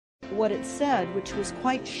what it said, which was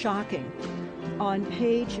quite shocking. On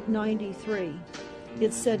page 93,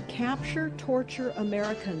 it said, "Capture, torture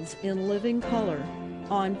Americans in living color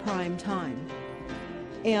on prime time."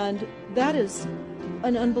 And that is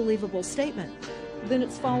an unbelievable statement. Then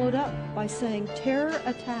it's followed up by saying, "Terror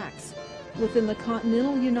attacks within the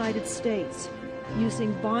continental United States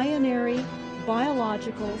using binary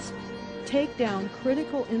biologicals take down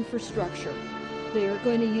critical infrastructure." They are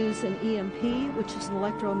going to use an EMP, which is an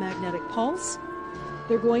electromagnetic pulse.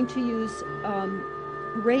 They're going to use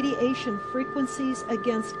radiation frequencies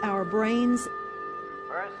against our brains.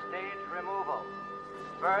 First stage removal.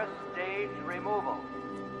 First stage removal.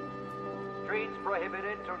 Streets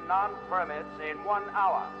prohibited to non-permits in 1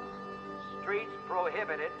 hour. Streets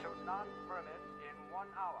prohibited to non-permits in 1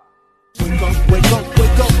 hour. Wake up, wake up,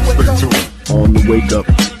 wake up, wake up. On the wake up.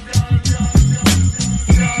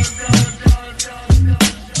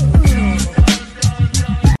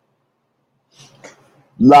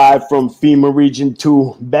 Live from FEMA Region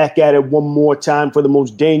 2, back at it one more time for the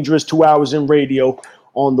most dangerous 2 hours in radio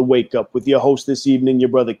on the wake up with your host this evening, your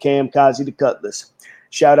brother Cam Kazi the Cutlass.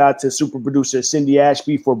 Shout out to super producer Cindy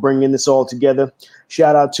Ashby for bringing this all together.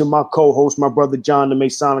 Shout out to my co-host, my brother John, the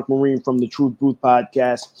Masonic Marine from the Truth Booth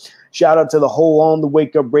podcast. Shout out to the whole On the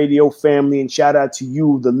Wake Up Radio family, and shout out to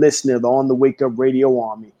you, the listener, the On the Wake Up Radio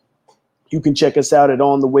army. You can check us out at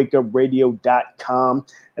onthewakeupradio.com.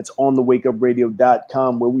 That's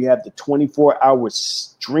onthewakeupradio.com, where we have the 24-hour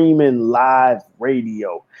streaming live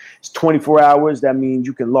radio. It's 24 hours. That means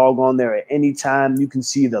you can log on there at any time. You can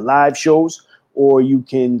see the live shows, or you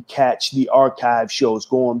can catch the archive shows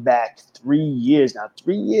going back 3 years. Now,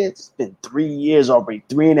 3 years? It's been 3 years already.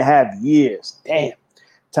 3.5 years. Damn.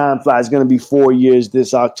 Time flies. It's going to be 4 years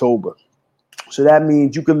this October. So that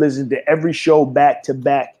means you can listen to every show back to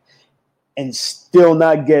back and still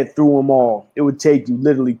not get through them all. It would take you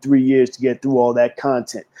literally 3 years to get through all that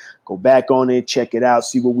content. Go back on it, check it out,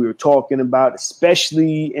 see what we were talking about,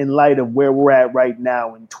 especially in light of where we're at right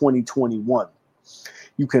now in 2021.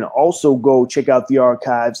 You can also go check out the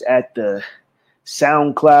archives at the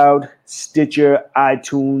SoundCloud, Stitcher,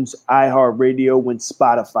 iTunes, iHeartRadio, and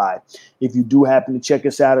Spotify. If you do happen to check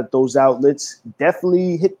us out at those outlets,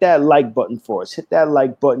 definitely hit that like button for us. Hit that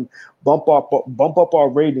like button, bump up our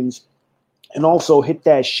ratings, and also hit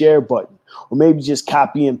that share button, or maybe just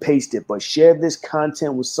copy and paste it. But share this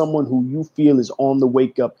content with someone who you feel is on the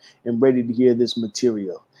wake up and ready to hear this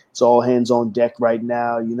material. It's all hands on deck right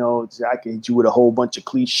now. You know, I can hit you with a whole bunch of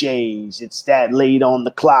cliches. It's that late on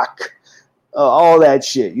the clock, all that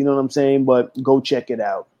shit. You know what I'm saying? But go check it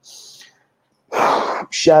out.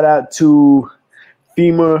 Shout out to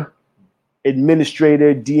FEMA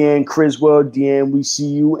Administrator Deanne Criswell. Deanne, we see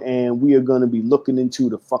you, and we are going to be looking into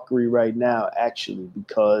the fuckery right now, actually,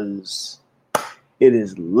 because it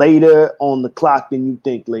is later on the clock than you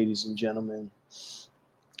think, ladies and gentlemen.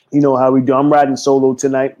 You know how we do. I'm riding solo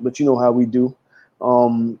tonight, but you know how we do.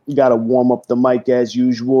 You got to warm up the mic as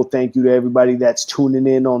usual. Thank you to everybody that's tuning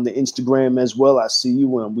in on the Instagram as well. I see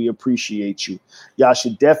you, and we appreciate you. Y'all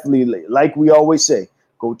should definitely, like we always say,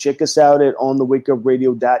 go check us out at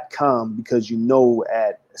onthewakeupradio.com, because you know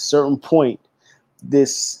at a certain point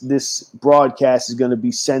this broadcast is going to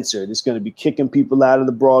be censored. It's going to be kicking people out of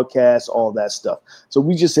the broadcast, all that stuff. So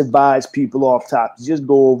we just advise people off top to just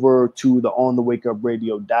go over to the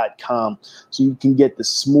onthewakeupradio.com so you can get the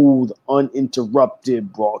smooth,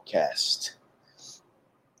 uninterrupted broadcast.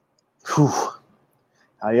 Whew.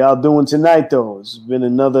 How y'all doing tonight, though? It's been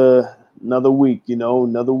another week,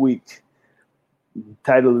 another week. The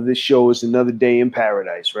title of this show is Another Day in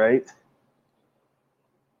Paradise, right?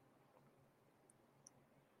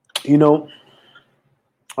 You know,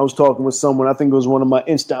 I was talking with someone, I think it was one of my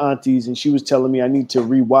Insta aunties, and she was telling me I need to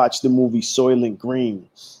rewatch the movie Soylent Green.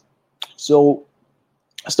 So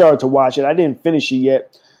I started to watch it. I didn't finish it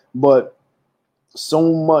yet, but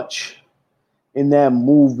so much in that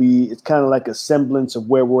movie, it's kind of like a semblance of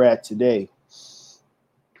where we're at today.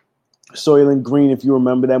 Soylent Green, if you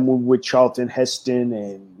remember that movie with Charlton Heston,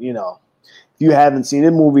 and, if you haven't seen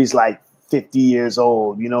it, the movie's like 50 years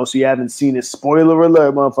old, so you haven't seen it. Spoiler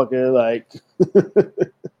alert, motherfucker.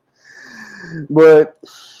 But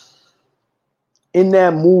in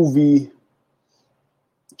that movie,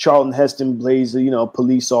 Charlton Heston plays a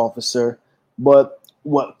police officer. But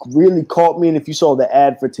what really caught me, and if you saw the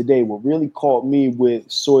ad for today, what really caught me with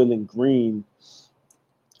Soylent Green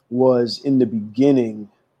was in the beginning,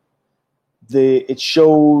 it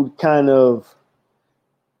showed kind of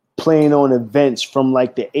playing on events from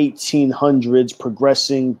like the 1800s,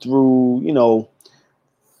 progressing through,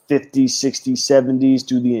 50s, 60s, 70s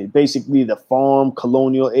to basically the farm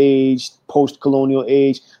colonial age, post-colonial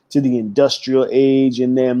age to the industrial age,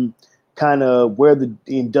 and then kind of where the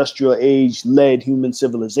industrial age led human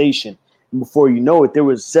civilization. And before you know it, there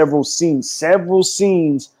was several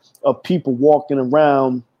scenes of people walking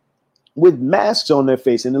around with masks on their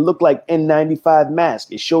face, and it looked like N95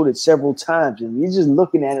 masks. It showed it several times, and you're just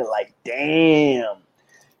looking at it like, damn,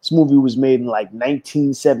 this movie was made in like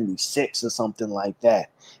 1976 or something like that.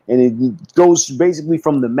 And it goes basically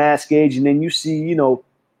from the mask age, and then you see,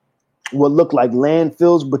 what looked like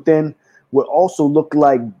landfills, but then what also looked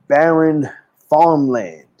like barren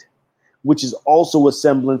farmland, which is also a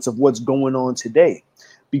semblance of what's going on today.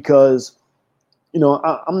 Because,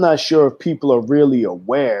 I'm not sure if people are really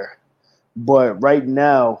aware, but right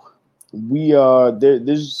now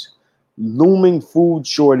there's looming food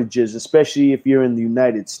shortages, especially if you're in the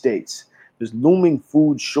United States. There's looming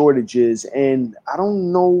food shortages, and I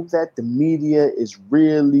don't know that the media is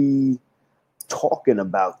really talking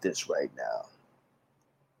about this right now.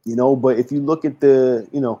 But if you look at the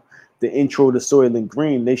intro to Soylent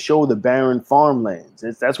Green, they show the barren farmlands.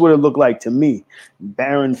 That's what it looked like to me,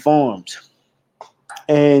 barren farms.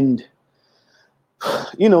 And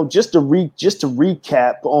just to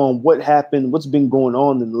recap on what happened, what's been going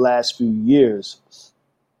on in the last few years.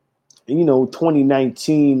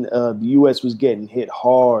 2019, the U.S. was getting hit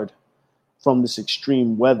hard from this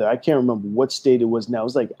extreme weather. I can't remember what state it was now. It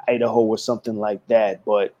was like Idaho or something like that.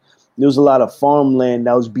 But there was a lot of farmland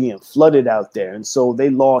that was being flooded out there. And so they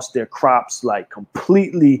lost their crops, like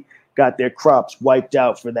completely got their crops wiped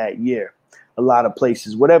out for that year. A lot of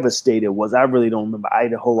places, whatever state it was, I really don't remember,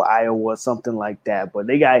 Idaho, Iowa, something like that, but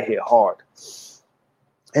they got hit hard.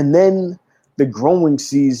 And then the growing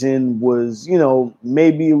season was,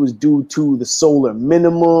 maybe it was due to the solar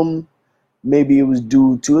minimum. Maybe it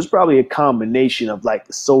was probably a combination of like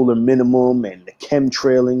the solar minimum and the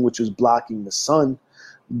chemtrailing, which was blocking the sun.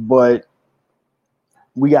 But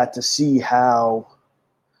we got to see how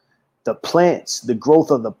the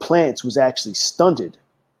growth of the plants was actually stunted.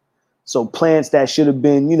 So plants that should have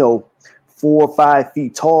been, 4 or 5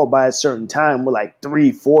 feet tall by a certain time were like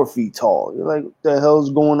 3-4 feet tall. You're like, what the hell's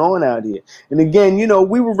going on out here? And again,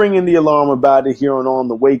 we were ringing the alarm about it here on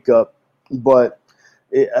The Wake Up, but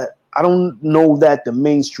I don't know that the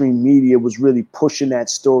mainstream media was really pushing that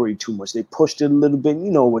story too much. They pushed it a little bit.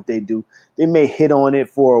 You know what they do. They may hit on it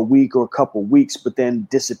for a week or a couple weeks, but then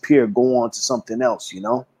disappear, go on to something else,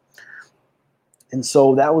 And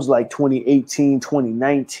so that was like 2018,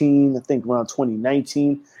 2019, I think around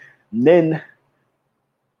 2019. And then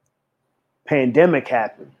pandemic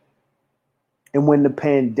happened. And when the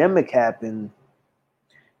pandemic happened,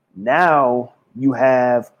 now you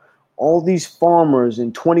have all these farmers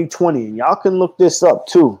in 2020, and y'all can look this up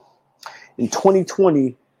too. In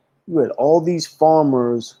 2020, you had all these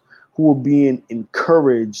farmers who were being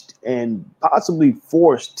encouraged and possibly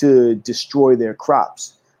forced to destroy their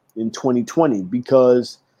crops in 2020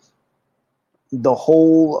 because the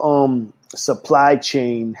whole supply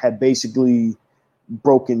chain had basically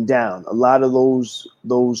broken down. A lot of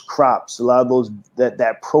those crops, a lot of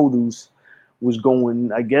that produce was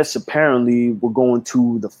going, I guess apparently were going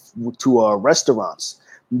to restaurants.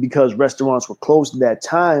 Because restaurants were closed at that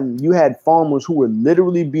time, you had farmers who were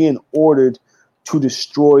literally being ordered to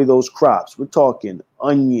destroy those crops. We're talking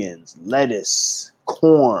onions, lettuce,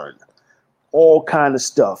 corn, all kind of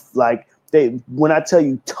stuff. Like when I tell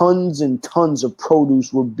you tons and tons of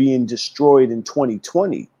produce were being destroyed in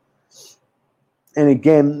 2020. And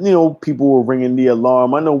again, people were ringing the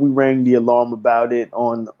alarm. I know we rang the alarm about it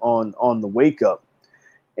on The Wake Up.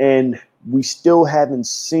 And we still haven't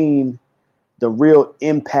seen the real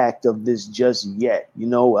impact of this just yet.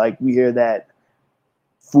 Like we hear that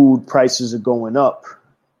food prices are going up.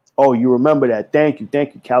 Oh, you remember that. Thank you,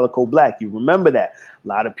 Calico Black. You remember that. A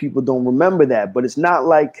lot of people don't remember that, but it's not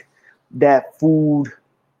like that food,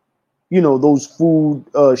 those food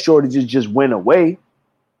shortages just went away.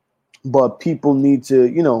 But people need to,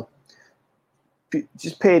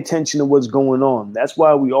 just pay attention to what's going on. That's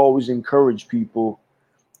why we always encourage people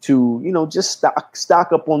to, just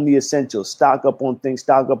stock up on the essentials, stock up on things,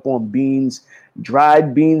 stock up on beans,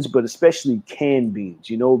 dried beans, but especially canned beans,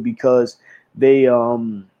 because they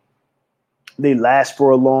last for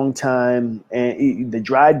a long time, and the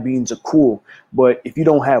dried beans are cool. But if you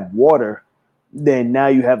don't have water, then now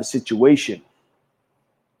you have a situation.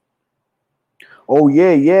 Oh,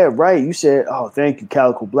 yeah, right. You said, oh, thank you,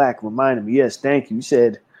 Calico Black, reminded me. Yes, thank you. You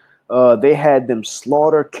said they had them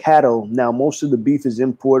slaughter cattle. Now, most of the beef is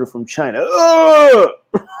imported from China.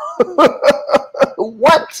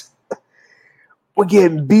 What? We're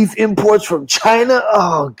getting beef imports from China.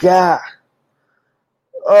 Oh God.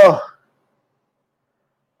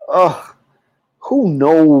 Who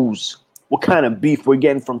knows what kind of beef we're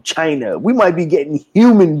getting from China? We might be getting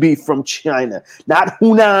human beef from China, not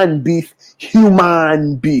Hunan beef,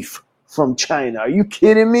 human beef from China. Are you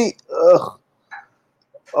kidding me? Ugh.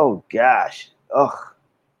 Oh gosh. Ugh.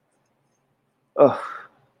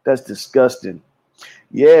 That's disgusting.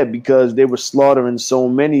 Yeah, because they were slaughtering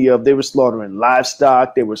they were slaughtering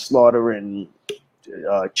livestock, they were slaughtering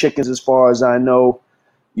chickens, as far as I know,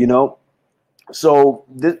 you know. So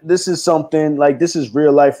this is something like this is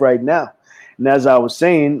real life right now. And as I was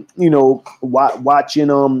saying, you know, watching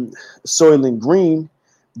Soylent Green,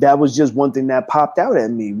 that was just one thing that popped out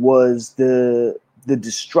at me was the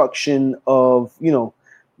destruction of, you know,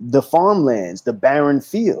 the farmlands, the barren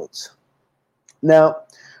fields. Now,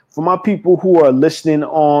 for my people who are listening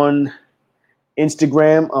on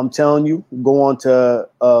Instagram, I'm telling you, go on to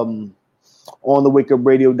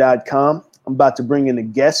onthewakeupradio.com. I'm about to bring in a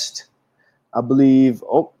guest. I believe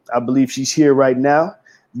she's here right now.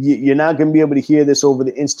 You're not going to be able to hear this over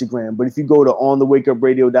the Instagram, but if you go to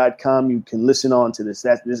onthewakeupradio.com, you can listen on to this.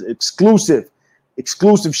 That's this exclusive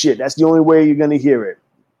shit. That's the only way you're going to hear it.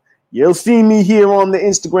 You'll see me here on the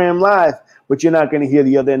Instagram Live, but you're not going to hear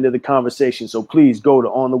the other end of the conversation. So please go to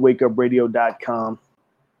onthewakeupradio.com.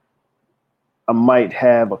 I might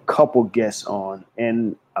have a couple guests on,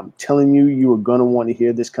 and I'm telling you, you are going to want to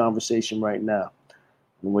hear this conversation right now.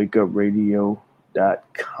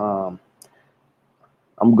 wakeupradio.com.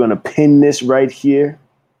 I'm going to pin this right here.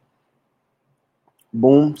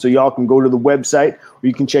 Boom. So y'all can go to the website, or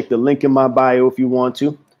you can check the link in my bio if you want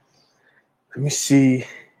to. Let me see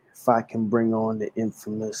if I can bring on the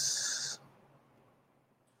infamous.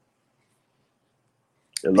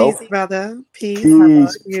 Hello? Peace, brother. Peace. How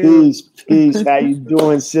about you? Peace. How you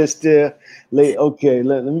doing, sister? Okay,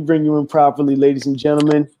 let me bring you in properly, ladies and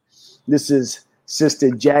gentlemen. This is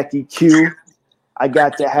Sister Jackie Q. I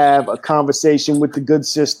got to have a conversation with the good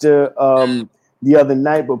sister the other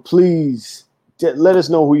night, but please let us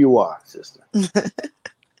know who you are, sister.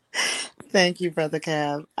 Thank you, Brother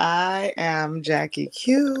Cab. I am Jackie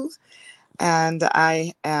Q, and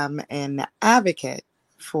I am an advocate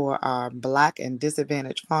for our Black and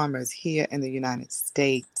disadvantaged farmers here in the United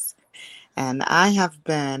States. And I have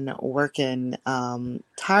been working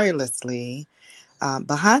tirelessly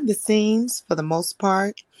behind the scenes for the most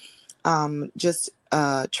part, just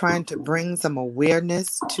trying to bring some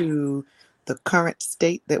awareness to the current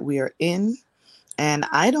state that we are in. And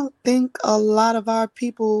I don't think a lot of our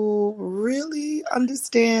people really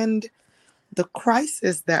understand the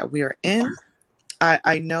crisis that we are in.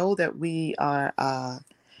 I know that we are,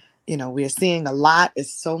 we are seeing a lot.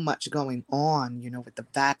 There's so much going on, with the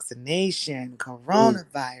vaccination,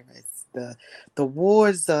 coronavirus, the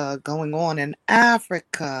wars going on in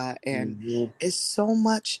Africa. And it's so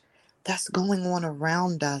much that's going on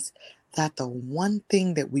around us that the one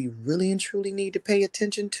thing that we really and truly need to pay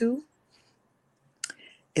attention to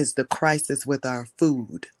is the crisis with our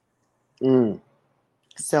food.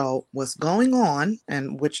 So what's going on,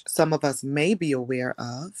 and which some of us may be aware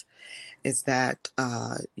of, is that,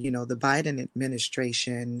 the Biden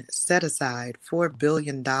administration set aside $4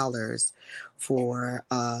 billion for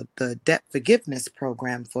the debt forgiveness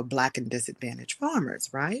program for Black and disadvantaged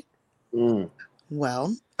farmers, right?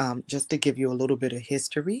 Well, just to give you a little bit of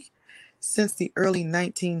history, since the early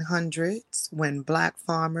 1900s, when Black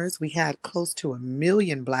farmers, we had close to 1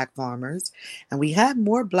 million Black farmers, and we had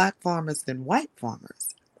more Black farmers than white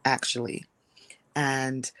farmers, actually.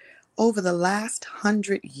 And over the last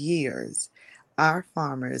 100 years, our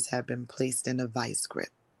farmers have been placed in a vice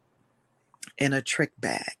grip, in a trick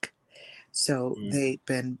bag. So they've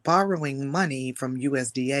been borrowing money from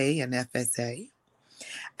USDA and FSA.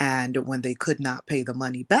 And when they could not pay the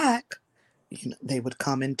money back, they would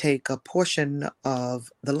come and take a portion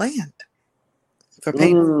of the land for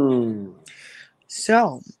payment.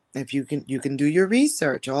 So if you can do your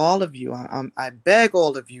research, all of you, I beg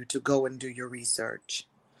all of you to go and do your research.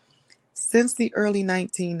 Since the early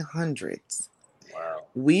 1900s,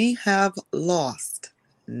 we have lost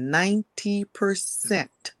 90%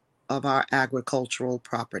 of our agricultural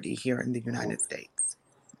property here in the United States.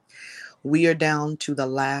 We are down to the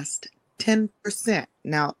last 10%.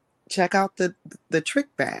 Now, check out the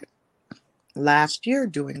trick bag. Last year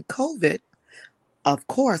during COVID, of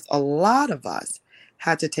course, a lot of us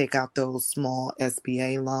had to take out those small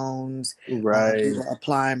SBA loans. Right. We were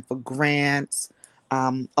applying for grants.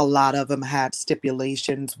 A lot of them had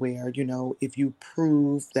stipulations where, if you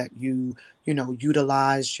prove that you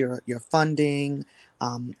utilized your funding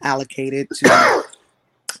allocated to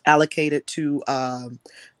allocated to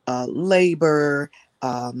labor,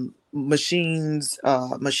 machines,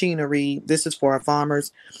 machinery. This is for our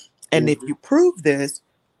farmers. And if you prove this,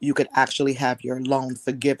 you could actually have your loan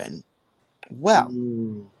forgiven. Well,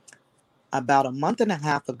 about a month and a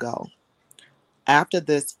half ago, after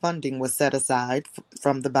this funding was set aside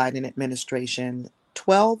from the Biden administration,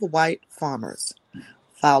 12 white farmers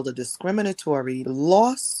filed a discriminatory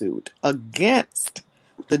lawsuit against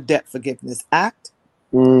the Debt Forgiveness Act,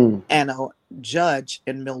 and a judge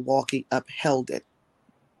in Milwaukee upheld it.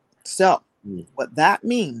 So what that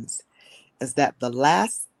means is that the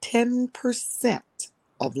last 10%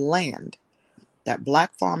 of land that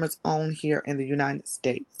Black farmers own here in the United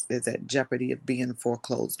States is at jeopardy of being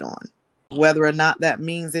foreclosed on. Whether or not that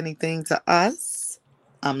means anything to us,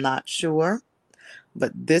 I'm not sure.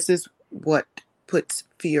 But this is what puts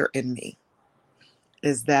fear in me,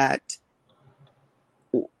 is that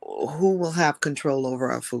who will have control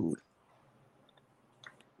over our food?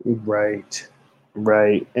 Right.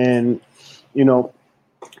 And,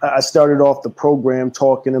 I started off the program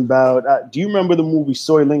talking about, do you remember the movie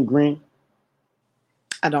Soylent Green?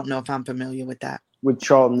 I don't know if I'm familiar with that. With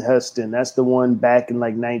Charlton Heston. That's the one back in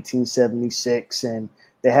like 1976. And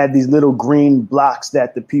they had these little green blocks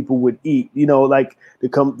that the people would eat. Like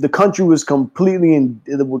the country was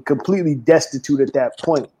completely destitute at that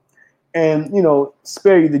point. And,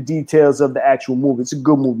 spare you the details of the actual movie. It's a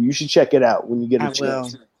good movie. You should check it out when you get a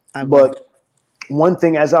chance. I will. But one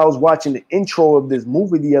thing, as I was watching the intro of this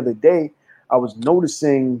movie the other day, I was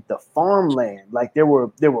noticing the farmland. Like there were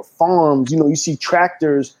farms, you see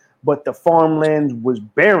tractors, but the farmland was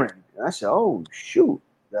barren. And I said, oh, shoot.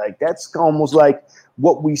 Like that's almost like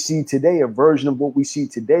what we see today, a version of what we see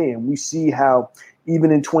today. And we see how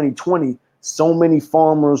even in 2020, so many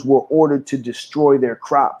farmers were ordered to destroy their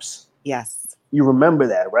crops. Yes. You remember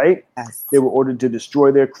that, right? Yes. They were ordered to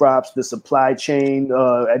destroy their crops. The supply chain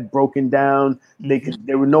had broken down.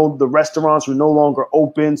 The restaurants were no longer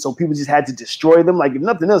open, so people just had to destroy them. Like if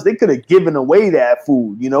nothing else, they could have given away that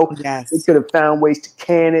food. Yes. They could have found ways to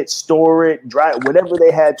can it, store it, dry it, whatever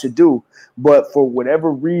they had to do. But for whatever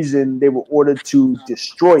reason, they were ordered to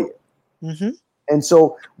destroy it. Mm-hmm. And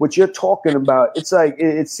so, what you're talking about, it's like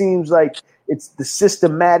it seems like it's the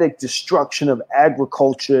systematic destruction of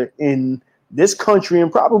agriculture in this country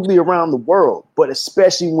and probably around the world, but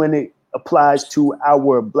especially when it applies to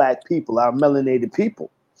our Black people, our melanated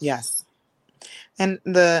people. Yes. And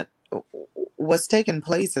what's taking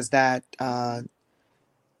place is that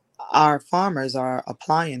our farmers are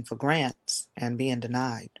applying for grants and being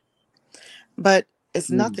denied. But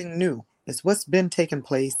it's nothing new. It's what's been taking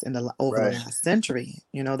place over the last century.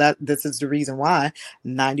 That this is the reason why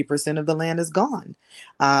 90% of the land is gone.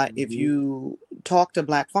 If you talk to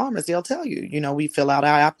Black farmers, they'll tell you, we fill out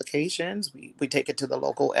our applications, we take it to the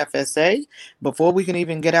local FSA. Before we can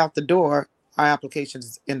even get out the door, our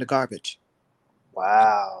application's in the garbage.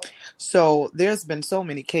 Wow. So there's been so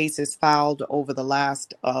many cases filed over the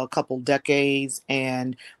last couple decades,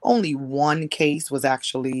 and only one case was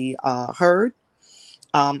actually heard.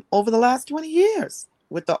 Over the last 20 years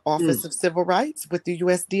with the Office of Civil Rights, with the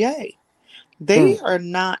USDA. They are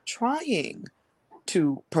not trying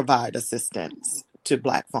to provide assistance to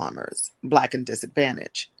Black farmers, Black and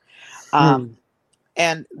disadvantaged. And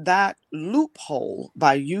that loophole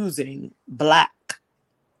by using Black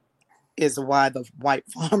is why the white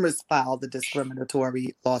farmers filed the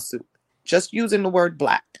discriminatory lawsuit. Just using the word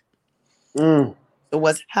Black. So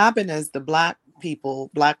what's happened is the Black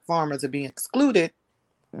farmers are being excluded,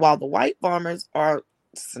 while the white farmers are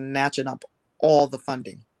snatching up all the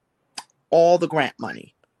funding, all the grant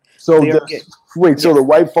money. So the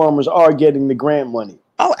white farmers are getting the grant money.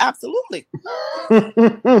 Oh, absolutely.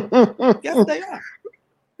 Yes, they are.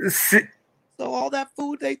 So all that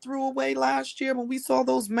food they threw away last year when we saw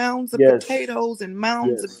those mounds of potatoes and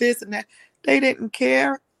mounds of this and that, they didn't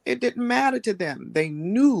care. It didn't matter to them. They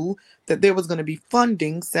knew that there was going to be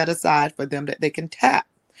funding set aside for them that they can tap.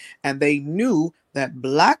 And they knew that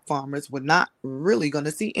Black farmers were not really going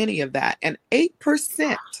to see any of that. And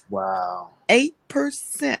 8%,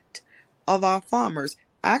 8% of our farmers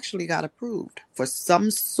actually got approved for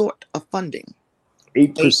some sort of funding.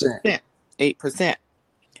 8%. 8%.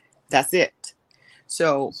 That's it.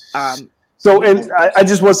 So, and I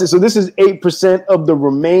just want to say, so this is 8% of the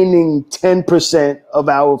remaining 10% of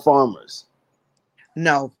our farmers.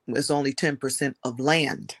 No, it's only 10% of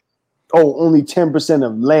land. Oh, only 10%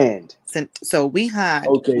 of land. So we had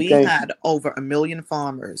over 1 million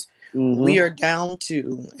farmers. We are down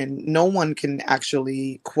to, and no one can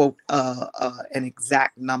actually quote an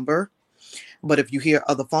exact number, but if you hear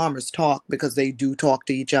other farmers talk, because they do talk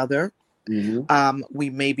to each other, We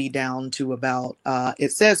may be down to about,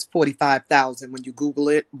 it says 45,000 when you Google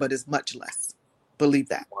it, but it's much less. Believe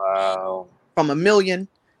that. Wow. From 1 million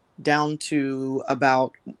down to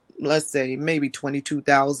about, let's say, maybe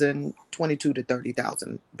 22,000, 22 to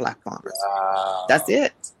 30,000 Black farmers. Wow. That's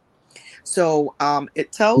it. So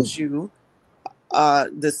it tells you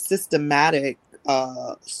the systematic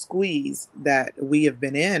squeeze that we have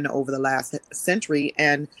been in over the last century.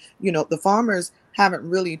 And, the farmers haven't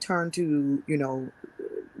really turned to,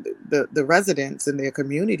 the residents in their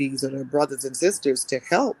communities or their brothers and sisters to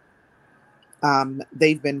help.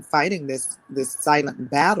 They've been fighting this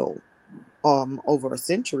silent battle over a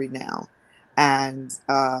century now. And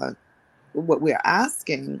what we're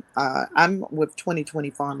asking, I'm with 2020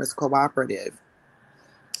 Farmers Cooperative,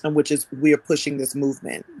 which is we're pushing this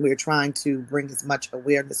movement. We're trying to bring as much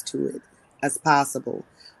awareness to it as possible.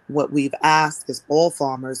 What we've asked is all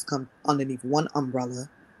farmers come underneath one umbrella.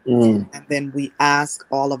 And then we ask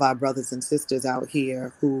all of our brothers and sisters out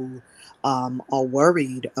here who are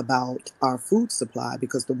worried about our food supply,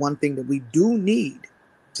 because the one thing that we do need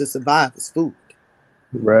to survive is food.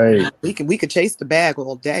 Right. We could chase the bag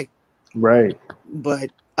all day. Right. But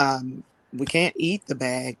we can't eat the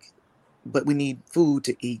bag, but we need food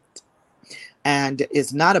to eat. And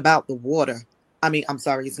it's not about the water.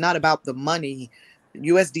 It's not about the money.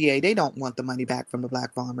 USDA, they don't want the money back from the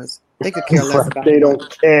Black farmers. They could care less about They the don't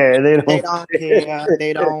money. care. They don't care.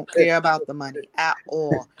 They don't care about the money at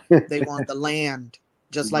all. They want the land.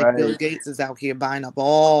 Just like Bill Gates is out here buying up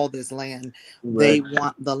all this land. They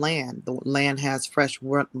want the land. The land has fresh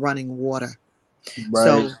running water.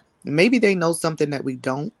 So maybe they know something that we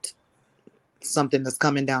don't. Something that's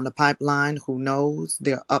coming down the pipeline. Who knows?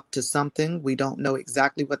 They're up to something. We don't know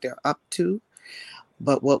exactly what they're up to.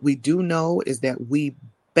 But what we do know is that we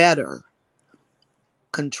better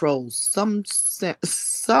control some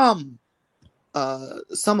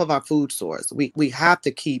of our food source. We have to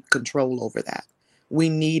keep control over that. We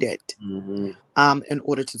need it in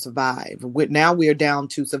order to survive. Now we are down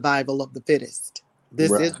to survival of the fittest.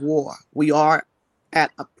 This is war. We are at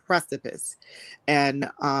a precipice. And,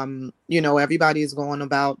 everybody is going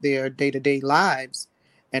about their day-to-day lives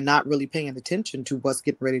and not really paying attention to what's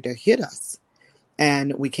getting ready to hit us.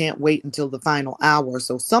 And we can't wait until the final hour.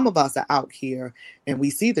 So some of us are out here and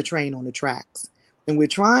we see the train on the tracks and we're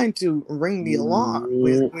trying to ring the alarm.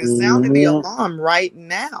 We're sounding the alarm right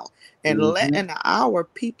now and letting our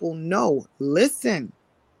people know, listen,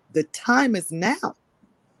 the time is now.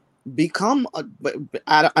 Become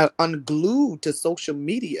unglued to social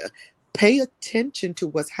media. Pay attention to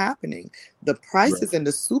what's happening. The prices in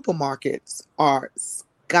the supermarkets are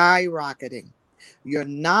skyrocketing. You're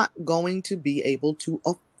not going to be able to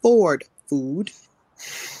afford food.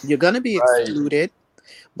 You're going to be excluded.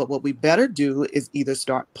 But what we better do is either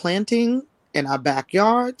start planting in our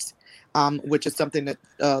backyards, which is something that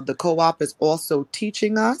the co-op is also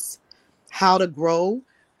teaching us how to grow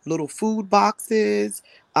little food boxes,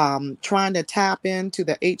 trying to tap into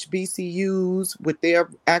the HBCUs with their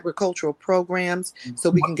agricultural programs so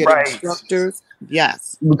we can get instructors.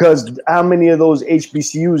 Yes. Because how many of those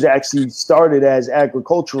HBCUs actually started as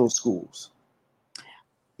agricultural schools?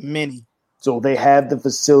 Many. So they have the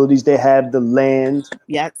facilities, they have the land.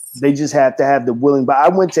 Yes. They just have to have the willing. But I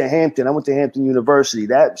went to Hampton University.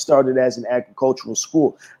 That started as an agricultural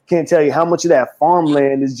school. Can't tell you how much of that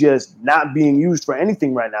farmland is just not being used for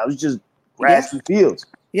anything right now. It's just grass and fields.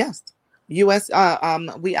 Yes.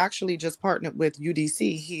 We actually just partnered with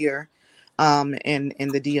UDC here in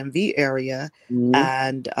the DMV area,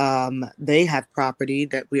 and they have property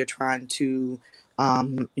that we are trying to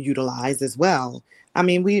utilize as well.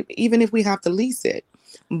 Even if we have to lease it,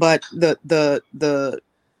 but the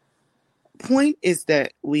point is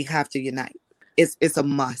that we have to unite. It's a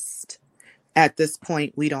must. At this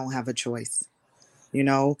point, we don't have a choice,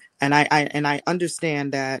 and I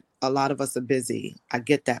understand that a lot of us are busy. I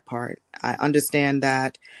get that part. I understand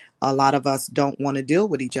that a lot of us don't want to deal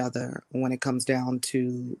with each other when it comes down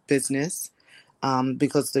to business,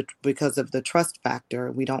 because of the trust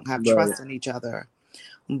factor. We don't have trust in each other.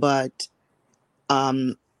 But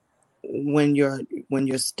when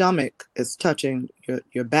your stomach is touching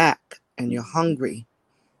your back and you're hungry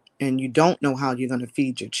and you don't know how you're going to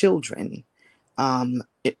feed your children, I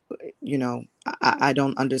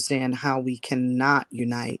don't understand how we cannot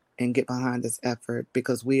unite and get behind this effort,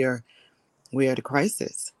 because we are at a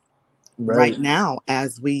crisis right now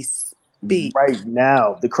as we speak. Right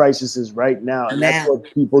now, the crisis is right now, and that's what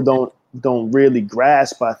people don't really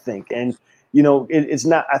grasp, I think. And it's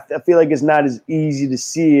not, I feel like it's not as easy to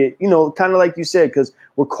see it, kind of like you said, because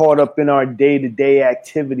we're caught up in our day-to-day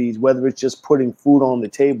activities, whether it's just putting food on the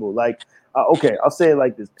table. Like, okay, I'll say it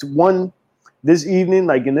like this. This evening,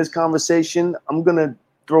 like in this conversation, I'm going to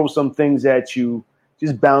throw some things at you,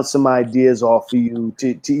 just bounce some ideas off of you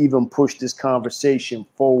to even push this conversation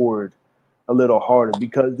forward a little harder,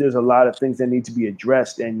 because there's a lot of things that need to be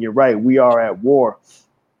addressed. And you're right, we are at war.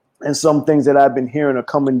 And some things that I've been hearing are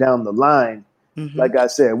coming down the line. Mm-hmm. Like I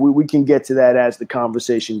said, we can get to that as the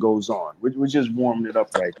conversation goes on. We're just warming it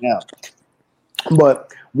up right now.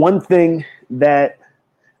 But one thing that,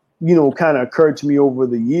 kind of occurred to me over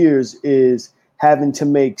the years is having to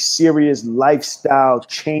make serious lifestyle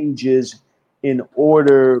changes in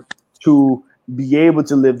order to be able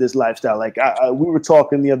to live this lifestyle. Like we were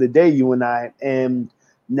talking the other day, you and I, and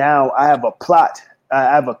now I have a plot. I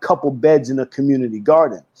have a couple beds in a community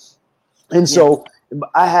garden. And so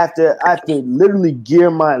I have to literally gear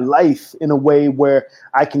my life in a way where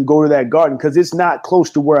I can go to that garden, because it's not close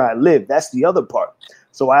to where I live. That's the other part.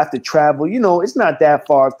 So I have to travel, it's not that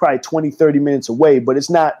far. It's probably 20, 30 minutes away, but it's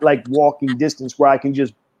not like walking distance where I can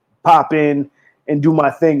just pop in and do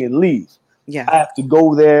my thing and leave. Yeah. I have to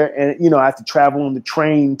go there and, I have to travel on the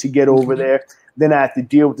train to get over there. Then I have to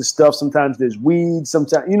deal with the stuff. Sometimes there's weeds.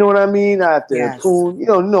 Sometimes, you know what I mean? I have to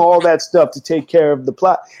prune, all that stuff to take care of the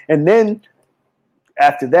plot. And then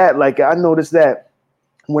after that, like I noticed that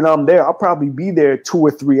when I'm there, I'll probably be there 2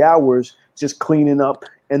 or 3 hours just cleaning up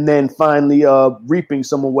and then finally reaping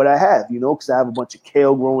some of what I have, because I have a bunch of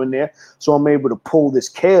kale growing there. So I'm able to pull this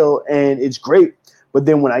kale and it's great. But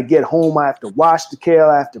then when I get home, I have to wash the kale.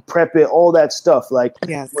 I have to prep it, all that stuff. Like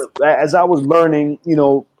as I was learning,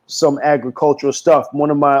 some agricultural stuff, one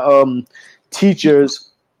of my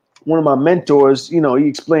teachers, one of my mentors, he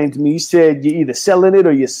explained to me, he said, you're either selling it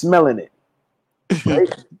or you're smelling it. Right?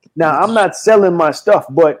 Now, I'm not selling my stuff,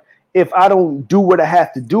 but if I don't do what I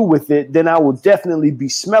have to do with it, then I will definitely be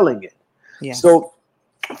smelling it. Yes. So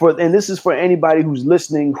and this is for anybody who's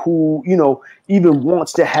listening who, even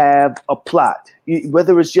wants to have a plot,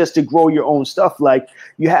 whether it's just to grow your own stuff, like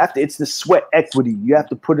it's the sweat equity. You have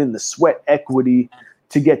to put in the sweat equity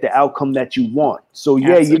to get the outcome that you want. So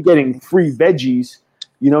Absolutely. You're getting free veggies.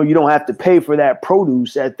 You don't have to pay for that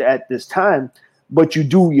produce at this time, but you're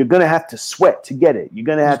going to have to sweat to get it. You're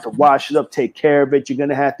going to have to wash it up, take care of it. You're going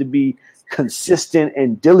to have to be consistent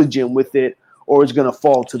and diligent with it, or it's going to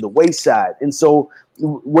fall to the wayside. And so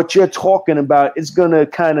what you're talking about is going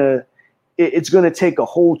to it's going to take a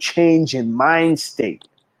whole change in mind state.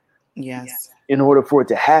 Yes. In order for it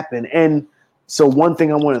to happen. And so one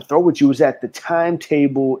thing I want to throw at you is that the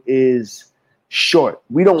timetable is short.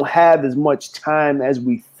 We don't have as much time as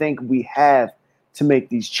we think we have to make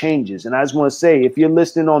these changes. And I just want to say, if you're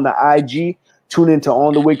listening on the IG, tune into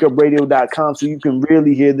onthewakeupradio.com so you can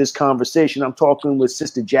really hear this conversation. I'm talking with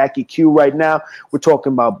Sister Jackie Q right now. We're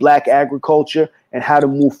talking about Black agriculture and how to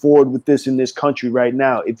move forward with this in this country right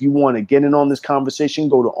now. If you want to get in on this conversation,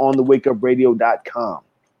 go to onthewakeupradio.com.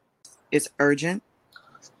 It's urgent.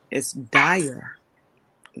 It's dire.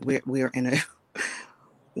 We're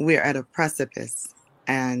at a precipice,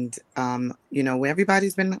 and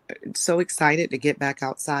everybody's been so excited to get back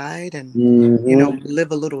outside and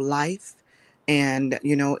live a little life, and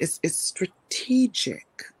it's strategic.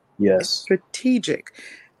 Yes, it's strategic.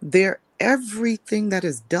 Everything that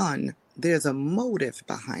is done, there's a motive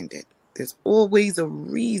behind it. There's always a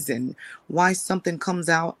reason why something comes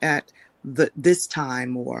out at this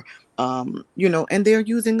time, or and they're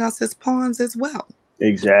using us as pawns as well.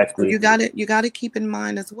 Exactly. So you got to keep in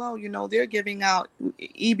mind as well, they're giving out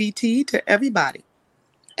EBT to everybody.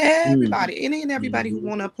 Everybody, any and everybody who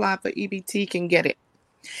want to apply for EBT can get it.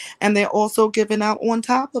 And they're also giving out, on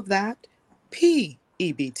top of that,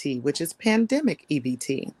 PEBT, which is pandemic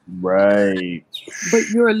EBT. Right. But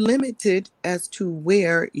you're limited as to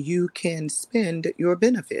where you can spend your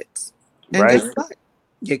benefits. And guess what?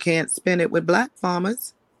 You can't spend it with Black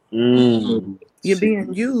farmers. You're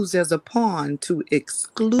being used as a pawn to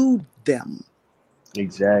exclude them.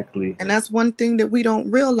 Exactly. And that's one thing that we don't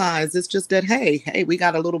realize. It's just that, hey, we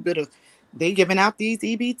got a little bit of, they giving out these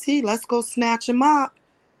EBT. Let's go snatch them up.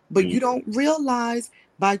 But you don't realize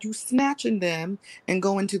by you snatching them and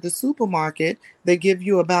going to the supermarket, they give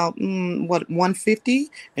you about, $150.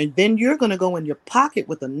 And then you're going to go in your pocket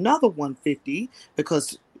with another $150,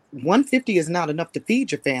 because $150 is not enough to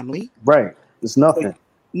feed your family. Right. It's nothing.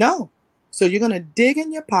 No. So you're going to dig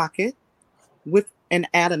in your pocket and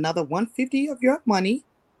add another $150 of your money.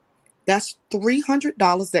 That's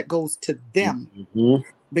 $300 that goes to them. Mm-hmm.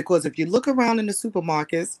 Because if you look around in the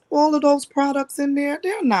supermarkets, all of those products in there,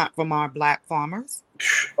 they're not from our Black farmers.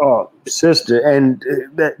 Oh, sister, and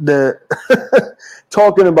the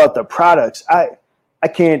talking about the products, I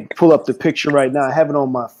can't pull up the picture right now. I have it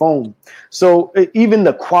on my phone. So even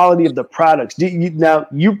the quality of the products. Now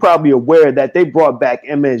you probably aware that they brought back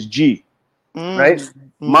MSG, right?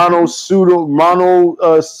 Monosodium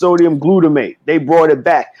glutamate. They brought it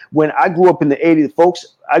back. When I grew up in the 80s,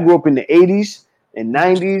 folks, I grew up in the 80s and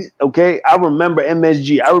 90s. Okay, I remember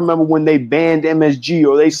MSG. I remember when they banned MSG,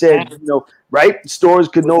 or they said, right? Stores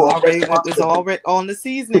could It's already on the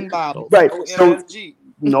seasoning bottles. Right. No So MSG.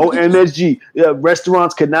 no MSG.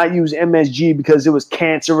 Restaurants could not use MSG because it was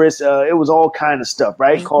cancerous. It was all kind of stuff,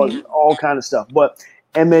 right? Causing all kind of stuff. But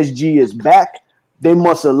MSG is back. They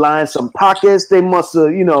must have lined some pockets. They must have,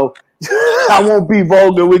 I won't be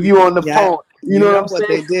vulgar with you on the phone. You know what I'm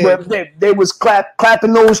saying? They did. But they was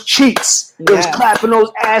clapping those cheeks. They was clapping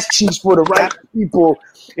those ass cheeks for the right people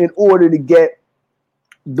in order to get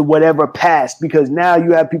the whatever passed, because now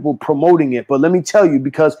you have people promoting it. But let me tell you,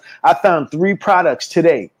 because I found three products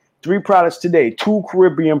today, two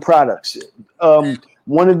Caribbean products.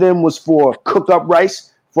 One of them was for cook up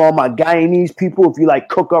rice for all my Guyanese people. If you like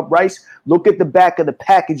cook up rice, look at the back of the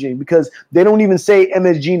packaging, because they don't even say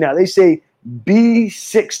MSG now. They say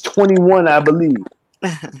B621, I believe.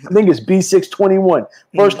 I think it's B621,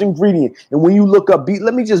 first ingredient. And when you look up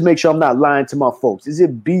let me just make sure I'm not lying to my folks. Is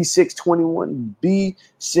it B621?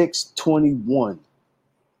 B621.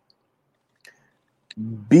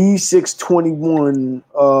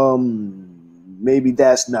 B621. Maybe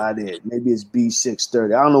that's not it. Maybe it's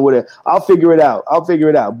B630. I don't know what it. I'll figure it out.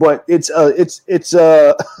 But it's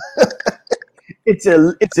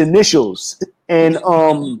it's initials, and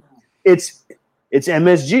it's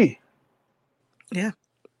MSG. Yeah,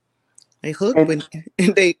 they hoodwink.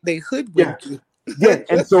 They hoodwink you. Yeah,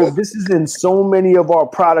 and so this is in so many of our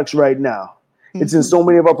products right now. It's in so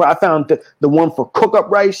many of our. I found the one for cook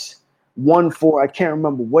up rice, one for I can't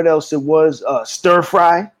remember what else it was, stir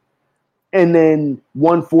fry, and then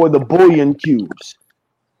one for the bouillon cubes.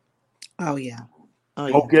 Oh yeah.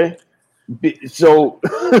 Okay, so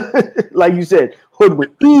like you said,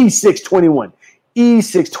 hoodwink. E621,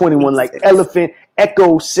 E621, like elephant.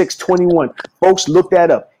 Echo 621. Folks, look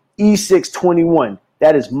that up. E621.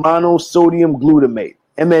 That is monosodium glutamate,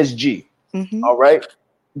 MSG. All right.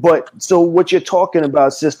 But so what you're talking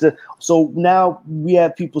about, sister. So now we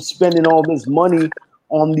have people spending all this money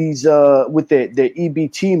on these with their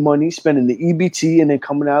EBT money, spending the EBT and then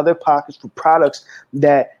coming out of their pockets for products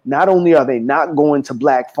that not only are they not going to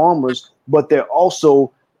black farmers, but they're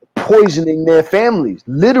also poisoning their families.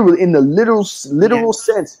 Literally, in the literal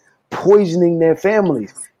sense. Poisoning their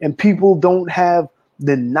families, and people don't have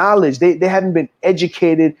the knowledge. They haven't been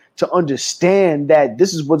educated to understand that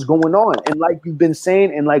this is what's going on. And like you've been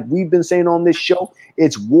saying, and like we've been saying on this show,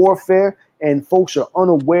 it's warfare, and folks are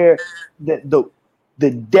unaware that the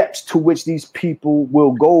depths to which these people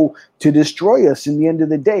will go to destroy us in the end of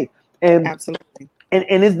the day. And absolutely.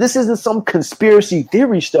 And this isn't some conspiracy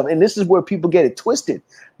theory stuff. And this is where people get it twisted,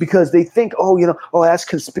 because they think, that's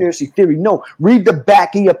conspiracy theory. No, read the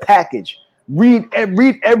back of your package. Read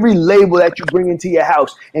every label that you bring into your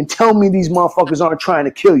house and tell me these motherfuckers aren't trying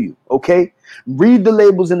to kill you, okay? Read the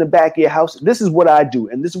labels in the back of your house. This is what I do,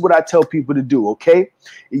 and this is what I tell people to do, okay?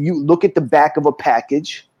 You look at the back of a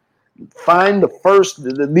package, find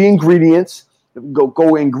the ingredients,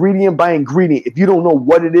 go ingredient by ingredient. If you don't know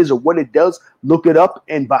what it is or what it does, look it up,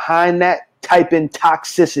 and behind that, type in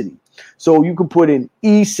toxicity. So you can put in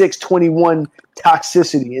E621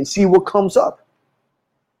 toxicity and see what comes up.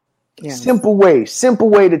 Yeah. Simple way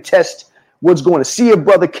to test what's going to see if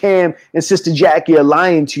Brother Cam and Sister Jackie are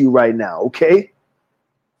lying to you right now, okay?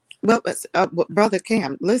 Well, Brother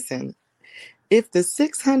Cam, listen. If the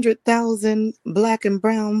 600,000 black and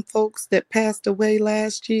brown folks that passed away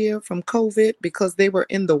last year from COVID because they were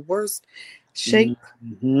in the worst shape,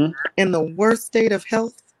 in the worst state of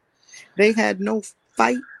health, they had no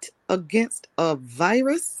fight against a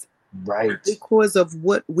virus, right? Because of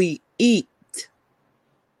what we eat.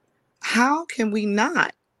 How can we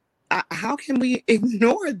not? How can we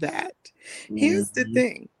ignore that? Here's the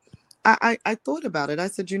thing. I thought about it. I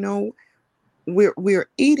said, we're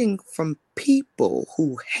eating from people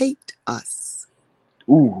who hate us.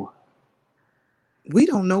 Ooh. We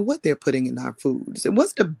don't know what they're putting in our foods. And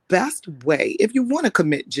what's the best way if you want to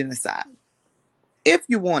commit genocide? If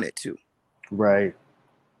you wanted to. Right.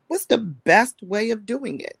 What's the best way of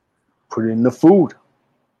doing it? Put it in the food.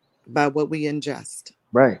 By what we ingest.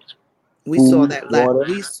 Right. We saw that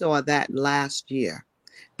last year.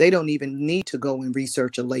 They don't even need to go and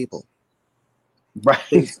research a label.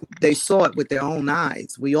 Right. They saw it with their own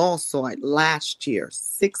eyes. We all saw it last year.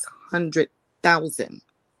 600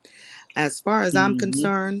 As far as I'm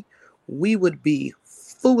concerned, we would be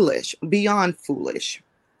foolish, beyond foolish.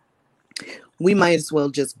 We might as well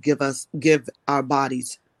just give our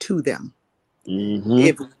bodies to them.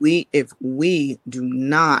 If we do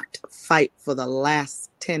not fight for the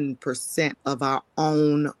last 10% of our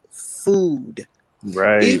own food,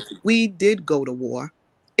 Right. if we did go to war,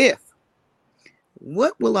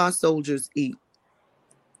 what will our soldiers eat?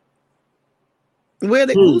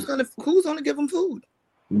 Who's gonna give them food?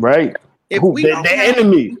 Right. If Who, we the don't have,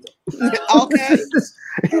 enemy. okay,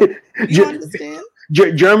 you understand?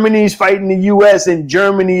 Germany's fighting the U.S. and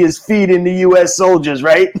Germany is feeding the U.S. soldiers,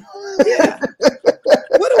 right? Yeah.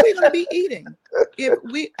 What are we going to be eating?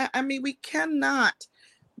 We cannot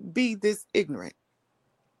be this ignorant.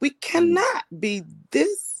 We cannot be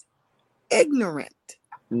this ignorant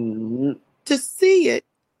to see it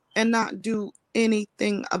and not do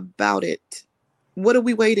anything about it. What are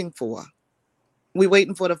we waiting for? We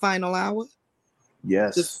waiting for the final hour?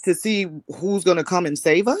 Yes. To see who's going to come and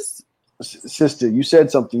save us? Sister, you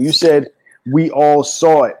said something. You said we all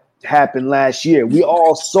saw it happen last year. We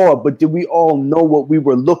all saw it, but did we all know what we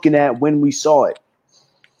were looking at when we saw it?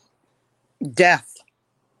 Death.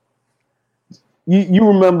 You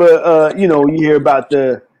remember, you hear about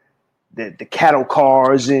the cattle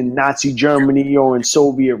cars in Nazi Germany or in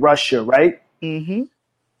Soviet Russia, right? Mm-hmm.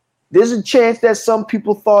 There's a chance that some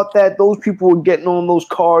people thought that those people were getting on those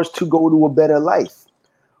cars to go to a better life.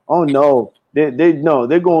 Oh no. They're going to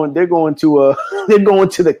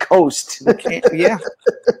the coast. Yeah.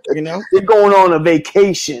 They're going on a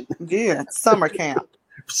vacation. Yeah, summer camp.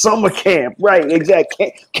 Summer camp, right?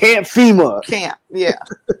 Exactly. Camp FEMA. Camp, yeah.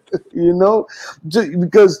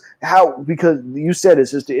 Because you said it,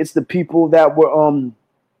 sister. It's the people that were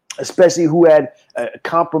especially who had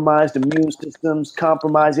compromised immune systems,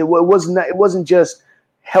 compromised. It wasn't just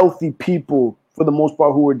healthy people for the most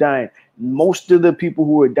part who were dying. Most of the people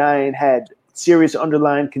who were dying had serious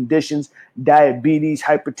underlying conditions: diabetes,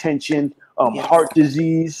 hypertension, heart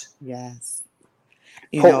disease. Yes.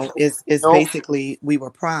 It's basically we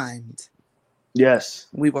were primed. Yes.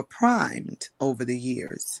 We were primed over the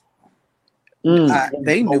years.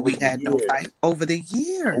 They knew we had no fight over the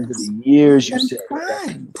years. Over the years, you said primed. That's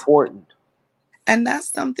important. And that's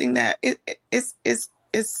something that it's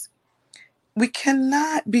we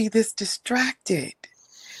cannot be this distracted.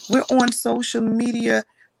 We're on social media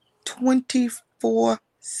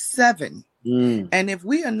 24/7. And if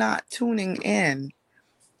we are not tuning in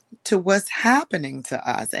to what's happening to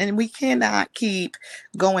us, and we cannot keep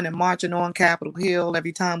going and marching on Capitol Hill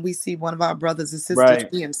every time we see one of our brothers and sisters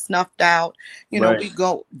being snuffed out, we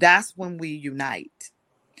go, that's when we unite.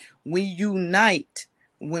 We unite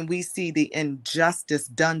when we see the injustice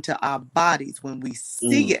done to our bodies, when we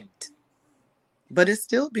see it. But it's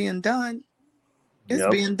still being done. It's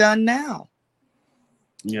being done now.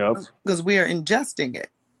 Yep. Because we are ingesting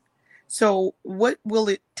it. So what will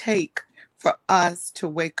it take for us to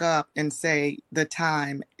wake up and say the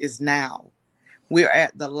time is now? We're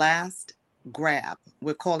at the last grab.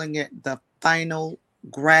 We're calling it the final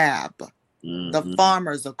grab. The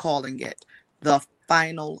farmers are calling it the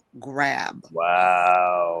final grab.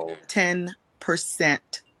 Wow.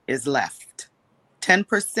 10% is left.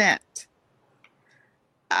 10%.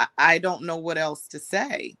 I don't know what else to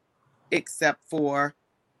say except for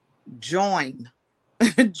join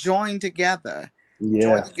together.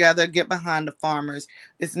 Join together, get behind the farmers.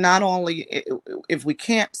 It's not only if we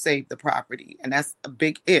can't save the property, and that's a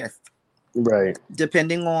big if. Right.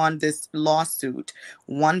 Depending on this lawsuit,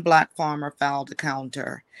 one Black farmer filed a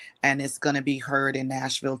counter, and it's going to be heard in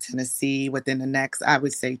Nashville, Tennessee within the next, I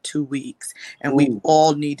would say, 2 weeks. And we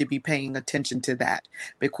all need to be paying attention to that,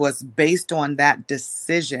 because based on that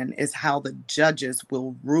decision is how the judges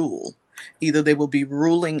will rule. Either they will be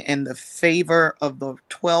ruling in the favor of the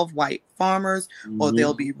 12 white farmers, or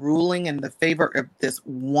they'll be ruling in the favor of this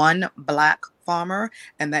one Black farmer.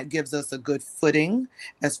 And that gives us a good footing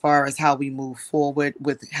as far as how we move forward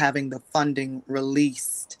with having the funding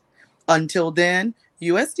released. Until then,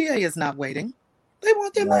 USDA is not waiting. They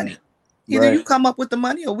want their money. Either you come up with the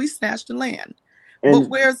money or we snatch the land. But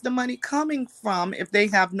where's the money coming from if they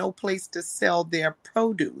have no place to sell their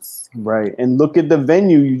produce? Right. And look at the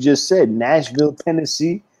venue you just said, Nashville,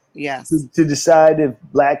 Tennessee. Yes. To decide if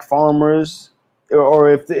Black farmers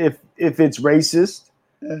or if it's racist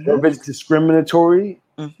or if it's discriminatory.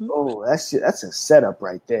 Oh, that's a setup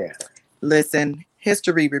right there. Listen,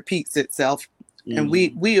 history repeats itself. And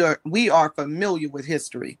we are familiar with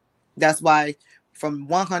history. That's why from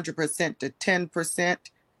 100% to 10%,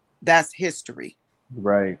 that's history.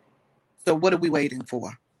 Right. So what are we waiting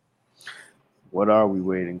for? What are we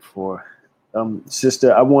waiting for?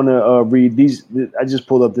 Sister, I want to read these. I just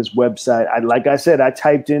pulled up this website. Like I said, I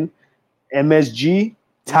typed in MSG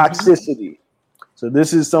toxicity. So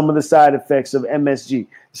this is some of the side effects of MSG. It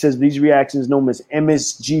says these reactions known as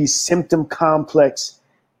MSG symptom complex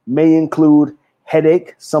may include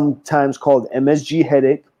headache, sometimes called MSG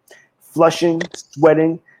headache, flushing,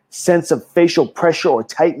 sweating, sense of facial pressure or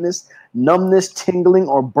tightness, numbness, tingling,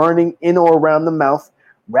 or burning in or around the mouth,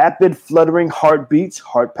 rapid fluttering heartbeats,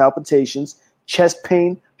 heart palpitations, chest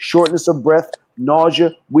pain, shortness of breath,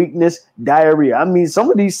 nausea, weakness, diarrhea. I mean,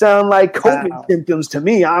 some of these sound like COVID symptoms to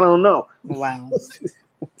me. I don't know. Wow.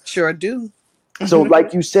 Sure do. So,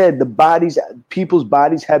 like you said, people's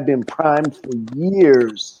bodies have been primed for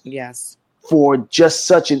years. Yes. For just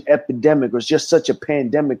such an epidemic or just such a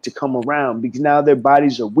pandemic to come around, because now their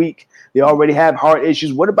bodies are weak. They already have heart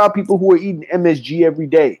issues. What about people who are eating MSG every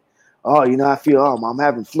day? Oh, I feel, I'm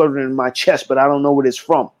having fluttering in my chest, but I don't know what it's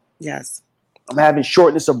from. Yes. I'm having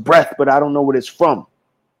shortness of breath, but I don't know what it's from.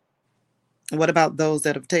 What about those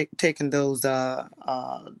that have taken those the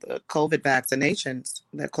COVID vaccinations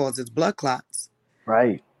that causes blood clots?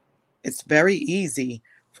 Right. It's very easy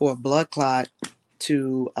for a blood clot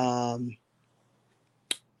to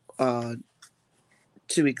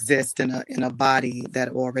exist in a body that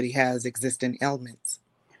already has existing ailments.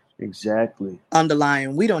 Exactly.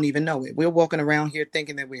 Underlying, we don't even know it. We're walking around here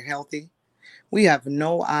thinking that we're healthy. We have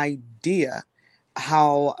no idea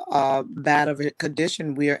how bad of a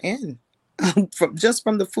condition we are in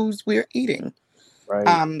from the foods we're eating. Right.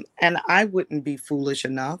 And I wouldn't be foolish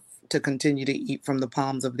enough to continue to eat from the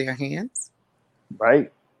palms of their hands.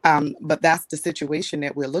 Right. But that's the situation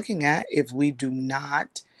that we're looking at. If we do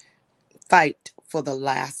not fight for the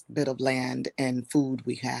last bit of land and food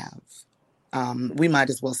we have, we might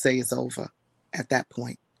as well say it's over at that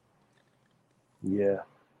point. Yeah.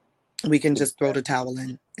 We can just throw the towel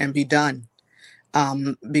in and be done.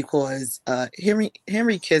 Because Henry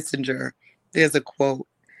Kissinger, there's a quote.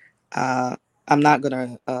 I'm not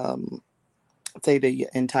going to say the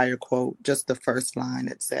entire quote, just the first line.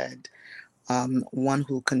 It said, one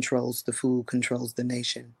who controls the food controls the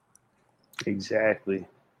nation. Exactly.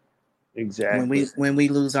 When we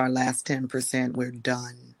lose our last 10%, we're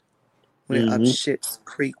done. We're up shit's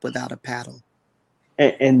creek without a paddle.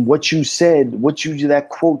 And what you said, that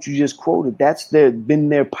quote you just quoted, that's been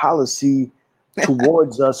their policy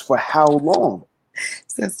towards us for how long?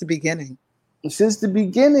 Since the beginning. Since the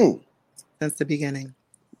beginning.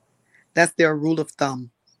 That's their rule of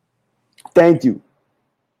thumb. Thank you.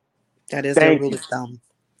 That is their rule of thumb.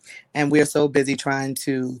 And we're so busy trying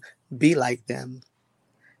to be like them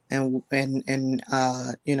and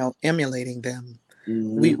emulating them.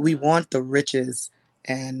 We want the riches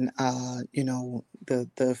and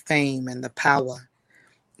the fame and the power,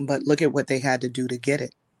 but look at what they had to do to get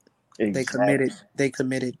it. Exactly. They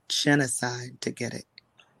committed genocide to get it.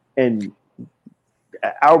 And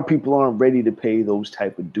our people aren't ready to pay those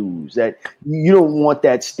type of dues. That you don't want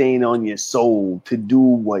that stain on your soul to do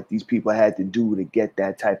what these people had to do to get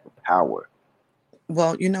that type of power.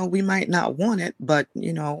 Well, we might not want it, but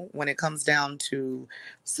when it comes down to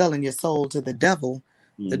selling your soul to the devil,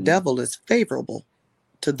 the devil is favorable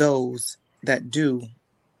to those that do.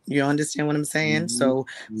 You understand what I'm saying? So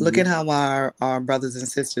look at how our brothers and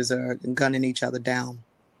sisters are gunning each other down.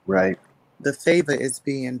 Right. The favor is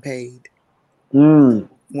being paid. When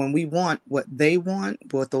we want what they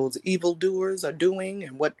want, what those evildoers are doing,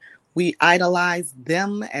 and what we idolize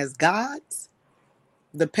them as gods,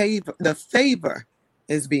 the favor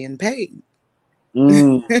is being paid.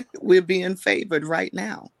 We're being favored right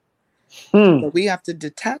now. But we have to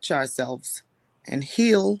detach ourselves and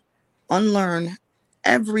heal, unlearn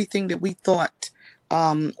everything that we thought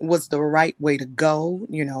was the right way to go.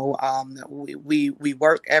 We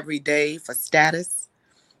work every day for status.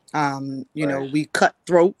 We cut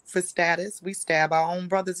throat for status. We stab our own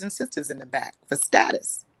brothers and sisters in the back for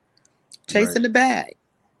status. Chasing the bag.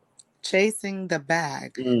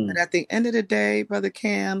 But at the end of the day, Brother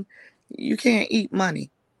Cam, you can't eat money.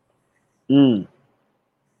 That's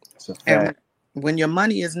a fact. And when your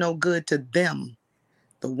money is no good to them,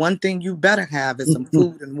 the one thing you better have is some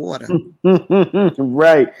food and water.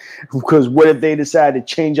 Right. Because what if they decide to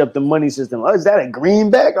change up the money system? Oh, is that a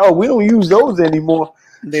greenback? Oh, we don't use those anymore.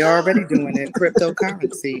 They're already doing it.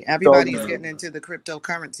 Cryptocurrency. Everybody's getting into the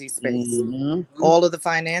cryptocurrency space. All of the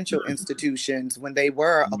financial institutions, when they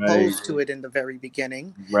were opposed to it in the very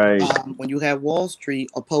beginning, when you had Wall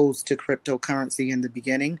Street opposed to cryptocurrency in the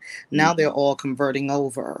beginning, now they're all converting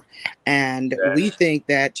over. And we think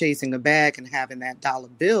that chasing a bag and having that dollar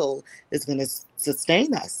bill is going to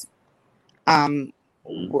sustain us.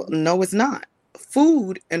 No, it's not.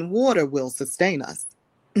 Food and water will sustain us.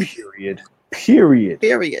 Period. Period.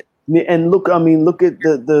 Period. And look, I mean, look at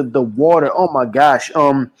the water. Oh my gosh.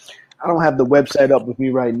 I don't have the website up with me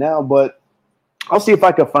right now, but I'll see if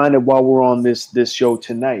I can find it while we're on this show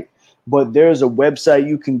tonight. But there's a website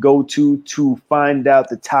you can go to find out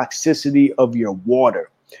the toxicity of your water,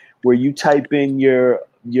 where you type in your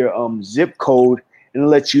zip code and it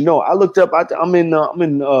lets you know. I looked up. I'm in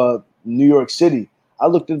New York City. I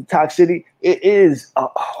looked at the toxicity. It is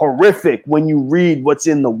horrific when you read what's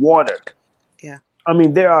in the water. Yeah. I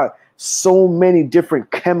mean, there are so many different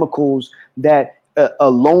chemicals that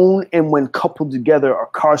alone and when coupled together are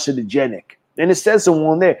carcinogenic. And it says so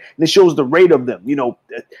on there, and it shows the rate of them,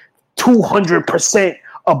 200%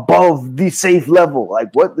 above the safe level. Like,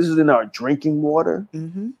 what? This is in our drinking water?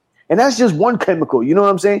 Mm-hmm. And that's just one chemical, you know what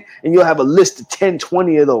I'm saying? And you'll have a list of 10,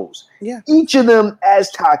 20 of those. Yeah. Each of them as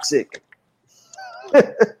toxic.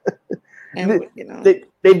 And,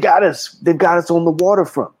 they've got us on the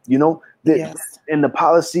waterfront, Yes. And the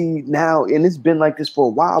policy now, and it's been like this for a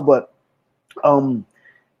while, but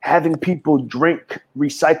having people drink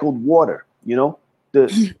recycled water,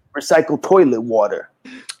 the recycled toilet water.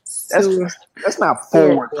 That's not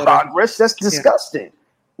forward progress. That's disgusting.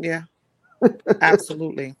 Yeah,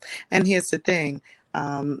 absolutely. And here's the thing.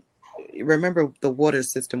 Remember, the water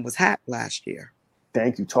system was hacked last year.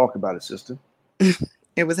 Thank you. Talk about it, sister.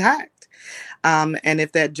 It was hacked. And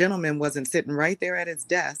if that gentleman wasn't sitting right there at his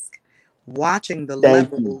desk, watching the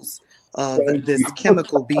levels of this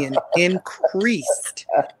chemical being increased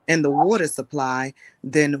in the water supply,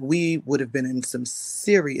 then we would have been in some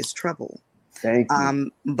serious trouble. Thank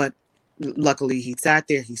you. But luckily he sat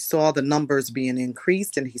there, he saw the numbers being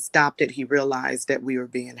increased and he stopped it. He realized that we were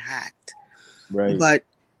being hacked. Right. But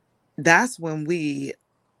that's when we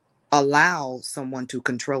allow someone to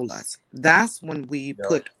control us. That's when we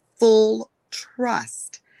put full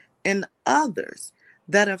trust in others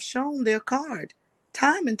that have shown their card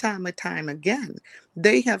time and time again.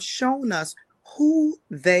 They have shown us who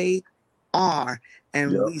they are,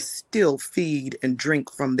 and we still feed and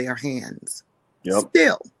drink from their hands.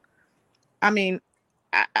 Still. I mean,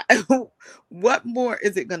 what more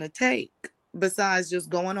is it going to take besides just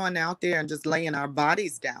going on out there and just laying our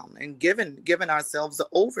bodies down and giving ourselves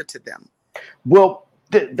over to them? Well,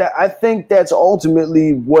 I think that's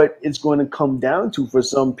ultimately what it's going to come down to for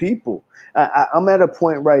some people. I'm at a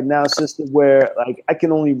point right now, sister, where like I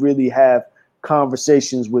can only really have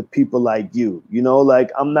conversations with people like you.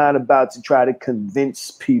 Like I'm not about to try to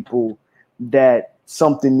convince people that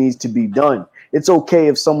something needs to be done. It's okay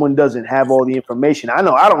if someone doesn't have all the information. I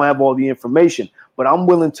know I don't have all the information, but I'm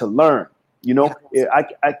willing to learn.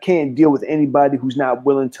 I can't deal with anybody who's not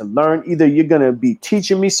willing to learn. Either you're going to be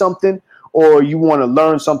teaching me something or you want to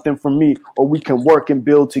learn something from me, or we can work and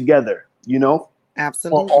build together,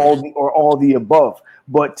 Absolutely. Or all the above.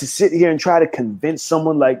 But to sit here and try to convince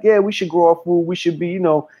someone like, yeah, we should grow our food, we should be,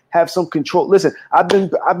 have some control. Listen, I've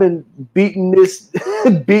been beating this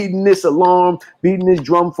alarm, beating this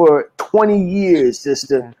drum for 20 years,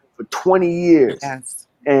 sister. For 20 years. Yes.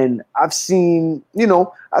 And I've seen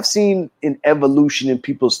an evolution in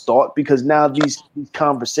people's thought, because now these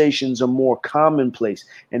conversations are more commonplace.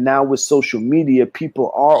 And now with social media,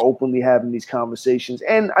 people are openly having these conversations.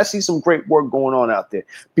 And I see some great work going on out there.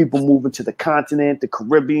 People moving to the continent, the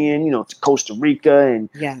Caribbean, to Costa Rica, and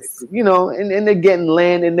and they're getting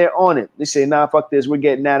land and they're on it. They say, nah, fuck this. We're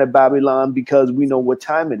getting out of Babylon because we know what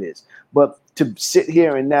time it is. But to sit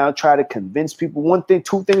here and now try to convince people,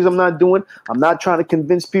 two things I'm not doing. I'm not trying to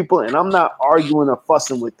convince people, and I'm not arguing or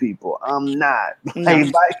fussing with people. I'm not. Like,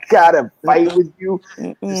 if I gotta fight with you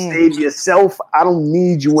to save yourself, I don't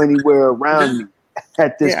need you anywhere around me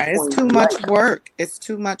at this point. It's too much work. It's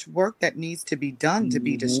too much work that needs to be done to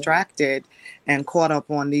be distracted and caught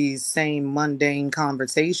up on these same mundane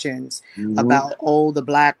conversations about, the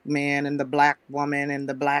black man and the black woman and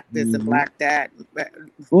the black this and black that.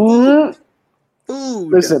 Food.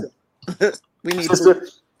 Listen, we need sister, food.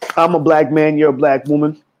 I'm a black man, you're a black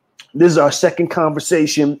woman. This is our second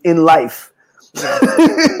conversation in life.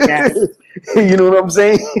 Yes. You know what I'm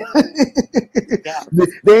saying?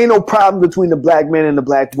 There ain't no problem between the black man and the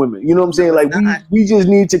black women. You know what I'm saying? Like we just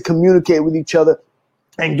need to communicate with each other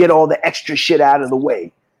and get all the extra shit out of the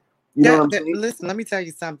way. You know what I'm saying? Listen, let me tell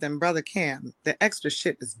you something, Brother Cam. The extra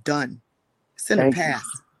shit is done. It's in the past.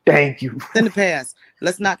 Thank you. It's in the past.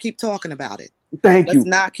 Let's not keep talking about it. Let's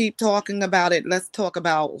not keep talking about it. Let's talk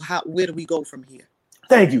about where do we go from here?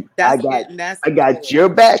 Thank you. I got your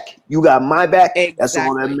back. You got my back. Exactly. That's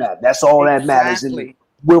all that matters. That's all that matters.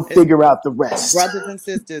 We'll figure out the rest. Brothers and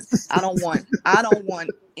sisters, I don't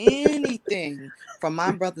want anything from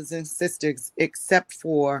my brothers and sisters except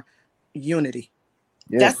for unity.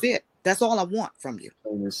 Yeah. That's it. That's all I want from you.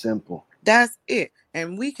 Plain and simple. That's it.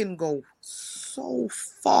 And we can go so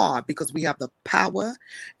far because we have the power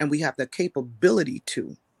and we have the capability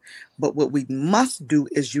to. But what we must do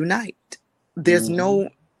is unite. There's no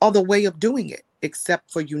other way of doing it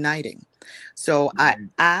except for uniting. So I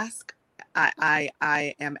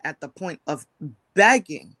am at the point of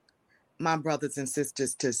begging my brothers and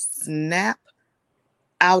sisters to snap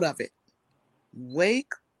out of it.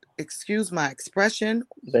 Excuse my expression,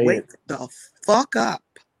 wake the fuck up.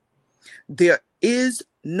 There is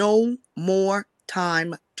no more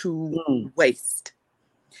time to waste.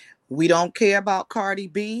 We don't care about Cardi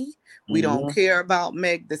B. We don't care about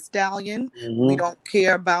Meg Thee Stallion. We don't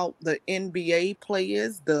care about the NBA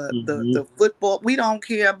players, the football. We don't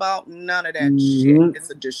care about none of that shit.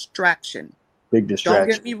 It's a distraction. Big distraction. Don't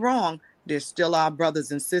get me wrong. They're still our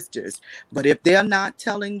brothers and sisters. But if they're not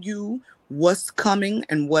telling you what's coming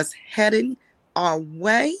and what's heading our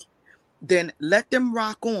way, then let them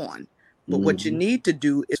rock on. But what you need to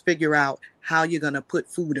do is figure out how you're going to put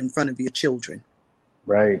food in front of your children.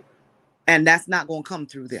 Right. And that's not going to come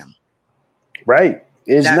through them. Right.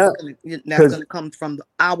 It's not. That's going to come from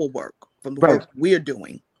our work, from the work we're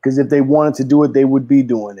doing. Because if they wanted to do it, they would be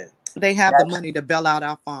doing it. They have the money to bail out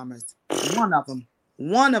our farmers.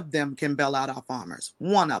 One of them can bail out our farmers.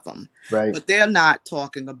 One of them. Right. But they're not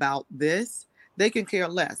talking about this. They can care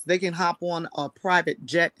less. They can hop on a private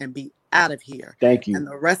jet and be out of here. Thank you. And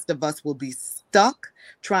the rest of us will be stuck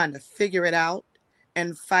trying to figure it out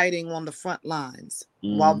and fighting on the front lines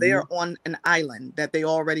while they're on an island that they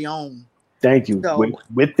already own. Thank you. So,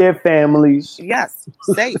 with their families. Yes.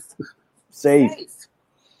 Safe. Safe.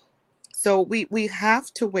 So we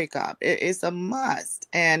have to wake up. It's a must.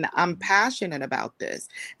 And I'm passionate about this.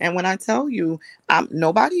 And when I tell you, I'm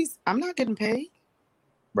not getting paid.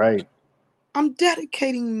 Right. I'm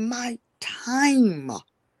dedicating my time.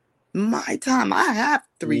 I have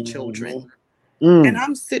 3 children. And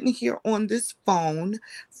I'm sitting here on this phone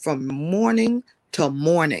from morning to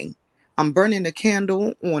morning. I'm burning the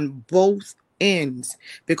candle on both ends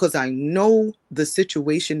because I know the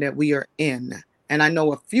situation that we are in. And I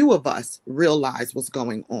know a few of us realize what's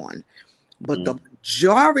going on. But the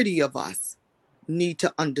majority of us need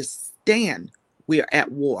to understand we are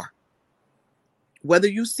at war. Whether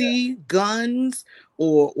you see guns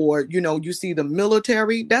or you see the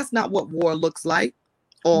military, that's not what war looks like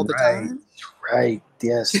all the time. Right.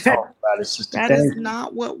 Yes. Talk about it, sister. That is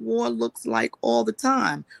not what war looks like all the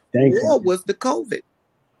time. War was the COVID.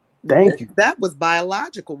 Thank you. That was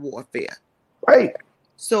biological warfare. Right.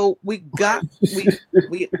 So we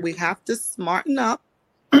have to smarten up.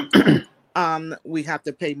 We have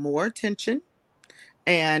to pay more attention,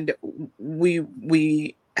 and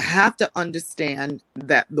we have to understand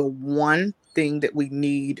that the one thing that we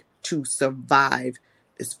need to survive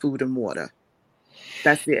is food and water.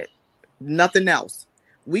 That's it. Nothing else.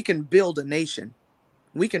 We can build a nation.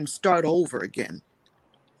 We can start over again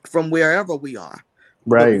from wherever we are.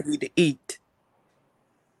 Right. But we need to eat.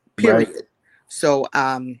 Period. Right. So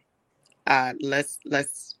let's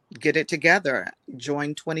get it together.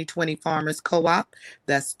 Join 2020 Farmers Co-op.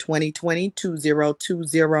 That's 2020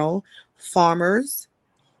 Farmers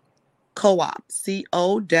Co-op,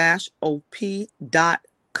 co-op.com.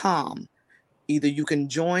 Either you can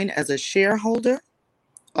join as a shareholder,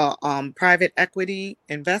 private equity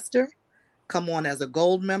investor, come on as a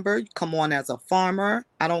gold member, come on as a farmer.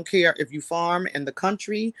 I don't care if you farm in the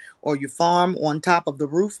country or you farm on top of the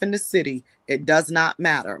roof in the city. It does not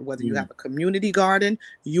matter. Whether you have a community garden,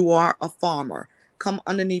 you are a farmer. Come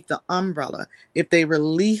underneath the umbrella. If they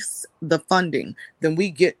release the funding, then we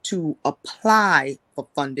get to apply for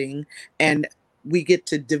funding and we get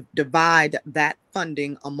to divide that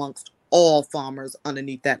funding amongst all farmers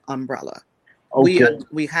underneath that umbrella. Okay.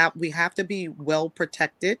 We have to be well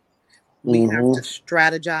protected. We have to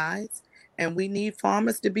strategize, and we need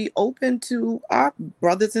farmers to be open to our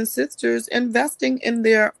brothers and sisters investing in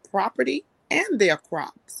their property and their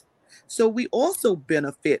crops. So we also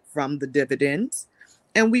benefit from the dividends,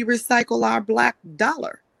 and we recycle our black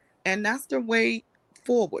dollar. And that's the way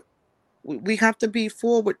forward. We have to be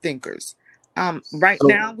forward thinkers. Now,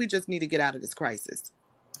 we just need to get out of this crisis.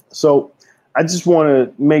 So I just want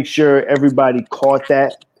to make sure everybody caught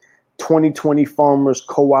that.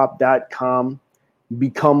 2020farmerscoop.com.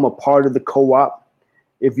 Become a part of the co-op.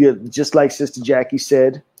 If you're just like Sister Jackie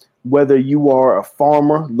said, whether you are a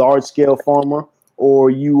farmer, large-scale farmer, or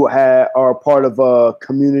you are part of a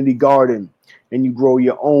community garden and you grow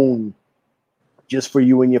your own just for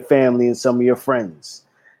you and your family and some of your friends.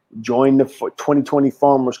 Join the 2020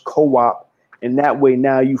 Farmers Co-op, and that way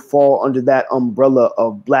now you fall under that umbrella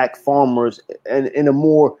of Black farmers and in a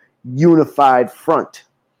more unified front.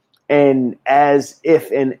 And if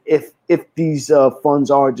these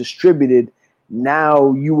funds are distributed,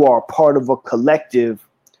 now you are part of a collective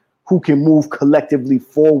who can move collectively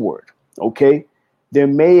forward. Okay, there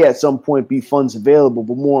may at some point be funds available,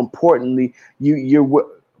 but more importantly, you're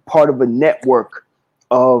part of a network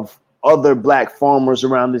of other Black farmers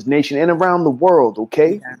around this nation and around the world.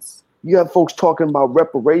 Okay. Yes. You have folks talking about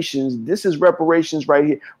reparations. This is reparations right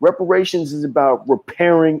here. Reparations is about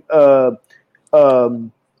repairing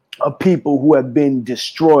people who have been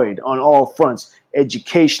destroyed on all fronts,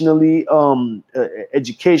 educationally,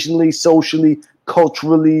 socially,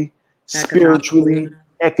 culturally, spiritually,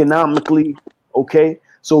 economically. Okay,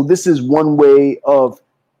 so this is one way of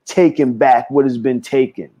taking back what has been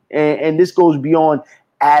taken, and this goes beyond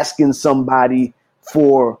asking somebody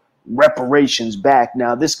for reparations back.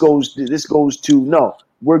 Now this goes to no,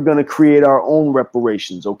 we're going to create our own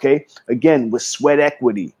reparations. Okay, again with sweat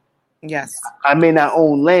equity. Yes. I may not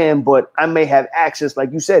own land, but I may have access,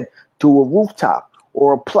 like you said, to a rooftop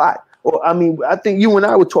or a plot. Or I mean, I think you and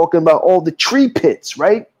I were talking about all the tree pits,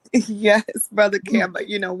 right? Yes, Brother Cam. But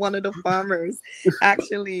one of the farmers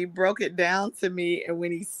actually broke it down to me, and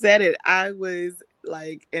when he said it, I was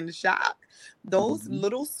like in shock. Those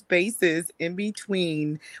little spaces in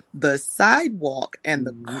between the sidewalk and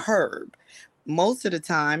the curb, most of the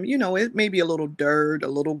time, it may be a little dirt, a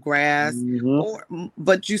little grass,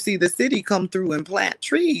 but you see the city come through and plant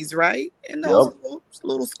trees, right? In those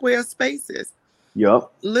little square spaces.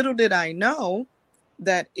 Yep. Little did I know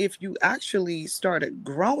that if you actually started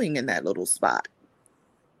growing in that little spot,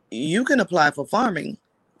 you can apply for farming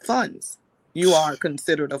funds. You are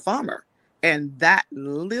considered a farmer. And that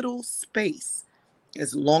little space,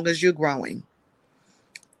 as long as you're growing,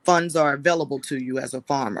 funds are available to you as a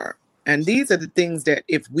farmer. And these are the things that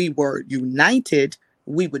if we were united,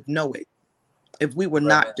 we would know it. If we were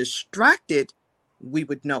not distracted, we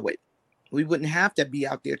would know it. We wouldn't have to be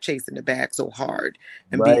out there chasing the bag so hard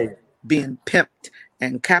and being pimped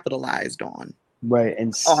and capitalized on. Right.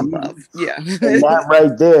 And yeah. And that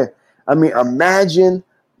right there. I mean, imagine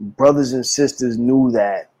brothers and sisters knew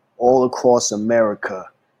that all across America.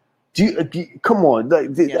 Come on.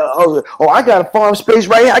 I got a farm space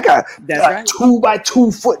right here. I got a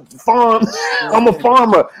 2x2 foot farm. I'm a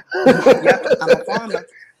farmer. Yep, I'm a farmer.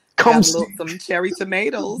 Come see some cherry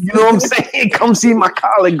tomatoes. You know what I'm saying? Come see my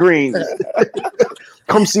collard greens.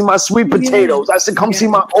 Come see my sweet potatoes. I said, come see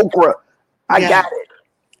my okra. I got it.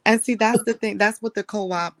 And see, that's the thing. That's what the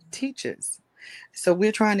co-op teaches. So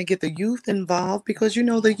we're trying to get the youth involved because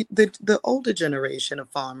the older generation of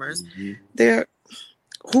farmers, they're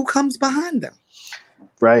who comes behind them,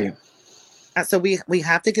 right? And so we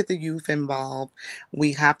have to get the youth involved.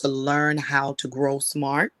 We have to learn how to grow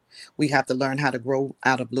smart. We have to learn how to grow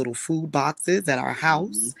out of little food boxes at our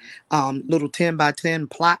house, little 10 by 10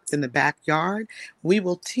 plots in the backyard. We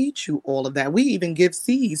will teach you all of that. We even give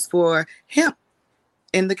seeds for hemp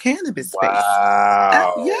in the cannabis space.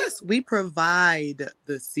 Yes, we provide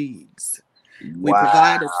the seeds. We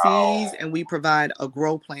provide the seeds and we provide a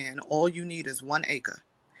grow plan. All you need is 1 acre.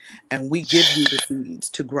 And we give you the seeds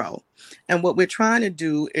to grow. And what we're trying to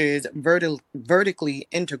do is vertically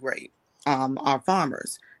integrate our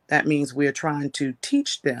farmers. That means we're trying to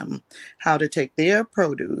teach them how to take their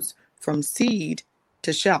produce from seed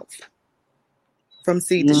to shelf. From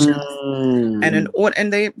seed to shelf.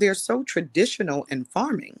 And they're so traditional in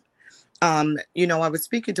farming. I was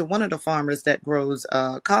speaking to one of the farmers that grows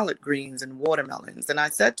collard greens and watermelons. And I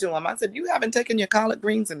said to him, you haven't taken your collard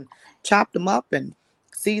greens and chopped them up and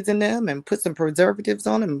seasoned them and put some preservatives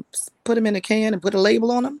on them, put them in a can and put a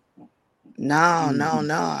label on them? No, I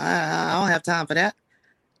don't have time for that.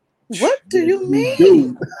 What do you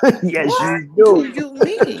mean? Yes, what you do. do you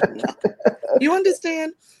mean? You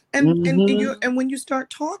understand? And when you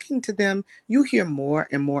start talking to them, you hear more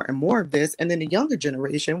and more and more of this. And then the younger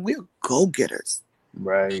generation, we're go-getters.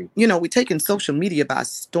 Right. We're taking social media by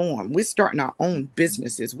storm. We're starting our own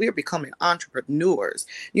businesses. We're becoming entrepreneurs.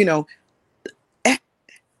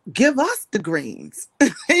 Give us the greens.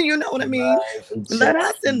 You know what I mean? Right, exactly. Let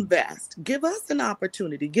us invest. Give us an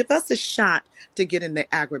opportunity. Give us a shot to get in the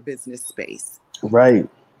agribusiness space. Right.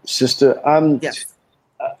 Sister, I'm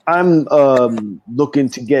looking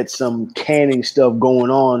to get some canning stuff going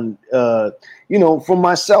on, for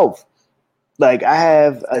myself. Like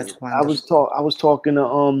That's I was wonderful. talking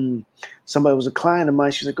to somebody was a client of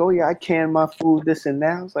mine. She's like, "Oh yeah, I can my food, this and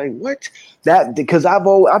that." I was like, "What?" That because I've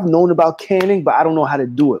known about canning, but I don't know how to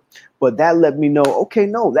do it. But that let me know. Okay,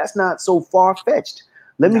 no, that's not so far fetched.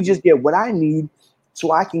 Let No. me just get what I need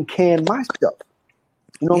so I can can my stuff.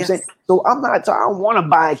 You know what I'm saying? Yes. So I don't want to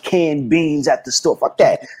buy canned beans at the store. Fuck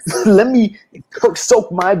that. Yes. Let me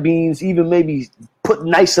soak my beans, even maybe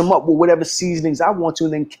nice them up with whatever seasonings I want to,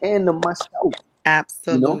 and then can them myself. You know,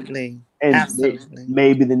 Absolutely. and Absolutely.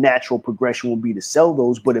 maybe the natural progression will be to sell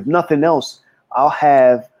those. But if nothing else, I'll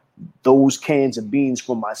have those cans of beans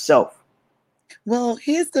for myself. Well,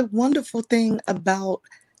 here's the wonderful thing about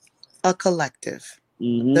a collective, the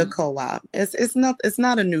Mm-hmm. co-op. It's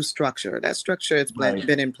not a new structure. That structure has Right.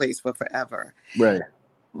 been in place for forever. Right.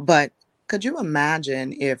 But could you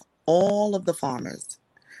imagine if all of the farmers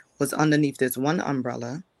was underneath this one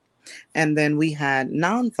umbrella, and then we had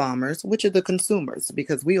non-farmers, which are the consumers,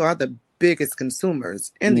 because we are the biggest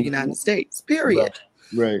consumers in the Mm-hmm. United States, Right. period.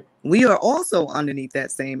 Right. We are also underneath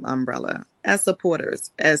that same umbrella as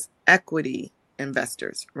supporters, as equity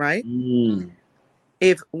investors, right? Mm.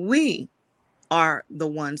 If we are the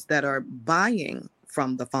ones that are buying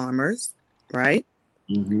from the farmers, right?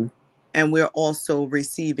 Mm-hmm. And we're also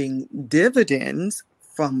receiving dividends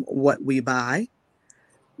from what we buy,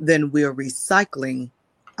 then we're recycling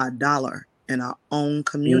a dollar in our own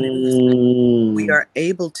communities. We Mm. are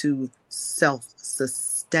able to self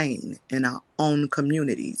sustain in our own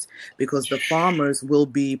communities because the farmers will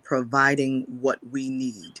be providing what we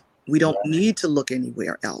need. We don't need to look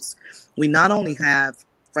anywhere else. We not only have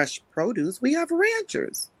fresh produce, we have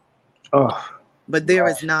ranchers, Oh, but there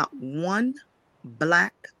is not one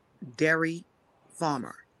black dairy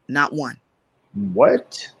farmer. Not one.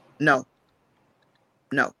 what? No,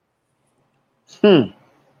 no, Hmm.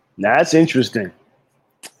 That's interesting.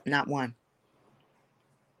 not one.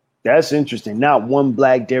 That's interesting. Not one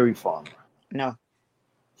black dairy farmer. No,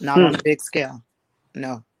 not Hmm. on a big scale.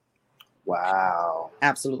 No, Wow.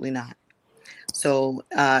 absolutely not. So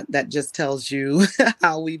that just tells you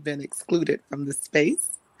how we've been excluded from the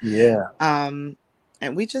space. Yeah. Um,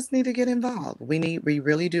 and we just need to get involved. We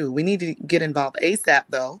really do. We need to get involved ASAP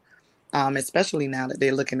though, especially now that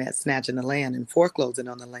they're looking at snatching the land and foreclosing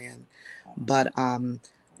on the land. But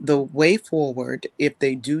the way forward, if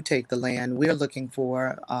they do take the land, we're looking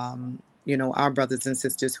for, our brothers and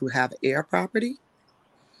sisters who have air property.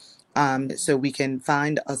 So we can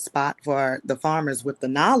find a spot for the farmers with the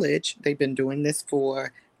knowledge. They've been doing this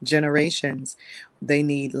for generations. They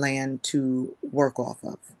need land to work off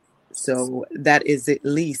of. So that is at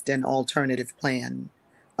least an alternative plan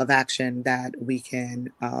of action that we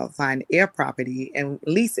can find air property and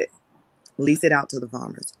lease it out to the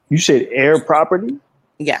farmers. You said air property?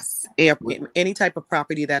 Yes, any type of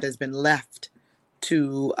property that has been left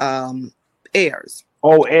to heirs.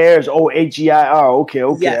 Oh, heirs. Oh, HEIR. Okay.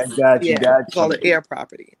 Okay. I Yes, got you. yeah, Got we call you. it air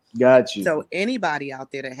property. Got you. So anybody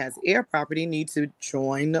out there that has air property needs to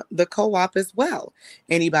join the co-op as well.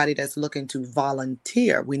 Anybody that's looking to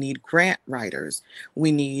volunteer, we need grant writers,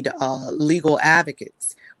 we need legal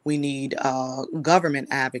advocates, we need government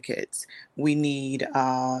advocates, we need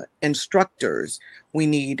instructors, we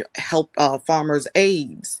need help farmers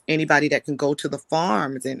aides, anybody that can go to the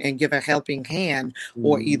farms and give a helping hand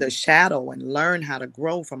or either shadow and learn how to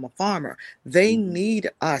grow from a farmer. They need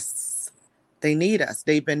us. They need us.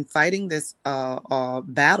 They've been fighting this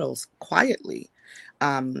battles quietly,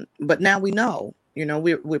 but now we know.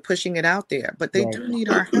 We're pushing it out there, but they Right. do need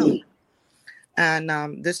our help.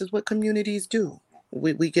 And this is what communities do.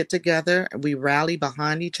 We get together, we rally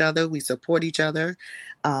behind each other, we support each other,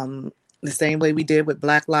 the same way we did with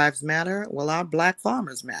Black Lives Matter. Well, our black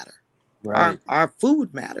farmers matter. Right. Our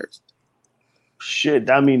food matters. Shit.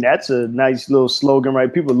 I mean, that's a nice little slogan,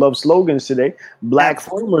 right? People love slogans today. Black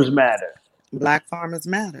farmers Absolutely. matter. Black farmers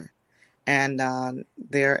matter. And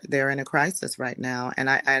they're in a crisis right now.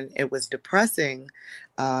 And it was depressing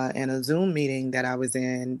in a Zoom meeting that I was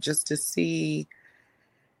in just to see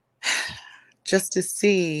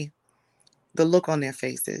the look on their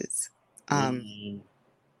faces. Mm.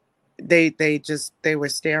 They were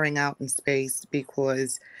staring out in space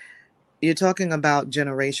because you're talking about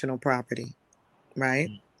generational property, right?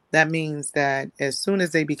 That means that as soon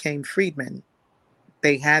as they became freedmen,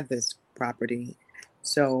 they had this property.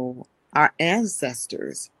 So our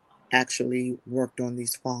ancestors actually worked on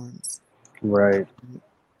these farms. Right.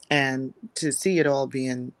 And to see it all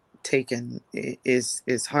being taken is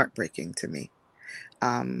heartbreaking to me.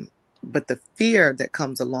 But the fear that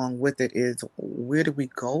comes along with it is, where do we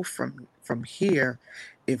go from here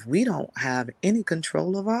if we don't have any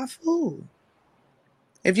control of our food?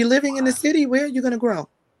 If you're living in the city, where are you going to grow?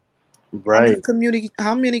 Right.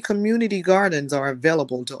 How many community gardens are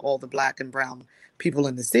available to all the black and brown people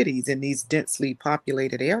in the cities in these densely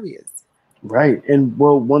populated areas? Right. And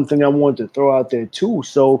well, one thing I wanted to throw out there too.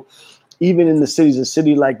 So even in the cities, a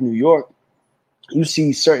city like New York, you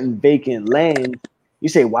see certain vacant land. You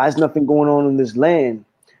say, why is nothing going on in this land?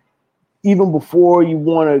 Even before you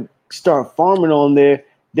want to start farming on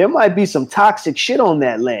there might be some toxic shit on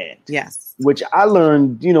that land. Yes. Which I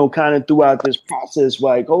learned, kind of throughout this process.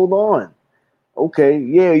 Like, hold on. Okay,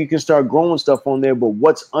 yeah, you can start growing stuff on there, but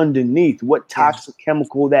what's underneath? What toxic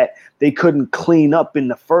chemical that they couldn't clean up in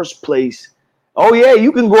the first place? Oh yeah,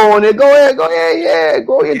 you can grow on there. Go ahead, yeah,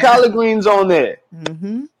 grow your collard greens on there.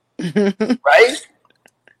 Mm-hmm. Right?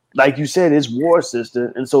 Like you said, it's war,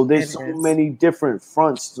 sister. And so there's so many different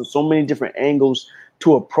fronts, so many different angles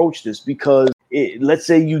to approach this because let's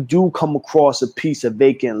say you do come across a piece of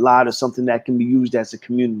vacant lot or something that can be used as a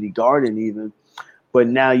community garden even, but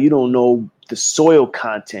now you don't know the soil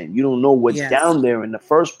content. You don't know what's down there in the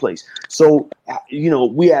first place. So,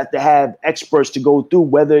 we have to have experts to go through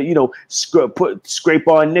whether, scrape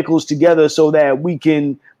our nickels together so that we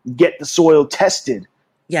can get the soil tested.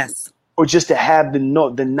 Yes. Or just to have the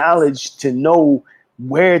knowledge to know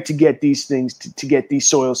where to get these things, to get these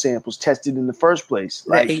soil samples tested in the first place.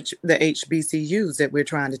 Like the HBCUs that we're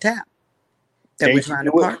trying to tap, that we're trying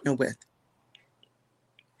to partner with.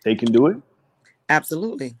 They can do it?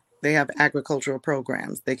 Absolutely. They have agricultural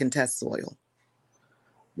programs. They can test soil.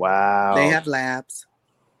 Wow. They have labs.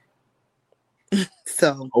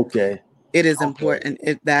 So okay. It is important.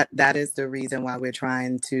 That is the reason why we're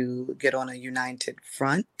trying to get on a united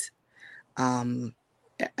front. And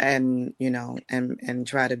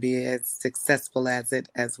try to be as successful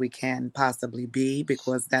as we can possibly be,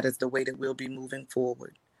 because that is the way that we'll be moving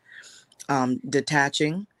forward.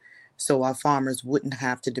 Detaching, so our farmers wouldn't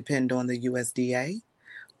have to depend on the USDA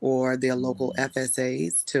or their local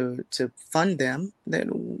FSAs to fund them.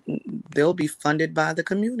 Then they'll be funded by the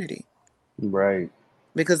community, right?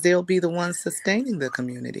 Because they'll be the ones sustaining the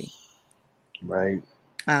community, right?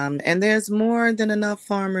 And there's more than enough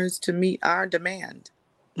farmers to meet our demand.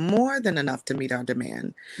 More than enough to meet our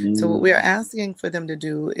demand. So what we're asking for them to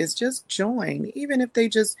do is just join, even if they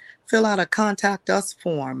just fill out a contact us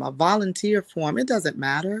form, a volunteer form, it doesn't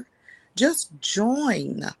matter. Just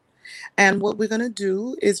join. And what we're going to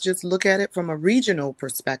do is just look at it from a regional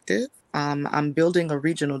perspective. I'm building a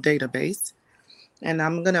regional database, and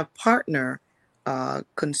I'm going to partner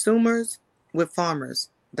consumers with farmers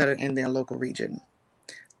that are in their local region,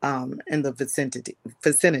 in the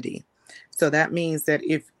vicinity. So that means that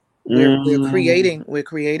if we're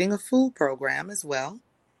creating a food program as well,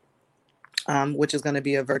 which is going to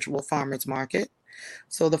be a virtual farmers market.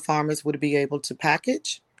 So the farmers would be able to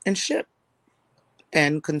package and ship,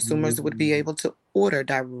 and consumers would be able to order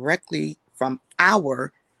directly from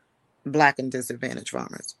our Black and disadvantaged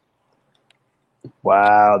farmers.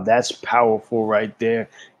 Wow, that's powerful right there.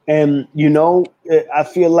 And, I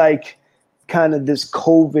feel like kind of this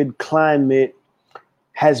COVID climate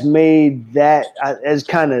has made that as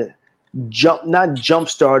kind of not jump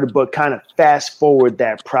started, but kind of fast forward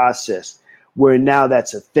that process where now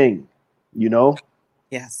that's a thing,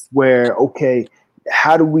 Yes. Where, okay,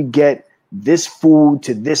 how do we get this food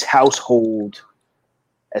to this household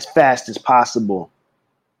as fast as possible?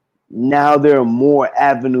 Now there are more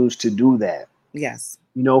avenues to do that. Yes.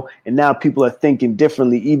 And now people are thinking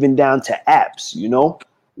differently, even down to apps,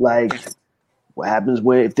 like yes. What happens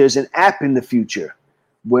if there's an app in the future,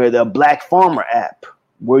 where the Black Farmer app,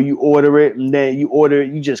 where you order it and then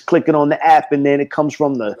you just click it on the app and then it comes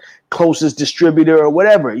from the closest distributor or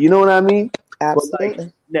whatever. You know what I mean?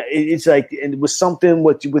 Absolutely. It's like, and with something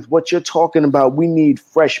with what you're talking about, we need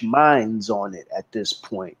fresh minds on it at this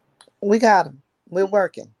point. We got them. We're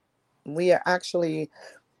working. We are actually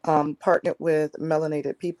partnered with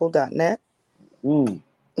melanatedpeople.net,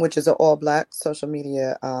 which is an all-Black social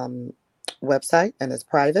media website, and it's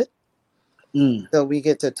private. So we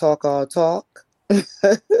get to talk all talk.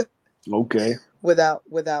 Okay.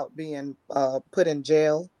 Without being put in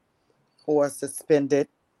jail or suspended.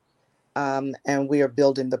 And we are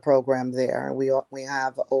building the program there. We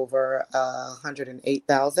have over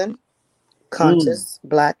 108,000 conscious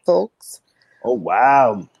Black folks. Oh,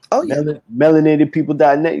 wow. Oh, yeah.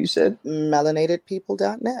 Melanatedpeople.net, you said?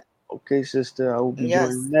 Melanatedpeople.net. Okay, sister. I will be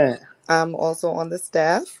joining that. I'm also on the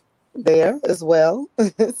staff there as well.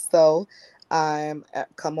 So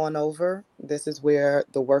come on over. This is where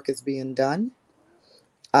the work is being done.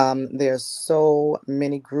 There's so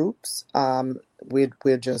many groups. We're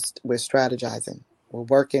strategizing. We're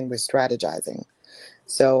strategizing.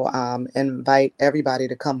 So invite everybody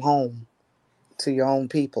to come home to your own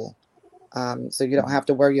people. So you don't have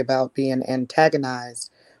to worry about being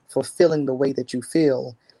antagonized for feeling the way that you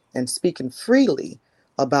feel and speaking freely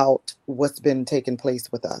about what's been taking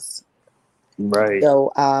place with us. Right.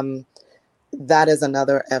 So that is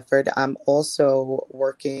another effort. I'm also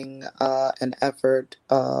working an effort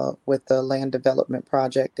with the Land Development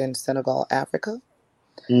Project in Senegal, Africa,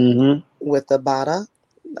 with the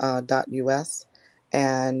BADA.us.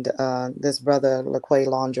 And this brother, Laquay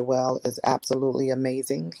Longerwell, is absolutely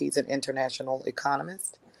amazing. He's an international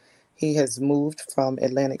economist. He has moved from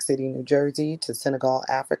Atlantic City, New Jersey to Senegal,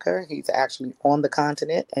 Africa. He's actually on the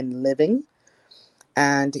continent and living.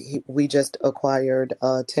 And we just acquired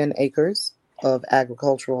 10 acres of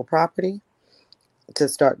agricultural property to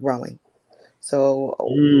start growing. So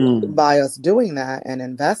by us doing that and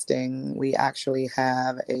investing, we actually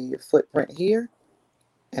have a footprint here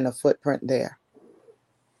and a footprint there.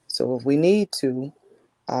 So if we need to,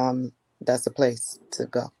 that's a place to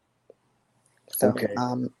go. So Okay.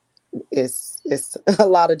 it's a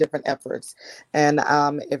lot of different efforts. And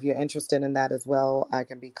if you're interested in that as well, I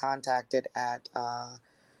can be contacted at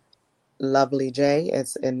Lovely J.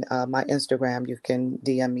 It's in my Instagram. You can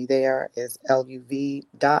DM me there. It's LUV.LEEJAY.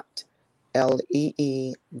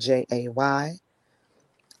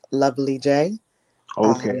 Lovely J.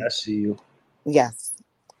 Okay, I see you. Yes.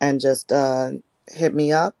 And just hit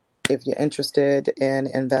me up if you're interested in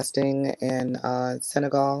investing in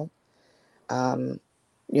Senegal.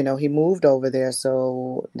 You know, he moved over there,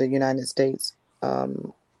 so the United States,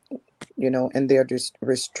 you know, and their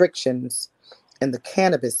restrictions in the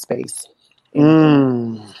cannabis space.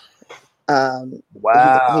 Wow.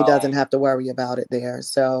 He doesn't have to worry about it there.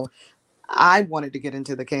 So I wanted to get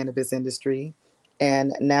into the cannabis industry,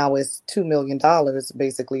 and now it's $2 million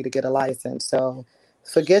basically to get a license. So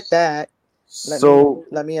forget that.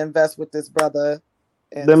 Let me invest with this brother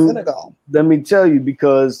in Senegal. Let me tell you,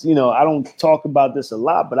 because you know I don't talk about this a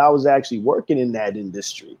lot, but I was actually working in that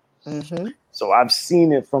industry. So I've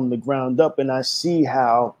seen it from the ground up, and I see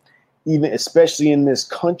how, even especially in this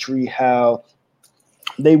country, how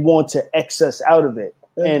they want to excess out of it.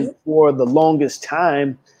 And for the longest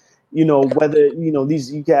time, you know, whether, you know,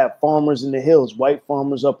 you got farmers in the hills, white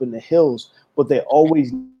farmers up in the hills, but they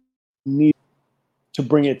always need to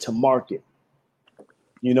bring it to market,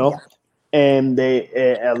 you know? And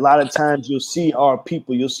a lot of times you'll see our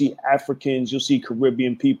people, you'll see Africans, you'll see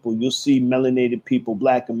Caribbean people, you'll see melanated people,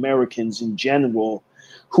 Black Americans in general,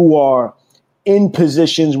 who are in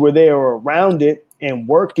positions where they are around it and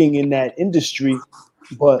working in that industry,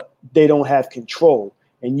 but they don't have control.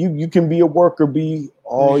 And you can be a worker bee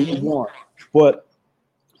all you want, but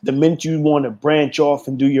the minute you want to branch off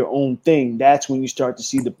and do your own thing, that's when you start to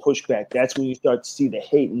see the pushback. That's when you start to see the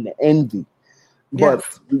hate and the envy. But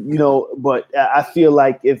you know, but I feel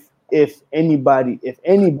like if anybody,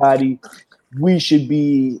 we should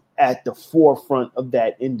be at the forefront of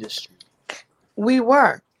that industry. We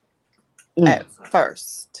were at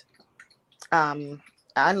first.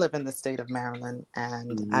 I live in the state of Maryland,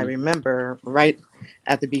 and I remember right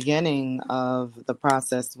at the beginning of the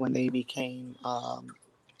process when they became,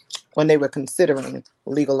 when they were considering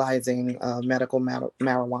legalizing medical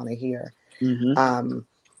marijuana here.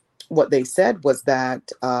 What they said was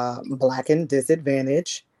that Black and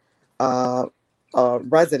disadvantaged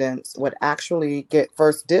residents would actually get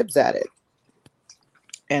first dibs at it.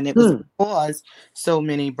 And it was because so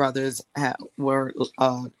many brothers were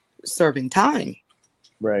serving time,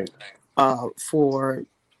 right, for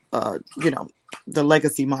you know, the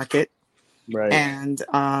legacy market, right, and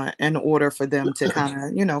in order for them to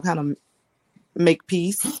kind of make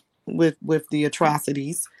peace with the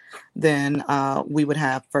atrocities, then we would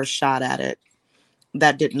have first shot at it.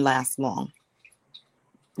 That didn't last long,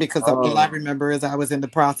 because all I remember is I was in the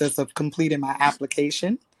process of completing my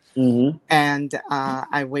application. And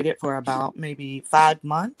I waited for about maybe 5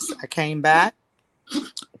 months. I came back,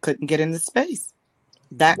 couldn't get into space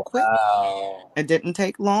that quick. It didn't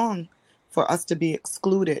take long for us to be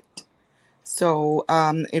excluded. So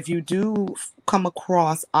if you do come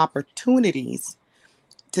across opportunities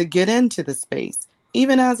to get into the space,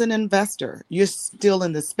 even as an investor, you're still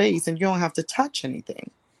in the space and you don't have to touch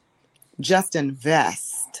anything. Just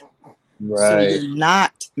invest. So you're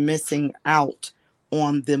not missing out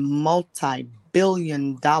on the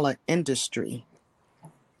multi-billion-dollar industry.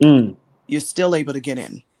 You're still able to get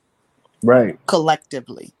in. Right.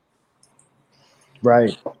 Collectively.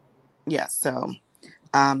 Right. Yeah. So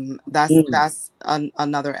that's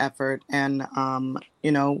another effort. And,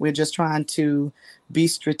 you know, we're just trying to be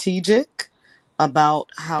strategic about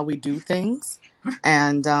how we do things.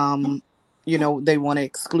 And, they want to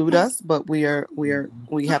exclude us, but we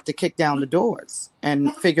have to kick down the doors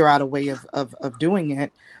and figure out a way of doing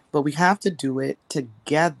it. But we have to do it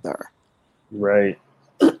together. Right.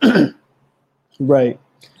 Right.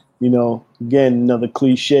 Again, another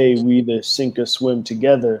cliche, we either sink or swim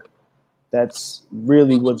together. That's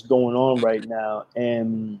really what's going on right now.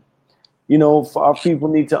 And, for our people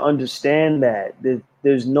need to understand that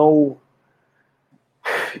there's no,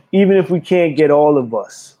 even if we can't get all of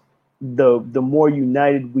us, the more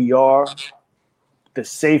united we are, the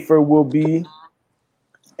safer we'll be,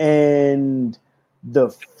 and the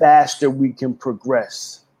faster we can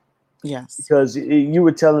progress. Yes. Because you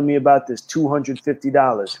were telling me about this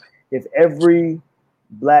 $250. If every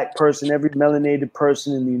Black person, every melanated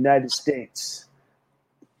person in the United States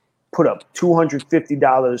put up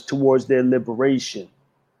 $250 towards their liberation,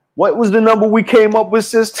 what was the number we came up with,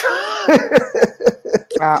 sister?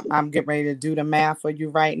 I'm getting ready to do the math for you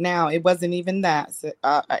right now. It wasn't even that. So,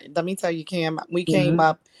 let me tell you, Kim, we came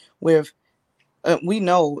up with. We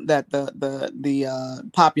know that the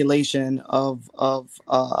population of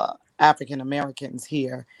African Americans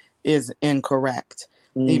here is incorrect,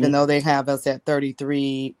 even though they have us at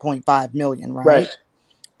 33.5 million, right?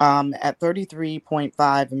 At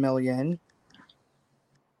 33.5 million,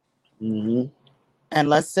 and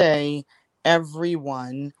let's say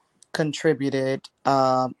everyone contributed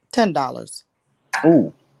 $10.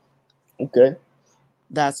 Ooh, okay.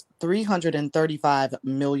 That's $335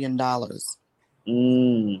 million.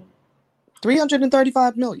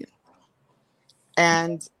 335 million.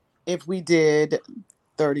 And if we did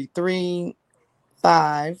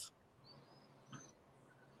 33.5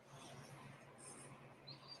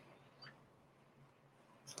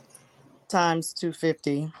 times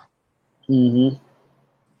 250,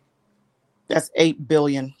 that's 8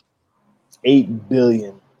 billion. 8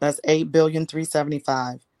 billion. That's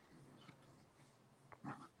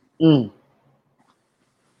 8,375,000,000.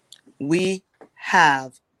 We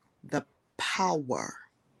have the power.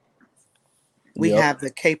 We have the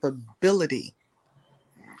capability.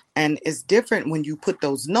 And it's different when you put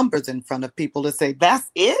those numbers in front of people to say, that's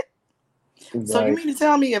it? Right. So you mean to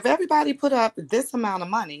tell me if everybody put up this amount of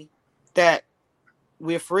money that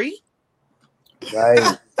we're free?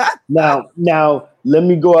 Right. Now, let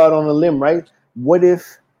me go out on a limb, right? What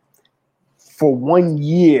if for 1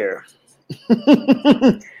 year,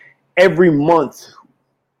 every month,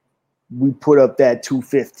 we put up that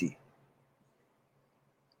 250,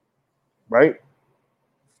 right?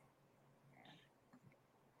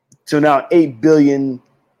 So now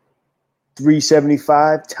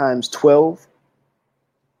 8,375,000,000 times 12.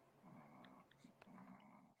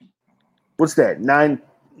 What's that?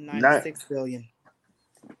 96 billion.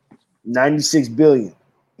 96 billion.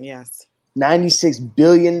 Yes. $96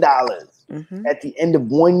 billion at the end of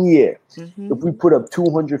 1 year. If we put up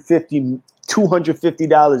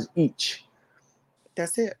 $250 each.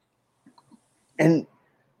 That's it. And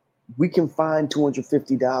we can find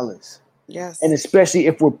 $250. Yes. And especially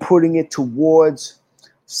if we're putting it towards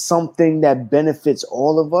something that benefits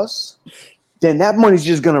all of us, then that money's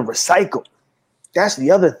just going to recycle. That's the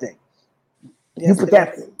other thing. Yes, you put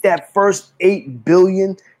that first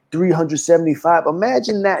 8,375,000,000.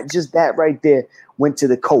 Imagine that, just that right there went to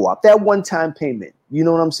the co-op. That one-time payment. You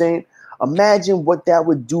know what I'm saying? Imagine what that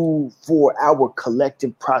would do for our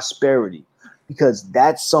collective prosperity, because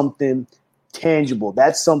that's something tangible.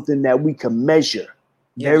 That's something that we can measure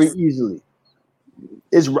very easily.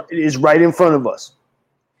 It's right in front of us.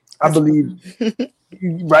 I believe,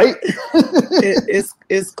 right?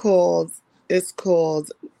 It's called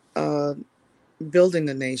building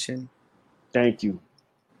a nation. Thank you.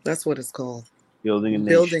 That's what it's called. Building a nation.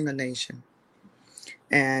 Building a nation.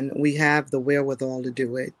 And we have the wherewithal to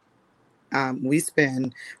do it. We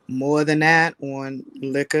spend more than that on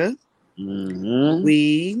liquor,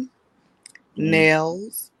 weed,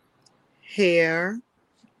 nails, hair,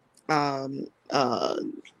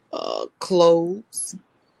 clothes,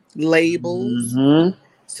 labels.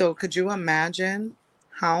 So could you imagine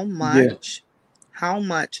how much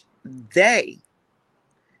they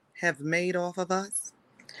have made off of us?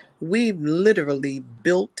 We've literally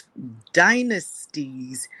built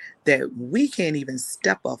dynasties that we can't even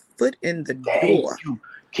step a foot in the door.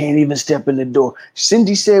 Can't even step in the door.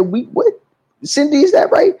 Cindy said what? Cindy, is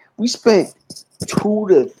that right? We spent 2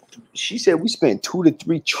 to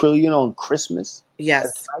 3 trillion on Christmas.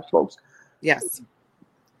 Yes. Folks. Yes.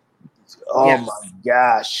 Oh my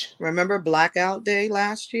gosh. Remember Blackout Day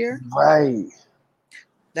last year? Right.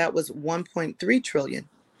 That was 1.3 trillion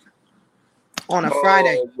on a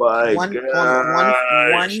Friday. Oh my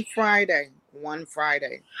gosh. One Friday. one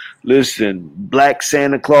Friday. Listen, Black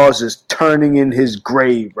Santa Claus is turning in his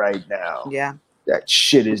grave right now. Yeah. That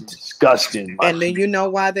shit is disgusting. And then you know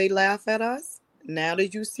why they laugh at us? Now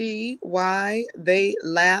that you see why they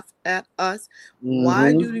laugh at us,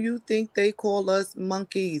 why do you think they call us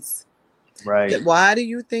monkeys? Right. Why do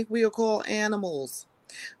you think we are called animals?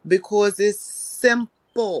 Because it's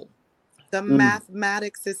simple. The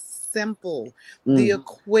mathematics is simple. The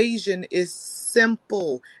equation is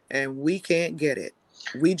simple, and we can't get it.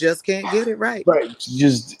 We just can't get it right. Right.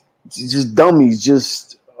 Just dummies.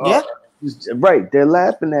 Just right. They're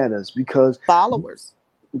laughing at us because followers.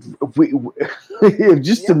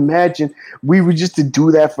 Imagine we were just to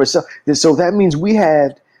do that for some. So that means we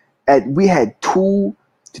had $2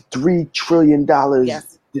 to $3 trillion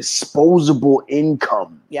disposable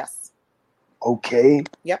income. Yes. Okay.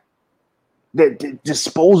 Yep. The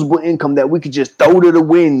disposable income that we could just throw to the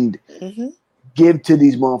wind, give to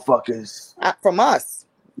these motherfuckers from us,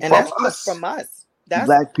 and that's just from us. That's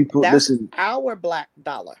black people. That's listen, our black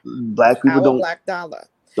dollar. Black people black dollar.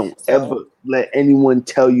 Don't ever let anyone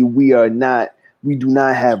tell you we do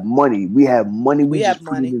not have money. We have money. We just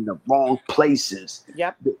put it in the wrong places.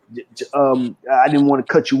 Yep. I didn't want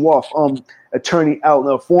to cut you off.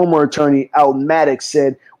 Former attorney Alton Maddox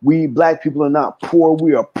said, "We black people are not poor.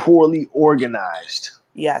 We are poorly organized."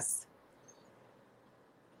 Yes.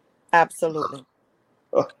 Absolutely.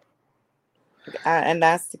 And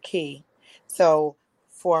that's the key. So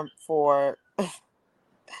for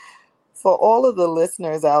all of the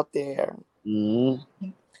listeners out there, the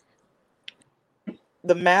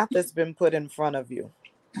math has been put in front of you.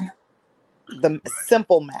 The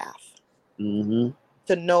simple math.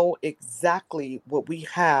 To know exactly what we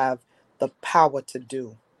have the power to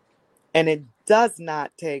do. And it does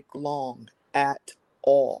not take long at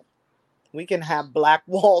all. We can have Black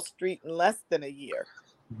Wall Street in less than a year.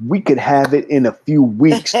 We could have it in a few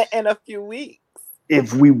weeks. In a few weeks.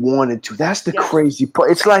 If we wanted to. That's the crazy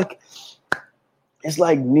part. It's like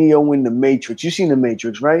Neo in the Matrix. You seen the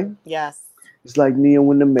Matrix, right? Yes. It's like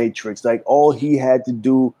Neo in the Matrix. Like all he had to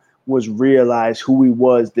do was realize who he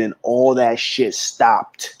was, then all that shit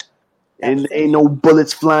stopped. And ain't no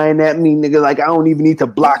bullets flying at me, nigga. Like I don't even need to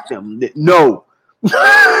block them. No.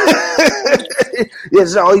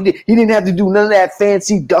 That's all he did. He didn't have to do none of that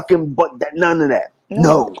fancy ducking, but none of that.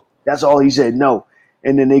 No. That's all he said. No.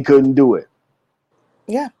 And then they couldn't do it.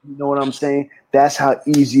 Yeah. You know what I'm saying? That's how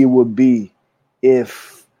easy it would be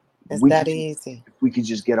if we could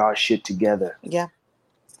just get our shit together. Yeah.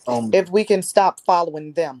 If we can stop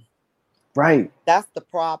following them. Right. That's the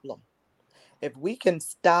problem. If we can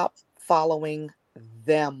stop following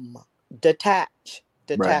them, detach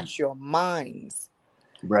your minds,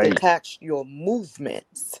 detach your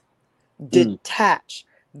movements, detach.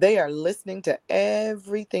 They are listening to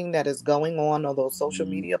everything that is going on those social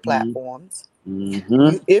media platforms.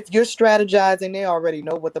 If you're strategizing, they already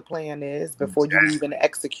know what the plan is before you even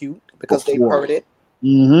execute because they've heard it.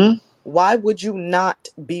 Why would you not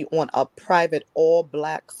be on a private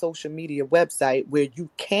all-black social media website where you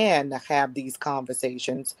can have these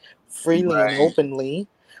conversations freely and openly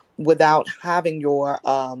without having your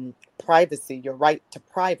privacy, your right to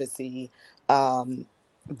privacy,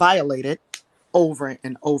 violated over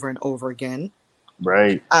and over and over again?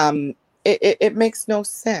 Right. It makes no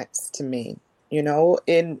sense to me, you know.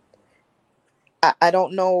 I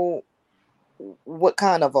don't know what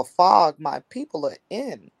kind of a fog my people are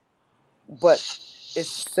in. But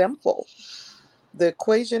it's simple. The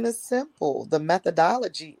equation is simple. The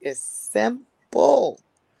methodology is simple.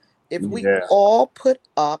 If we all put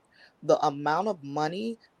up the amount of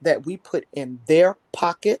money that we put in their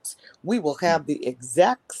pockets, we will have the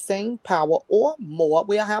exact same power or more.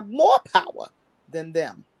 We'll have more power than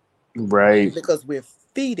them. Right. Because we're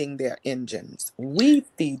feeding their engines. We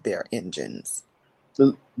feed their engines.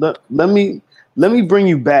 So let me bring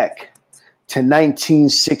you back to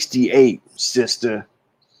 1968, sister.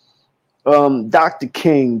 Dr.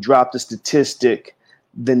 King dropped a statistic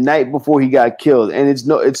the night before he got killed, and it's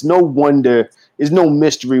no wonder, it's no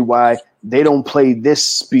mystery why they don't play this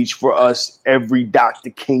speech for us every Dr.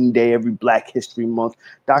 King Day, every Black History Month.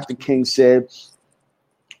 Dr. King said,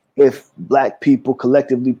 if Black people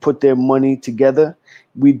collectively put their money together,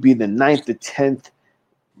 we'd be the 9th to 10th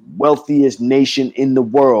wealthiest nation in the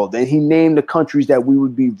world. And he named the countries that we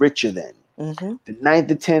would be richer than. The 9th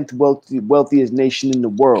to 10th wealthiest nation in the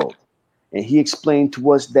world. And he explained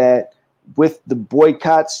to us that with the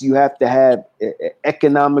boycotts, you have to have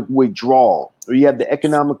economic withdrawal, or you have the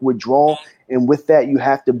economic withdrawal. And with that, you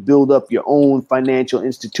have to build up your own financial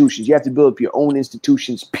institutions. You have to build up your own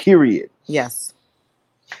institutions, period. Yes.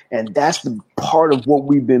 And that's the part of what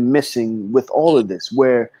we've been missing with all of this,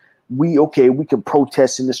 where we can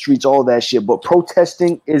protest in the streets, all that shit, but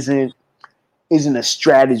protesting isn't a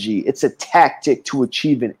strategy. It's a tactic to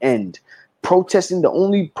achieve an end. Protesting, the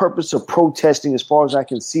only purpose of protesting, as far as I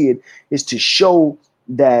can see it, is to show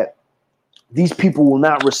that these people will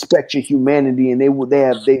not respect your humanity, and they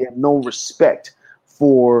have no respect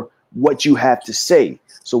for what you have to say.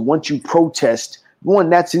 So once you protest,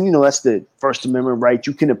 that's the First Amendment right.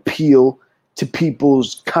 You can appeal to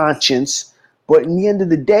people's conscience, but in the end of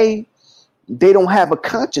the day, they don't have a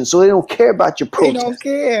conscience, so they don't care about your protest. They don't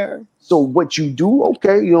care. So what you do,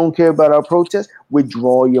 okay, you don't care about our protest,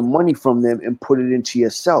 withdraw your money from them and put it into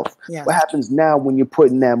yourself. Yes. What happens now when you're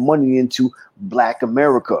putting that money into Black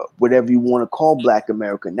America, whatever you want to call Black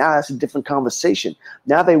America? Now that's a different conversation.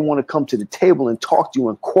 Now they want to come to the table and talk to you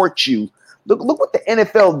and court you. Look what the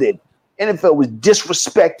NFL did. NFL was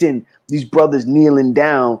disrespecting these brothers kneeling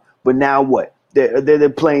down, but now what? They're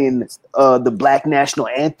playing the Black National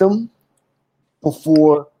Anthem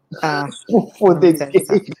before they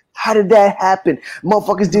did. How did that happen?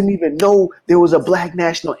 Motherfuckers didn't even know there was a Black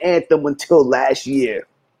National Anthem until last year.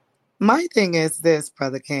 My thing is this,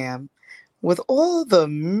 Brother Cam. With all the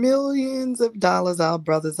millions of dollars our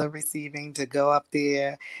brothers are receiving to go up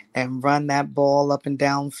there and run that ball up and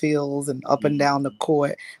down fields and up and down the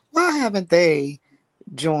court, why haven't they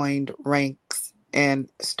joined ranks and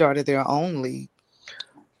started their own league?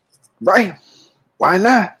 Right. Why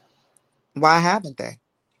not? Why haven't they?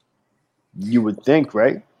 You would think,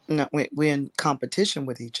 right? No, we're in competition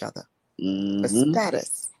with each other. Mm-hmm. The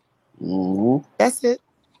status. Mm-hmm. That's it.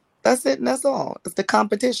 That's it, and that's all. It's the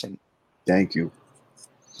competition. Thank you.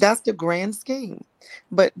 That's the grand scheme.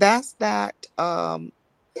 But that's that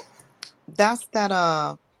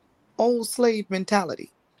old slave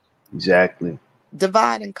mentality. Exactly.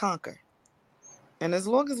 Divide and conquer. And as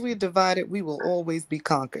long as we're divided, we will always be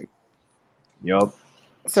conquered. Yup.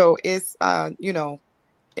 So it's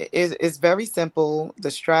it's very simple.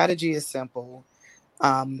 The strategy is simple.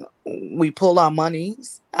 We pull our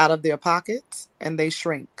monies out of their pockets and they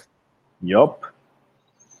shrink. Yup.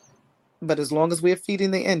 But as long as we're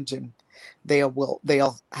feeding the engine,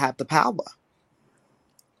 they'll have the power.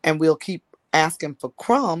 And we'll keep asking for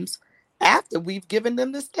crumbs after we've given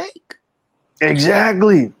them the steak.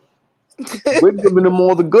 Exactly. We're giving them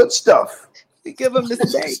all the good stuff. We give them the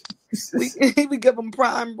steak. We give them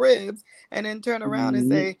prime ribs and then turn around and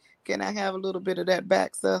say, "Can I have a little bit of that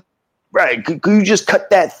back, sir?" Right. Could you just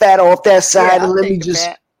cut that fat off that side and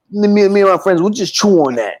let me and my friends, we'll just chew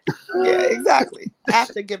on that. Yeah, exactly.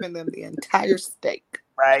 After giving them the entire steak.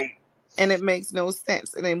 Right. And it makes no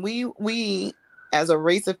sense. And then we as a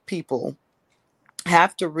race of people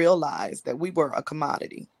have to realize that we were a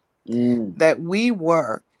commodity. That we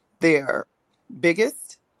were their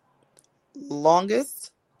biggest,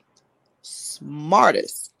 longest,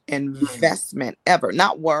 smartest investment ever.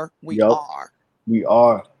 Not were, we are. We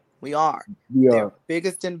are. We are. We are. Their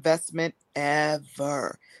biggest investment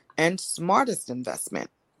ever and smartest investment.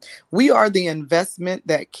 We are the investment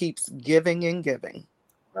that keeps giving and giving.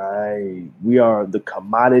 Right. We are the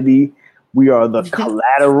commodity. We are the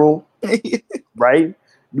collateral. Right.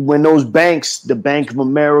 When those banks, the Bank of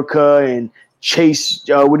America and Chase,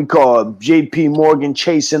 JP Morgan,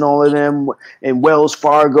 Chase and all of them, and Wells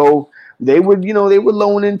Fargo, they would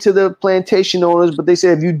loan into the plantation owners, but they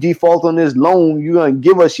said, if you default on this loan, you're going to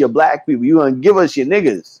give us your black people. You're going to give us your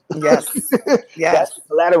niggas. Yes. Yes. That's the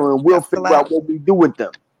collateral, and we'll figure out what we do with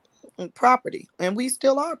them. Property. And we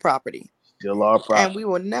still are property. Still are property. And we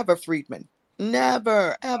were never freedmen.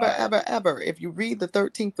 Never, ever, ever, ever. If you read the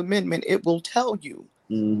 13th Amendment, it will tell you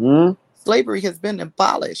slavery has been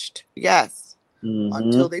abolished. Yes.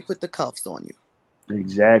 Until they put the cuffs on you.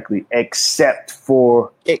 Exactly. Except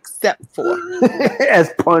for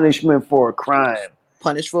as punishment for a crime.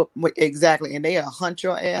 Exactly. And they'll hunt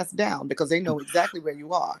your ass down because they know exactly where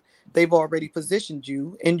you are. They've already positioned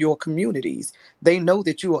you in your communities. They know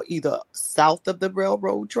that you are either south of the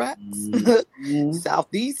railroad tracks,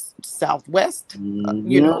 southeast, southwest.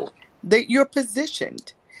 You're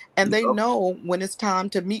positioned. And they know when it's time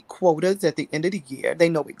to meet quotas at the end of the year. They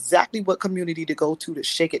know exactly what community to go to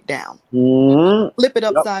shake it down. Flip it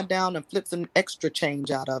upside down and flip some extra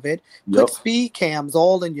change out of it. Put speed cams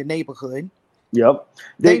all in your neighborhood.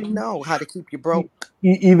 They know how to keep you broke.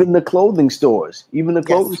 Even the clothing stores.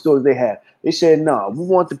 Stores they have. They said, no, we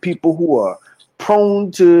want the people who are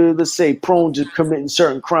prone to committing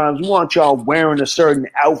certain crimes. We want y'all wearing a certain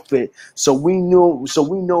outfit so we know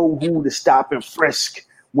who to stop and frisk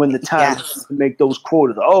when the time Yes. comes to make those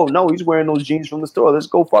quotas. Oh no, he's wearing those jeans from the store. Let's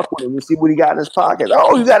go fuck with him and see what he got in his pocket.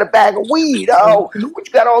 Oh, you got a bag of weed. Oh, what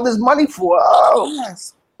you got all this money for? Oh,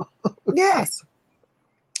 Yes. Yes.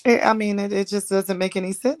 I mean, it just doesn't make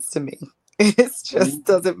any sense to me. It just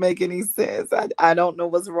doesn't make any sense. I don't know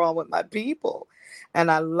what's wrong with my people. And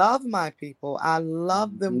I love my people. I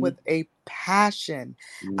love them with a passion.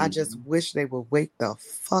 I just wish they would wake the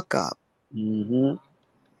fuck up. Mm-hmm.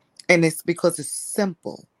 And it's because it's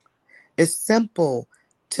simple. It's simple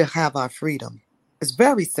to have our freedom. It's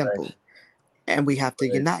very simple. Right. And we have to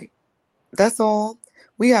Right. unite. That's all.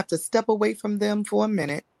 We have to step away from them for a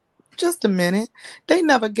minute. Just a minute. They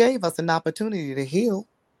never gave us an opportunity to heal.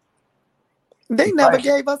 They never Right.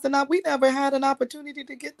 gave us we never had an opportunity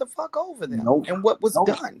to get the fuck over them Nope. and what was Nope.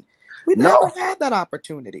 done. We No. never had that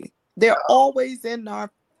opportunity. They're always in our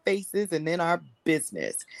faces and in our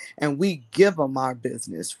business, and we give them our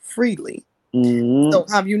business freely. Mm-hmm. So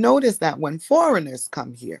have you noticed that when foreigners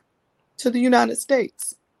come here to the United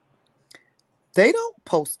States, they don't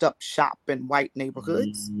post up shop in white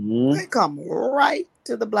neighborhoods. Mm-hmm. They come right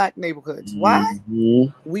to the black neighborhoods. Why?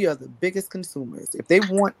 Mm-hmm. We are the biggest consumers. If they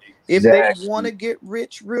want Exactly. to get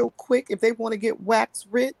rich real quick, if they want to get wax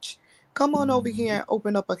rich, come on over here and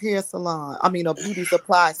open up a hair salon. I mean, a beauty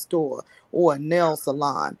supply store or a nail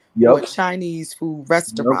salon or a Yep. Chinese food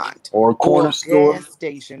restaurant Or a or corner a store. gas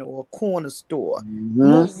station or a corner store. Mm-hmm.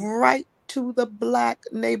 Move right to the black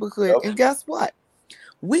neighborhood. Yep. And guess what?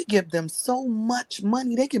 We give them so much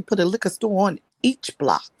money, they can put a liquor store on each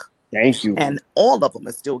block. Thank you. And all of them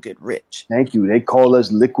will still get rich. Thank you. They call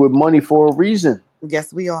us liquid money for a reason.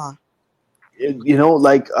 Yes, we are. You know,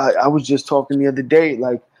 like I was just talking the other day,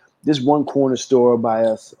 like this one corner store by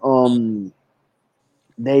us.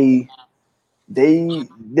 There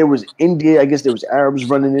was India, I guess there was Arabs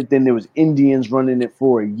running it, then there was Indians running it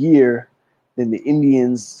for a year. Then the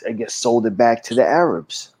Indians, I guess, sold it back to the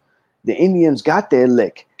Arabs. The Indians got their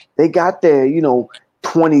lick. They got their,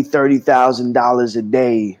 $20,000-$30,000 a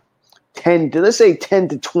day, let's say $10,000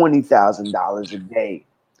 to $20,000 a day.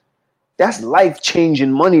 That's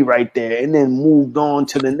life-changing money right there. And then moved on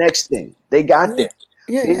to the next thing. They got there.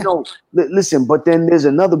 Yeah, They yeah. know. Listen, but then there's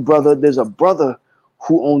another brother. There's a brother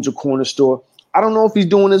who owns a corner store. I don't know if he's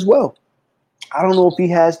doing as well. I don't know if he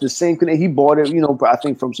has the same connection. He bought it, I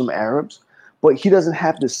think from some Arabs, but he doesn't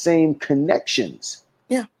have the same connections.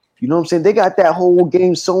 Yeah. You know what I'm saying? They got that whole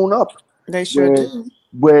game sewn up. They sure do.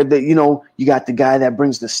 Where you got the guy that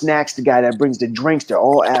brings the snacks, the guy that brings the drinks. They're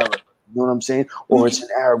all Arab. You know what I'm saying? Or it's an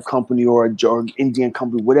Arab company or an Indian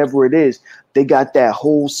company, whatever it is. They got that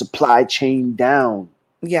whole supply chain down.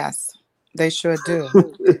 Yes, they sure do.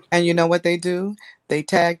 And you know what they do? They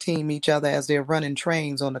tag team each other as they're running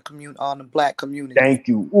trains on the black community. Thank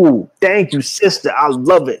you. Ooh, thank you, sister. I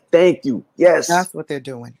love it. Thank you. Yes. That's what they're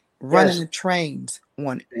doing. Running Yes. the trains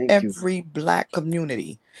on Thank you. every black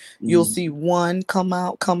community. You'll see one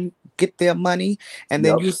come get their money, and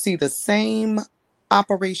then Yup. you see the same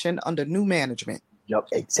operation under new management. Yep,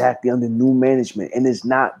 exactly, under new management. And it's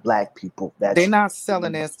not black people. They're not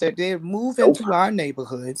selling us. They're moving to our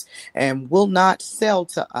neighborhoods and will not sell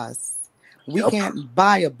to us. We Yup. can't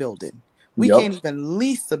buy a building. We Yup. can't even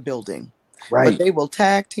lease a building. Right. But they will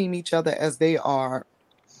tag team each other as they are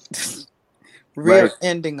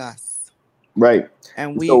rear-ending us. Right.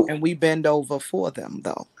 And we bend over for them,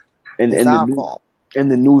 though. And It's the our new, fault. and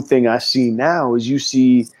the new thing I see now is you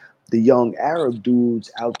see the young Arab dudes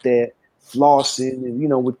out there flossing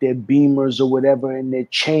and with their Beamers or whatever and their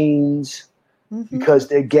chains because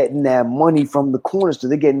they're getting that money from the corner store.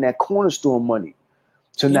 They're getting that corner store money.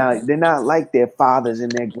 So now they're not like their fathers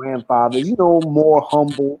and their grandfathers, more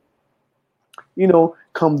humble,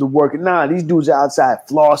 come to work. Nah, these dudes are outside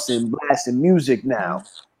flossing, blasting music now,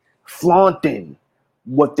 flaunting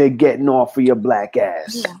what they're getting off of your black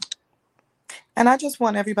ass. Yeah. And I just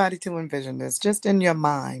want everybody to envision this just in your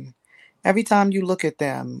mind. Every time you look at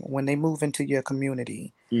them when they move into your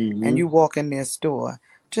community and you walk in their store,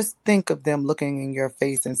 just think of them looking in your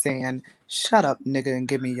face and saying, "Shut up, nigga, and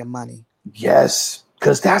give me your money." Yes,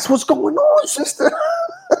 because that's what's going on, sister.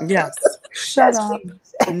 Yes. Shut up,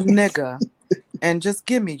 nigga, and just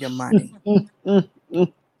give me your money.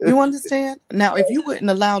 You understand? Now, if you wouldn't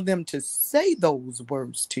allow them to say those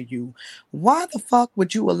words to you, why the fuck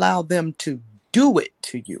would you allow them to do it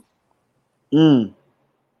to you?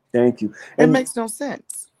 Thank you. It makes no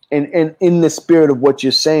sense. And in the spirit of what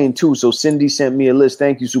you're saying too, so Cindy sent me a list.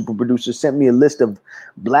 Thank you, super producer. Sent me a list of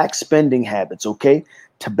black spending habits. Okay,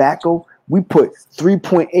 tobacco. We put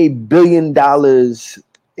 $3.8 billion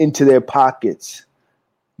into their pockets.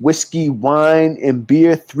 Whiskey, wine, and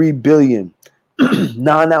beer, $3 billion.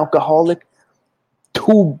 Non-alcoholic,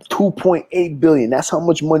 2.8 billion. That's how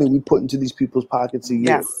much money we put into these people's pockets a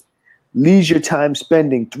year. Yes. Leisure time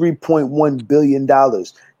spending, $3.1 billion.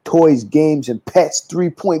 Toys, games, and pets,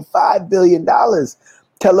 $3.5 billion.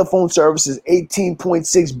 Telephone services,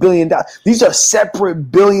 $18.6 billion. These are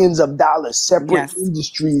separate billions of dollars, separate Yes.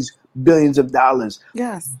 industries, billions of dollars.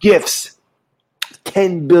 Yes. Gifts,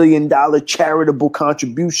 $10 billion charitable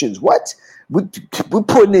contributions. What? We're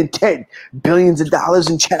putting in billions of dollars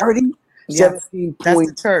in charity? Yes. 17 That's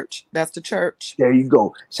point, the church. That's the church. there you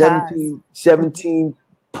go. Tithes.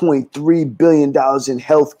 17.3 billion dollars in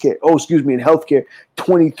healthcare. Oh, excuse me, in healthcare,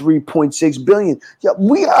 23.6 billion. Yeah,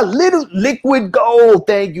 we are little liquid gold.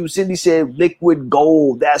 Thank you. Cindy said liquid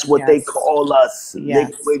gold. That's what they Yes. call us.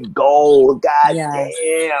 Yes. Liquid gold. God Yes.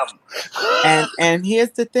 damn. And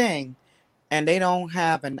here's the thing. And they don't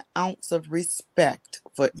have an ounce of respect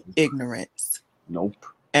for ignorance. Nope.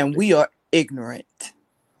 And we are ignorant.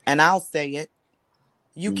 And I'll say it.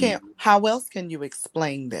 You can't. How else can you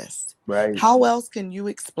explain this? Right. How else can you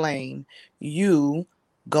explain you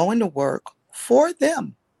going to work for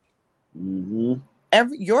them?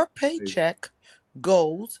 Mm-hmm. Your paycheck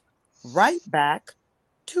goes right back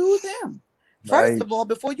to them. First Right. of all,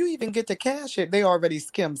 before you even get to cash it, they already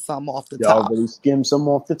skim some off the They top. already skimmed some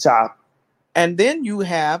off the top. And then you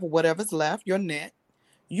have whatever's left, your net.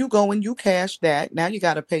 You go and you cash that. Now you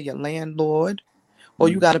got to pay your landlord or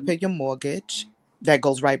you got to pay your mortgage. That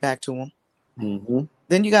goes right back to them. Mm-hmm.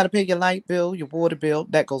 Then you got to pay your light bill, your water bill.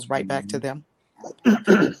 That goes right back to them.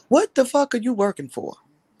 What the fuck are you working for?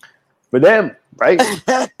 For them, right?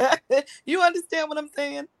 You understand what I'm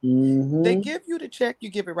saying? Mm-hmm. They give you the check, you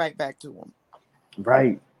give it right back to them.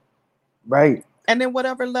 Right. Right. And then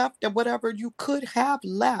whatever left and whatever you could have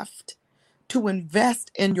left to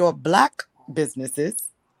invest in your Black businesses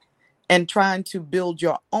and trying to build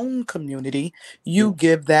your own community, you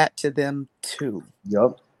give that to them too.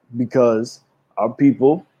 Yep. Because our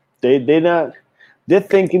people, they're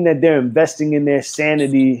thinking that they're investing in their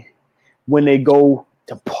sanity when they go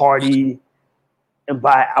to party and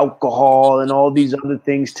buy alcohol and all these other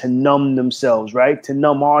things to numb themselves, right? To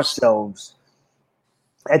numb ourselves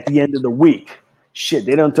at the end of the week. Shit,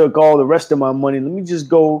 they done took all the rest of my money. Let me just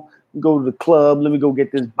go to the club. Let me go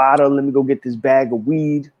get this bottle. Let me go get this bag of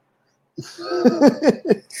weed.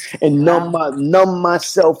 And numb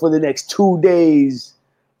myself for the next 2 days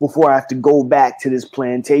before I have to go back to this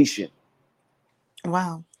plantation.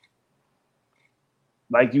 Wow.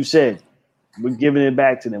 Like you said, we're giving it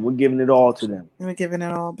back to them. We're giving it all to them. We're giving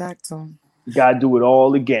it all back to them. You gotta do it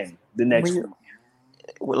all again the next week.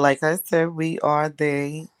 Like I said, we are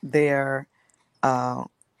their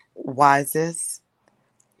wisest,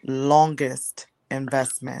 longest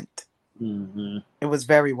investment. Mm-hmm. It was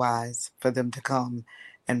very wise for them to come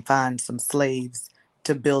and find some slaves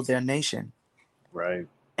to build their nation. Right.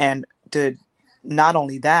 And to not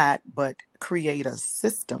only that, but create a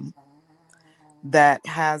system that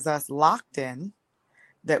has us locked in,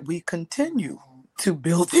 that we continue to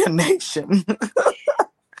build their nation.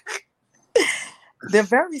 They're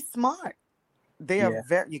very smart. They are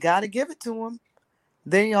you got to give it to them.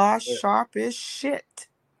 They are sharp as shit.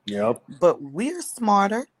 Yep. But we're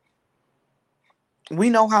smarter. We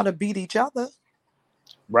know how to beat each other.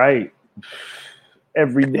 Right.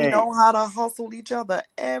 Every day. We know how to hustle each other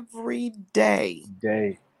every day.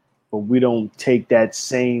 But we don't take that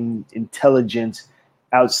same intelligence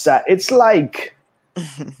outside. It's like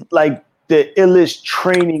the illest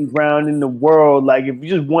training ground in the world. Like if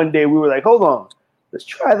just one day we were like, hold on, let's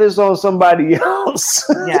try this on somebody else.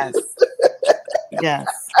 Yes. Yes.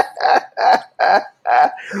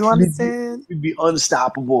 You understand? We'd be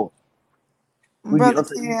unstoppable. Brother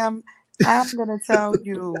Tam, I'm going to tell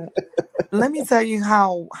you, let me tell you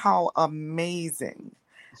how amazing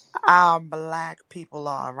our Black people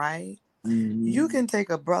are, right? Mm-hmm. You can take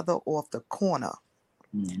a brother off the corner,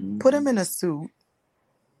 put him in a suit,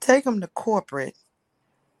 take him to corporate,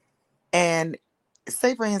 and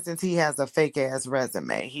say, for instance, he has a fake ass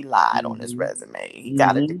resume. He lied on his resume. He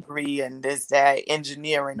got a degree in this, that,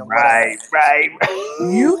 engineering or whatever. Right.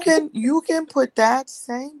 You can put that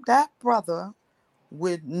brother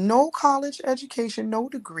with no college education, no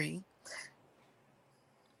degree,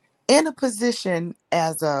 in a position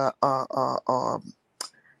as a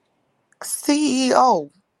CEO,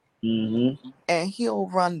 and he'll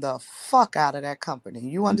run the fuck out of that company.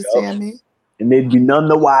 You understand me? And they'd be none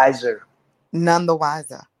the wiser. None the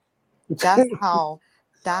wiser. That's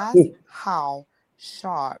how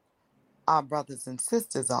sharp our brothers and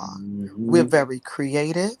sisters are. We're very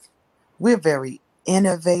creative. We're very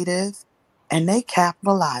innovative. And they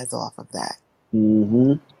capitalize off of that.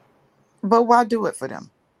 But why do it for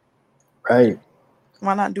them? Right.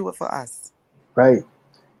 Why not do it for us? Right.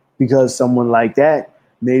 Because someone like that,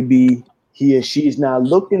 maybe he or she's not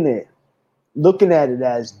looking at it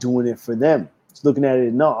as doing it for them. It's looking at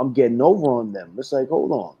it, no, I'm getting over on them. It's like,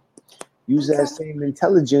 hold on. Use that same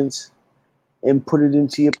intelligence and put it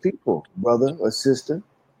into your people, brother or sister.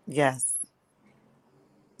 Yes.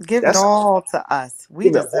 Give it all to us. We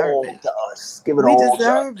deserve it. To us. Give it We all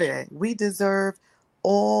deserve to us. it. We deserve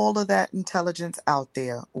all of that intelligence out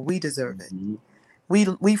there. We deserve it.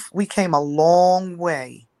 We came a long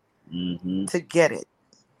way to get it.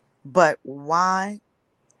 But why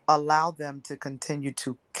allow them to continue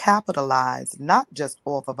to capitalize not just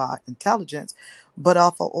off of our intelligence, but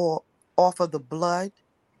off of the blood,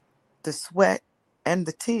 the sweat, and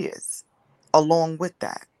the tears along with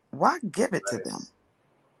that? Why give it to them?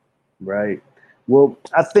 Right. Well,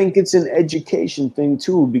 I think it's an education thing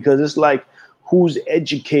too, because it's like, who's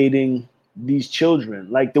educating these children?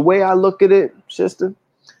 Like the way I look at it, sister,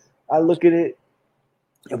 I look at it,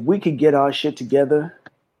 if we could get our shit together,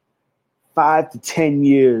 5 to 10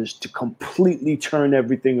 years to completely turn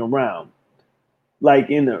everything around. Like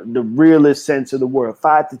in the realest sense of the word,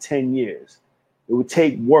 5 to 10 years. It would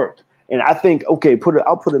take work. And I think, okay,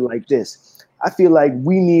 I'll put it like this. I feel like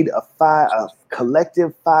we need a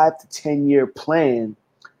collective 5 to 10 year plan.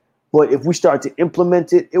 But if we start to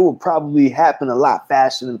implement it, it will probably happen a lot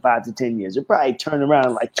faster than 5 to 10 years. It'll probably turn around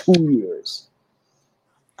in like 2 years.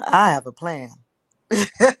 I have a plan.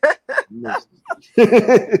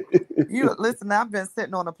 You listen, I've been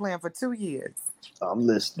sitting on a plan for 2 years. I'm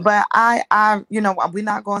listening. But we're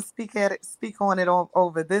not going to speak on it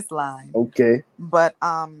over this line. Okay. But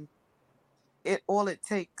all it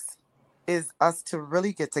takes is us to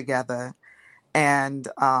really get together, and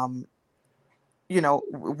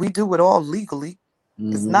we do it all legally.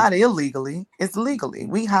 Mm-hmm. It's not illegally; it's legally.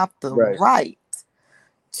 We have the right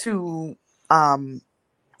to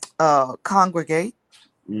congregate.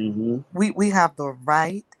 Mm-hmm. We have the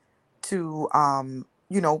right to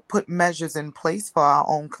put measures in place for our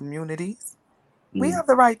own communities. Mm. We have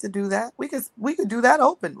the right to do that. We could do that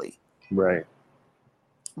openly. Right.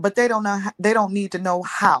 But they don't need to know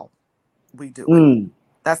how we do it.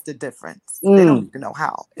 That's the difference. They don't need to know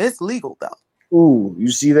how. It's legal though. Ooh, you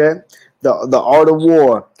see that? The Art of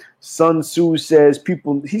War. Sun Tzu says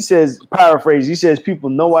people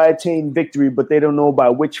know I attained victory, but they don't know by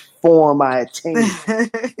which form I attained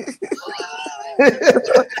it.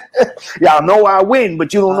 Y'all know I win,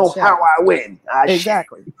 but you don't know how I win.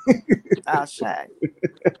 Exactly.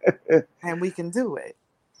 And we can do it.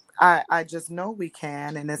 I just know we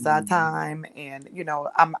can, and it's our time. And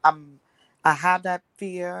I have that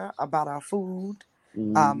fear about our food.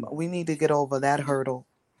 We need to get over that hurdle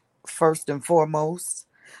first and foremost.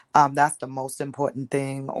 That's the most important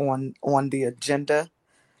thing on the agenda,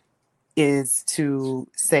 is to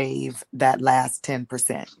save that last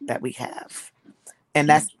 10% that we have. And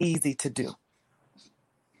that's easy to do.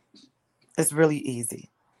 It's really easy.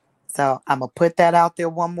 So I'm going to put that out there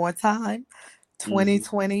one more time.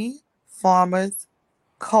 2020 Farmers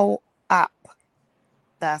Co-op.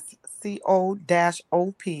 That's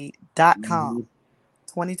co-op.com.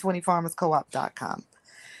 2020farmerscoop.com.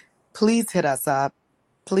 Please hit us up.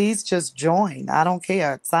 Please just join. I don't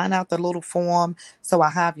care. Sign out the little form so I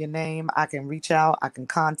have your name. I can reach out. I can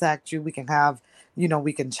contact you. We can have,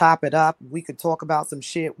 we can chop it up. We could talk about some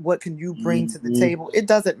shit. What can you bring to the table? It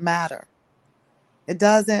doesn't matter. It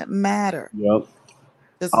doesn't matter. Yep.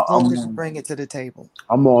 Just as long as you bring it to the table.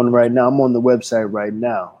 I'm on right now. I'm on the website right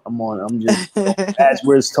now. I'm just as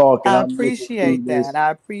we're talking. I appreciate that.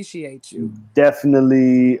 I appreciate you.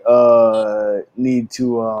 Definitely need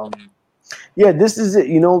to this is it,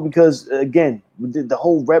 because again, the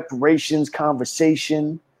whole reparations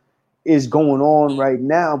conversation is going on right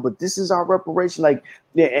now, but this is our reparation. Like,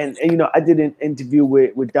 and I did an interview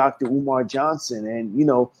with Dr. Umar Johnson, and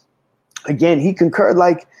again, he concurred,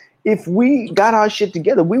 like, if we got our shit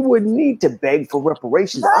together, we wouldn't need to beg for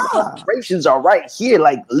reparations. Our reparations are right here,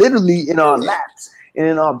 like literally in our laps and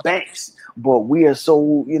in our banks. But we are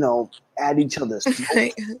so, at each other's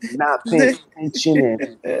throats, not paying attention,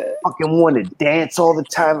 and fucking want to dance all the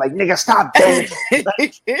time. Like, nigga, stop dancing.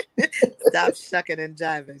 Stop shucking and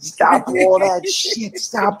jiving. Stop all that shit.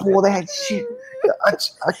 Stop all that shit.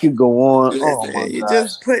 I could go on. Oh my You're gosh.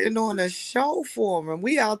 just putting on a show for them.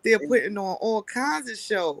 We out there putting on all kinds of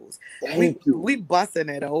shows. We busting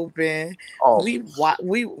it open. Oh. We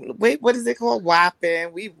what is it called?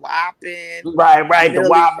 Whopping. We whopping. Right. The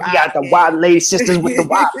wop. We got the wild lady sisters with the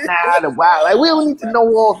wop now. The wild. Like, we don't need to know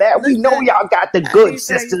all that. We know y'all got the good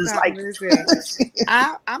sisters. Like,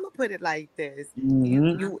 I'm gonna put it like this: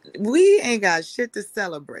 mm-hmm. we ain't got shit to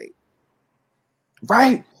celebrate.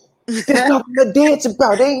 Right? There's nothing to dance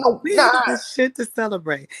about. There ain't no We ain't got shit to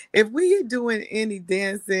celebrate. If we are doing any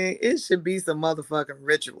dancing, it should be some motherfucking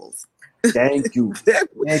rituals. Thank you. Thank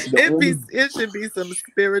you. It should be some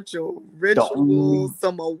spiritual The only, rituals,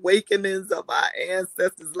 some awakenings of our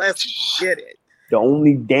ancestors. Let's get it. the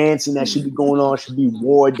only dancing that should be going on should be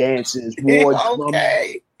war dances, war drums.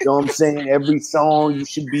 Okay. You know what I'm saying? Every song, you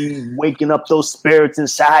should be waking up those spirits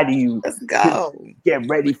inside of you. Let's go. Get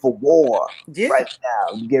ready for war. Yeah. Right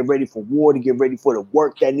now. You get ready for war, to get ready for the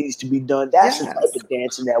work that needs to be done. That's the type of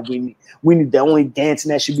dancing that we need. We need. The only dancing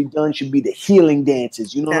that should be done should be the healing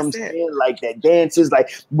dances. You know what I'm saying? Like that dances, like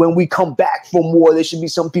when we come back from war, there should be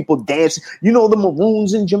some people dancing. You know the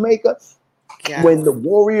Maroons in Jamaica? Yes. When the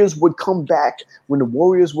warriors would come back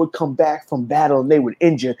from battle and they would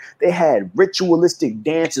injure, they had ritualistic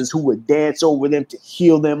dancers who would dance over them to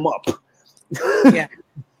heal them up. Yeah.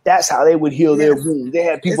 That's how they would heal their wounds. They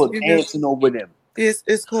had people dancing over them.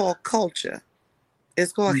 It's called culture.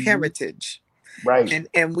 It's called heritage. Right.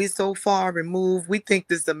 And we so far removed, we think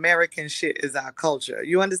this American shit is our culture.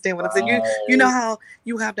 You understand what I'm saying? You know how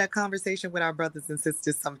you have that conversation with our brothers and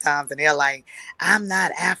sisters sometimes, and they're like, I'm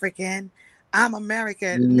not African, I'm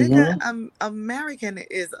American. Nigga, American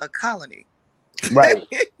is a colony. Right.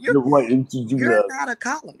 you're not a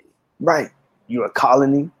colony. Right. You're a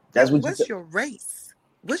colony. That's what What's your race?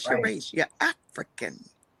 What's your race? You're African.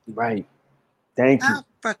 Right. Thank you.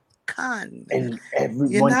 African. And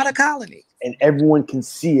everyone, you're not a colony. And everyone can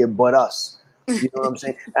see it but us. You know what I'm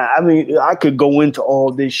saying? I mean, I could go into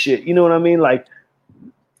all this shit. You know what I mean? Like,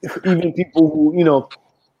 even people who, you know,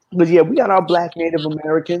 but yeah, we got our Black Native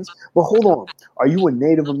Americans. But hold on. Are you a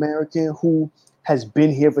Native American who has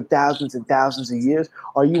been here for thousands and thousands of years?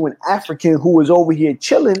 Are you an African who was over here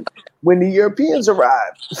chilling when the Europeans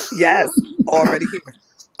arrived? Yes, already here.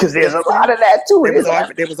 Because there's a lot of that too.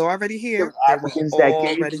 They was already here. Africans that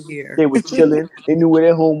came here. They were chilling. They knew where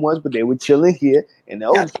their home was, but they were chilling here. And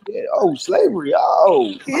slavery.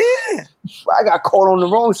 Oh, yeah. I got caught on the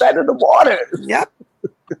wrong side of the water. Yep.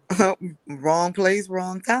 Wrong place,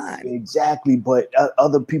 wrong time. Exactly, but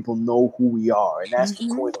other people know who we are, and that's the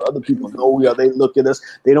point. Other people know who we are. They look at us.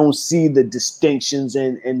 They don't see the distinctions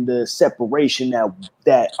and the separation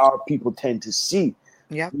that our people tend to see.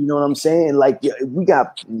 Yeah, you know what I'm saying? Like, we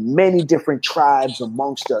got many different tribes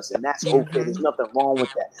amongst us, and that's okay. There's nothing wrong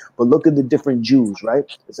with that. But look at the different Jews, right?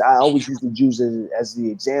 Because I always use the Jews as the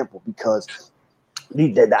example, because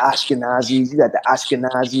the Ashkenazis, you got the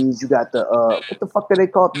Ashkenazis, you got the what the fuck are they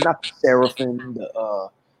called? Not the Seraphim, the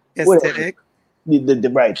Hasidic. The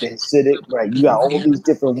Hasidic, right? You got all these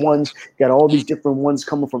different ones. You got all these different ones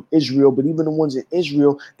coming from Israel, but even the ones in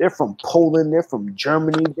Israel, they're from Poland, they're from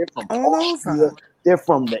Germany, they're from Austria, they're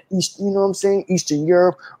from the East. You know what I'm saying? Eastern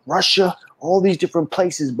Europe, Russia. All these different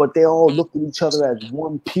places, but they all look at each other as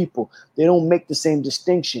one people. They don't make the same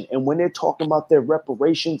distinction. And when they're talking about their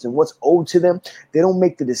reparations and what's owed to them, they don't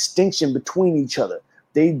make the distinction between each other.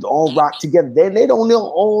 They all rock together. They don't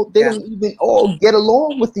even all get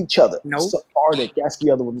along with each other. Nope. Sephardic, that's the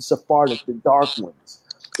other one. The Sephardic, the dark ones.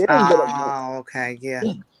 They don't get along. Okay, yeah.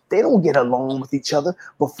 They don't get along with each other,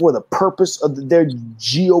 but for the purpose of their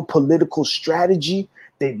geopolitical strategy,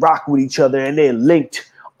 they rock with each other and they're linked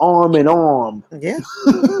arm in arm. Yeah.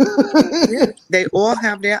 They all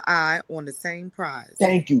have their eye on the same prize.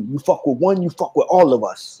 Thank you. You fuck with one, you fuck with all of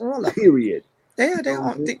us. Period. They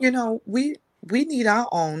you know, we need our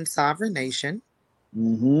own sovereign nation.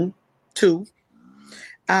 Too.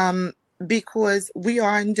 Because we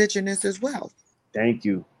are indigenous as well. Thank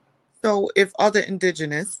you. So if other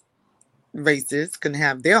indigenous races can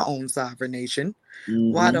have their own sovereign nation,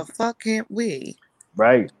 why the fuck can't we?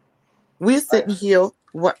 Right. We're sitting here,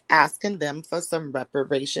 we're asking them for some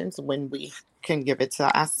reparations when we can give it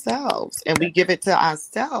to ourselves. And we give it to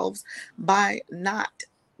ourselves by not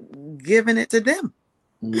giving it to them.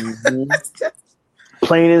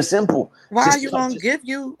 Plain and simple. Why are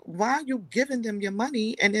you giving them your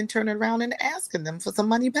money and then turning around and asking them for some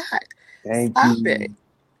money back? Stop it.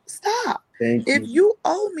 Stop. If you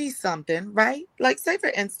owe me something, right? Like, say for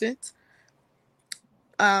instance,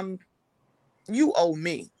 you owe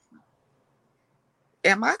me.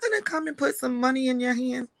 Am I gonna come and put some money in your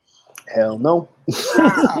hand? Hell no. The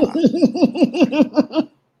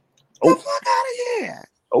fuck out of here.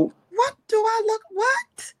 What do I look?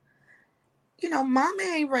 What? You know, mama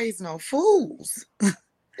ain't raised no fools.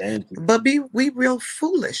 Thank you. But we real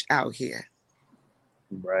foolish out here.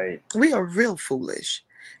 Right. We are real foolish.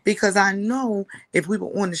 Because I know if we were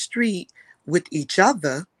on the street with each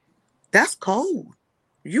other, that's cold.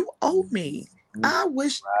 You owe me. I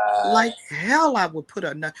wish like hell I would put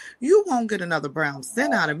another. You won't get another brown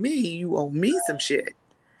cent out of me. You owe me some shit.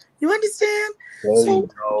 You understand? There So you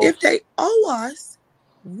go. if they owe us,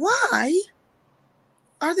 why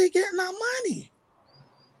are they getting our money?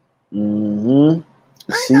 Mm-hmm.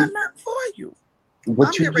 I ain't See got nothing for you. what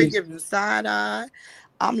I'm you getting ready to just, give you side eye.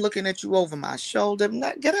 I'm looking at you over my shoulder.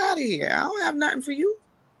 Get out of here. I don't have nothing for you.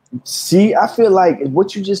 see. I feel like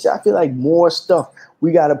what you just said. I feel like more stuff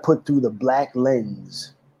we got to put through the black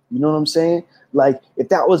lens. You know what I'm saying? Like if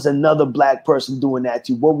that was another black person doing that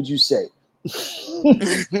to you, what would you say?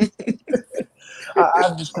 I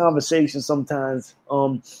have this conversation sometimes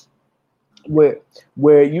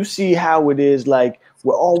where you see how it is, like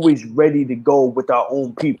we're always ready to go with our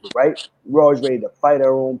own people, right? We're always ready to fight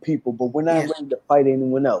our own people, but we're not Yeah. ready to fight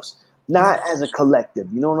anyone else. Not as a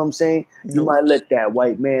collective, you know what I'm saying? You Nope. might let that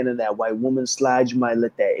white man and that white woman slide. You might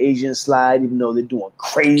let that Asian slide, even though they're doing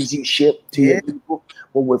crazy shit to Yeah. your people.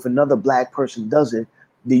 But if another black person does it,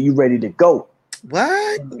 then you ready to go.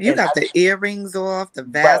 What? You And got the earrings off. The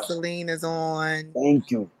Vaseline is on. thank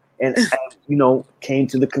you. And came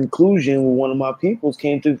to the conclusion with one of my peoples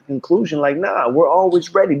came to the conclusion like, nah, we're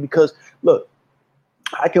always ready because look,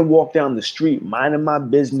 I can walk down the street minding my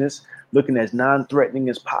business, looking as non-threatening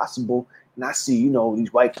as possible, and I see,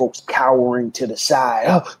 these white folks cowering to the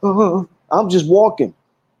side. I'm just walking.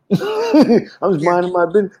 I'm just minding my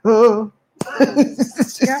business.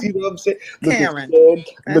 Yeah. You know what I'm saying? Karen.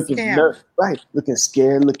 Looking scared, That's Karen. looking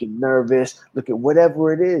scared, looking nervous, looking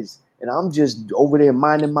whatever it is. And I'm just over there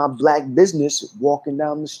minding my black business, walking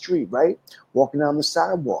down the street, right? Walking down the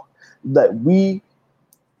sidewalk. That we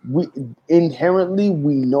inherently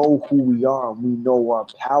we know who we are, we know our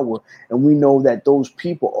power, and we know that those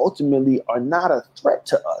people ultimately are not a threat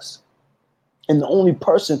to us. And the only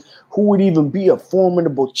person who would even be a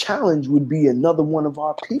formidable challenge would be another one of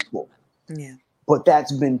our people. Yeah. But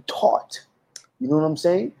that's been taught. You know what I'm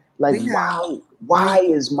saying? Like, why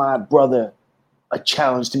is my brother a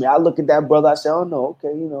challenge to me? I look at that brother, I say, oh no,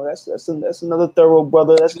 okay, that's another thorough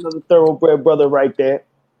brother, that's another thoroughbred brother right there.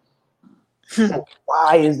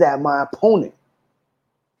 Why is that my opponent?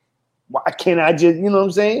 Why can't I just, you know what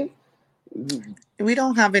I'm saying? We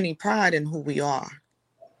don't have any pride in who we are.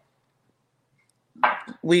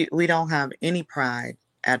 We don't have any pride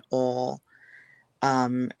at all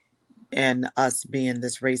in us being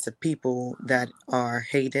this race of people that are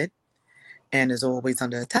hated and is always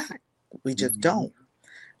under attack. We just don't.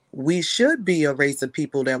 We should be a race of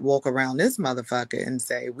people that walk around this motherfucker and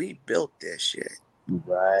say, we built this shit.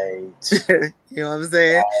 Right. You know what I'm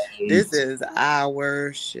saying? Right. This is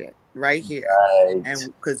our shit right here. Right.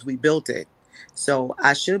 And because we built it. So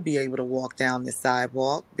I should be able to walk down the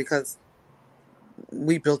sidewalk because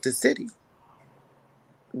we built the city.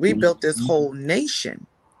 We built this whole nation.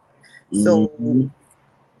 So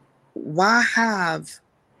why have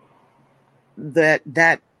that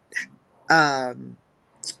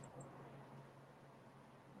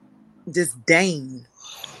disdain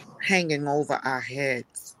hanging over our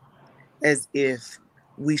heads as if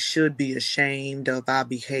we should be ashamed of our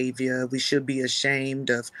behavior? We should be ashamed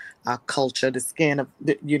of our culture, the skin of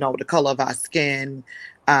the color of our skin.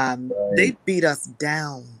 They beat us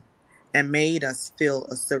down and made us feel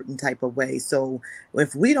a certain type of way. So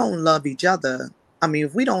if we don't love each other,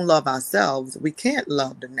 if we don't love ourselves, we can't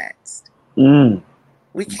love the next.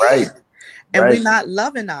 We can't. Right. And we're not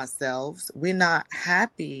loving ourselves. We're not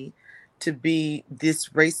happy to be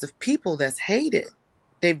this race of people that's hated.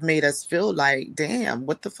 They've made us feel like, damn,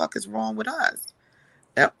 what the fuck is wrong with us?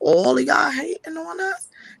 That all of y'all hating on us?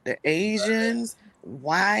 The Asians,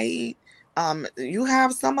 white, you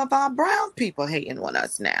have some of our brown people hating on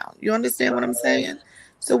us now. You understand what I'm saying?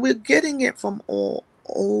 So we're getting it from all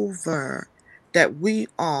over that we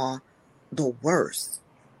are the worst.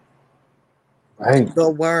 Right. The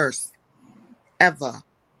worst ever.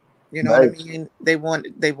 You know what I mean? They want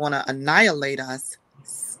to annihilate us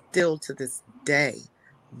still to this day.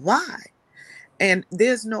 Why? And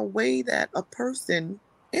there's no way that a person,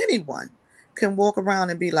 anyone, can walk around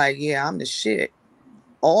and be like, yeah, I'm the shit.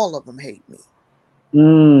 All of them hate me.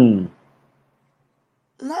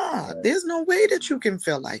 Nah, there's no way that you can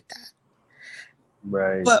feel like that.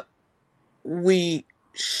 Right. But we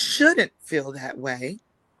shouldn't feel that way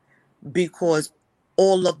because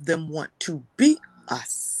all of them want to be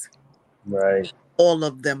us. Right. All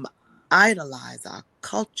of them idolize our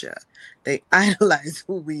culture. They idolize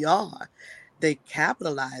who we are. They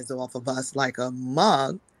capitalize off of us like a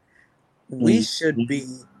mug. We should be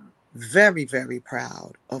very, very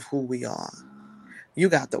proud of who we are. You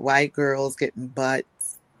got the white girls getting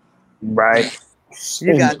butts. Right.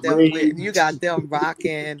 You got them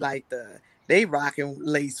rocking like They rocking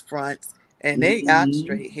lace fronts and they got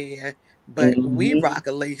straight hair. But we rock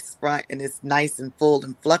a lace front and it's nice and full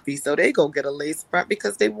and fluffy. So they go get a lace front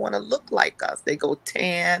because they want to look like us. They go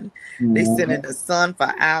tan. They sit in the sun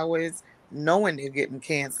for hours knowing they're getting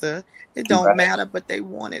cancer. It don't matter, but they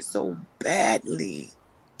want it so badly.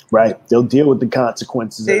 Right. They'll deal with the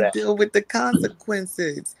consequences of that. They deal with the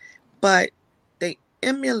consequences. But they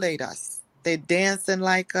emulate us. They dancing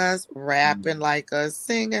like us, rapping like us,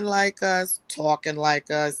 singing like us, talking like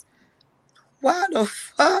us. Why the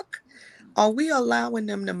fuck are we allowing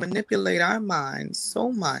them to manipulate our minds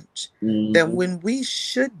so much that when we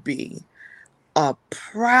should be a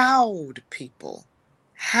proud people,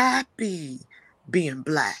 happy being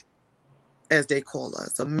black, as they call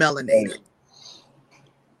us, a melanated?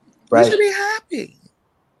 We should be happy.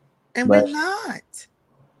 And we're not.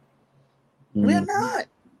 We're not.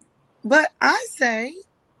 But I say,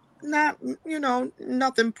 not,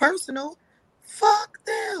 nothing personal. Fuck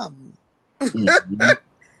them.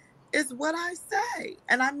 Is what I say.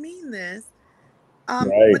 And I mean this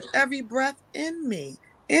with every breath in me.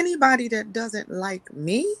 Anybody that doesn't like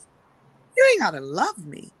me, you ain't got to love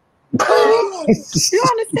me. You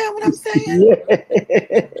understand what I'm saying? You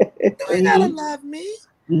ain't got to love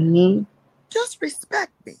me. Just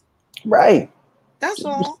respect me. Right. That's Just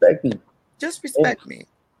all. Respect me. Just respect me.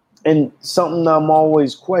 And something I'm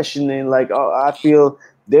always questioning, like, I feel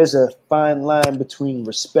there's a fine line between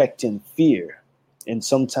respect and fear. And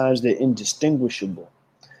sometimes they're indistinguishable.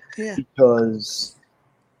 Yeah. Because,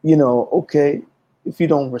 okay, if you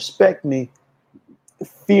don't respect me,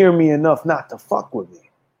 fear me enough not to fuck with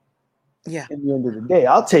me. Yeah. At the end of the day,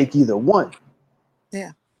 I'll take either one.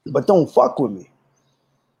 Yeah. But don't fuck with me.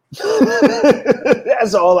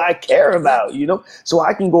 That's all I care about, So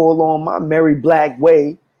I can go along my merry black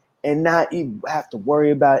way and not even have to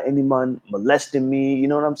worry about anyone molesting me. You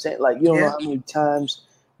know what I'm saying? Like, you don't know how many times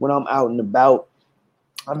when I'm out and about,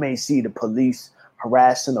 I may see the police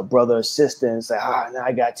harassing a brother or sister and say, now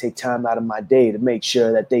I got to take time out of my day to make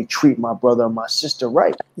sure that they treat my brother or my sister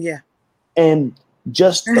right. Yeah. And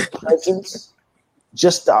just the presence,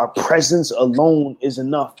 just our presence alone is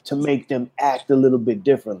enough to make them act a little bit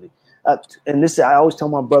differently. And this, I always tell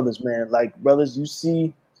my brothers, man, like, brothers, you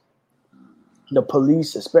see the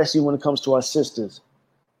police, especially when it comes to our sisters,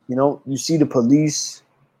 you see the police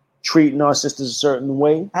treating our sisters a certain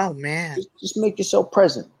way. Oh, man. Just make yourself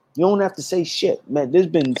present. You don't have to say shit, man. There's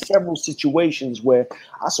been several situations where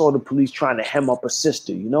I saw the police trying to hem up a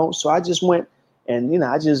sister, So I just went and,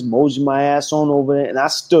 I just moseyed my ass on over there and I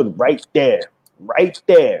stood right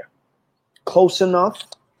there, close enough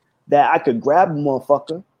that I could grab a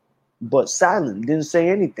motherfucker, but silent, didn't say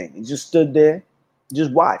anything. He just stood there,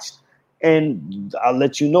 just watched. And I'll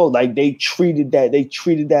let you know, like, they treated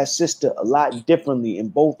that sister a lot differently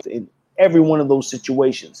in every one of those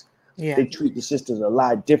situations. Yeah. They treat the sisters a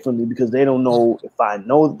lot differently because they don't know if I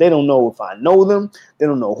know them. They don't know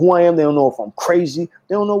who I am. They don't know if I'm crazy.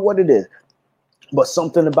 They don't know what it is. But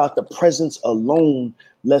something about the presence alone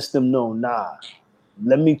lets them know,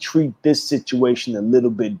 let me treat this situation a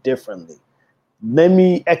little bit differently. Let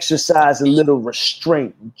me exercise a little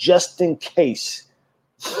restraint just in case.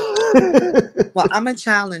 Well, I'm gonna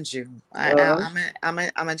challenge you. I'm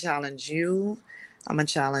gonna challenge you. I'm gonna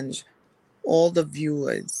challenge all the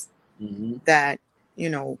viewers that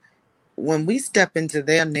when we step into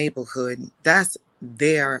their neighborhood, that's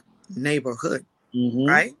their neighborhood,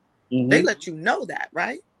 right? They let you know that,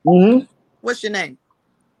 right? What's your name?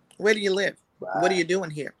 Where do you live? Right. What are you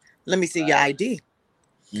doing here? Let me see your ID.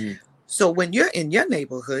 So when you're in your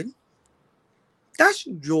neighborhood, that's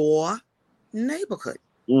your neighborhood.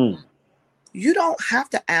 You don't have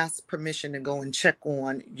to ask permission to go and check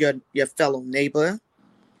on your fellow neighbor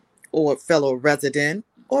or fellow resident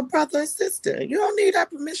or brother or sister. You don't need that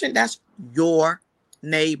permission. That's your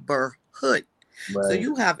neighborhood. Right. So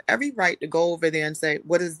you have every right to go over there and say,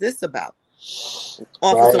 what is this about?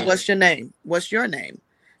 Officer, right. What's your name? What's your name?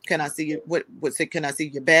 Can I see you? What's it? Can I see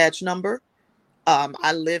your badge number?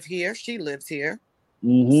 I live here. She lives here.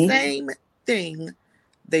 Same thing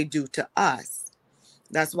they do to us.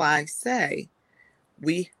 That's why I say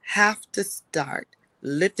we have to start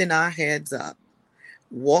lifting our heads up,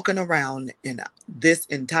 walking around in this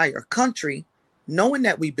entire country, knowing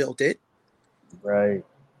that we built it. Right.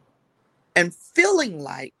 And feeling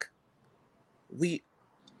like we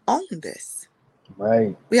own this.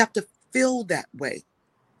 Right. We have to feel that way.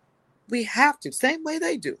 We have to. Same way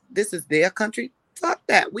they do. This is their country. Fuck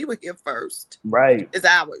that. We were here first. Right. It's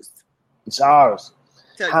ours. It's ours.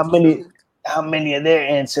 How many of their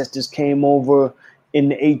ancestors came over in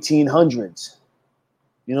the 1800s?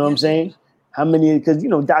 You know what I'm saying? How many? Because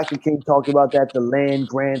Dr. King talked about that, the land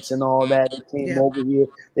grants and all that. They came Yeah. over here.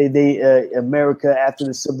 America after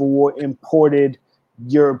the Civil War imported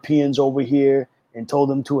Europeans over here and told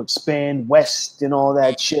them to expand west and all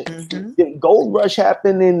that shit. Mm-hmm. The gold rush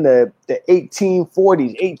happened in the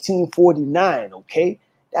 1840s, 1849. Okay,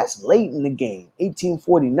 that's late in the game.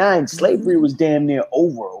 1849, slavery was damn near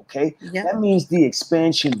over. Okay, Yeah. that means the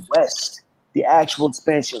expansion west. The actual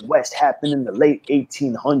expansion west happened in the late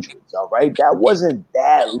 1800s, all right? That wasn't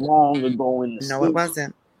that long ago in the No, scheme, it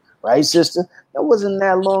wasn't. right, sister? That wasn't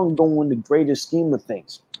that long ago in the greater scheme of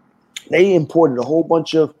things. They imported a whole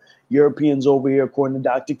bunch of Europeans over here, according to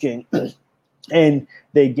Dr. King, and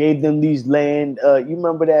they gave them these land. You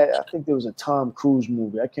remember that? I think there was a Tom Cruise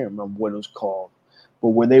movie. I can't remember what it was called, but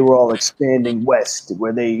where they were all expanding west,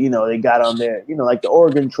 where they got on their, like the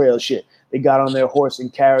Oregon Trail shit. They got on their horse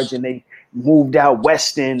and carriage and they moved out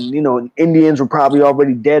west, and Indians were probably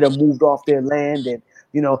already dead or moved off their land, and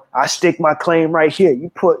I stake my claim right here. You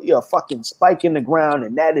put your fucking spike in the ground,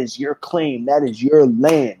 and that is your claim. That is your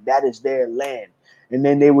land. That is their land. And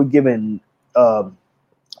then they were given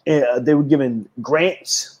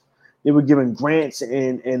grants. They were given grants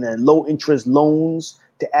and low interest loans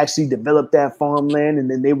to actually develop that farmland,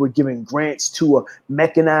 and then they were given grants to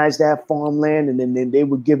mechanize that farmland, and then they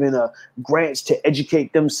were given grants to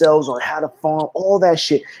educate themselves on how to farm, all that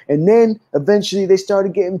shit. And then eventually they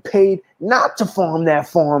started getting paid not to farm that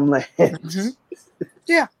farmland. Mm-hmm.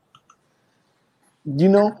 Yeah.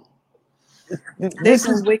 They've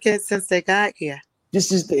been wicked since they got here.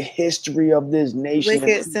 This is the history of this nation.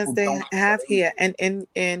 Wicked since they have here, and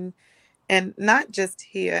not just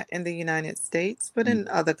here in the United States, but in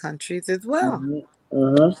other countries as well.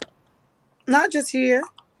 Mm-hmm. Uh-huh. Not just here,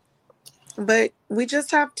 but we just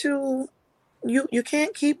have to. You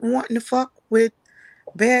can't keep wanting to fuck with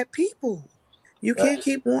bad people. You can't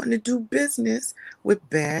keep wanting to do business with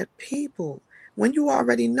bad people when you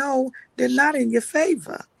already know they're not in your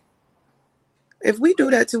favor. If we do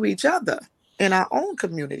that to each other in our own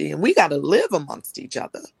community, and we got to live amongst each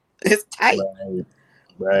other, it's tight.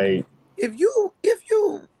 Right. If you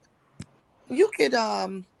could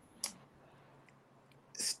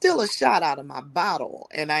steal a shot out of my bottle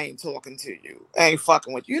and I ain't talking to you, I ain't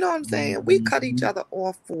fucking with you. You know what I'm saying? We cut each other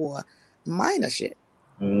off for minor shit.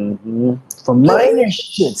 Mm-hmm. For minor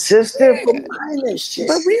shit, sister. For minor shit.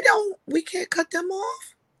 But we can't cut them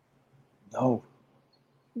off. No.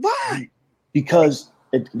 Why? Because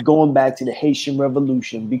going back to the Haitian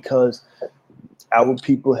Revolution, because our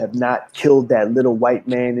people have not killed that little white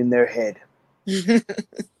man in their head.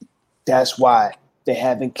 That's why they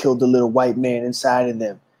haven't killed the little white man inside of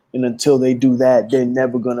them. And until they do that, they're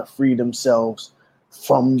never going to free themselves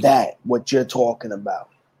from that, what you're talking about.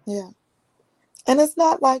 Yeah. And it's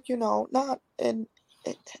not like,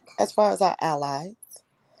 as far as our allies,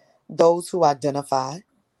 those who identify,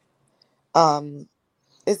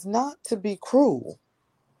 it's not to be cruel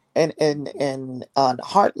and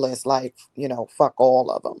heartless, like, fuck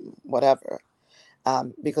all of them, whatever.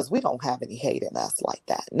 Because we don't have any hate in us like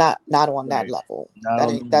that. Not on that level.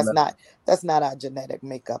 That's not our genetic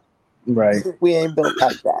makeup. Right. We ain't built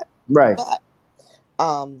like that. Right. But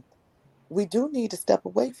we do need to step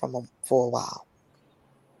away from them for a while.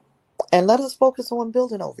 And let us focus on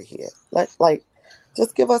building over here. Like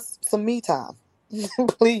just give us some me time.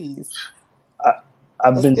 Please.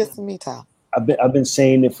 Let's get some me time. I've been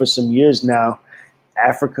saying it for some years now.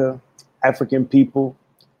 African people,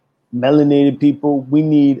 melanated people, we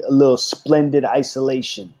need a little splendid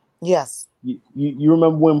isolation. Yes. You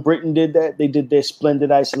remember when Britain did that? They did their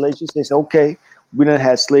splendid isolation. They said, okay, we done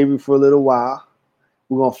had slavery for a little while.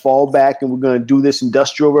 We're going to fall back and we're going to do this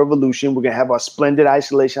industrial revolution. We're going to have our splendid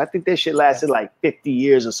isolation. I think that shit lasted like 50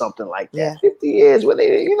 years or something like that. Yeah. 50 years where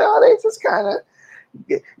they just kind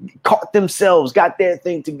of caught themselves, got their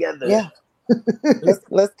thing together. Yeah.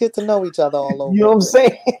 let's get to know each other all over. You know what I'm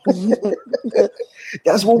saying?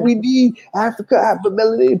 That's what we need. Africa,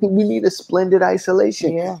 melanated, we need a splendid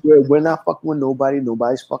isolation. Yeah. Where we're not fucking with nobody.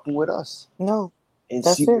 Nobody's fucking with us. No. And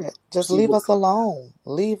that's it. Just leave us alone.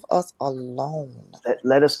 Leave us alone.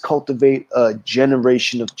 Let us cultivate a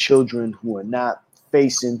generation of children who are not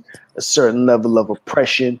facing a certain level of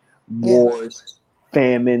oppression, wars,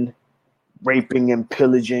 famine, raping and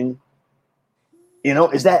pillaging.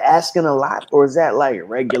 Is that asking a lot, or is that like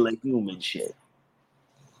regular human shit?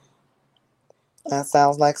 That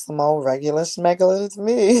sounds like some old regular schmegular to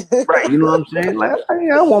me. Right, you know what I'm saying? Like,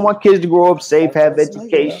 I want my kids to grow up safe, have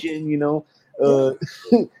education, go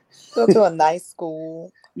to a nice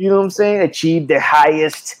school. You know what I'm saying? Achieve their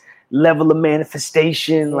highest level of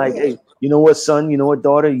manifestation. Like, hey, You know what, son? You know what,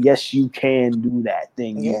 daughter? Yes, you can do that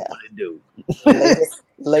thing you Yeah. want to do.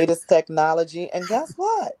 Latest technology. And guess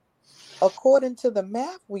what? According to the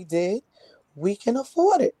math we did, we can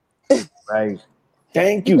afford it. Right.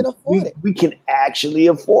 Thank We can you. afford it. We can actually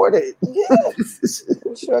afford it. Yes,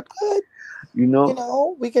 we sure could. You You know?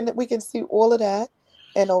 know, we can see all of that,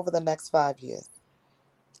 and over the next 5 years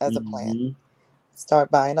as a plan. Mhm.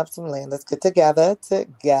 Start buying up some land. Let's get together,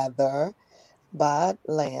 buy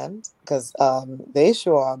land, because they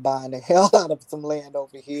sure are buying the hell out of some land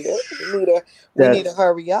over here. We need to That's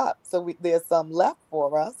hurry up so there's some left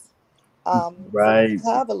for us. So we right. can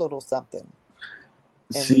have a little something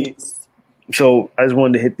in See, peace. so I just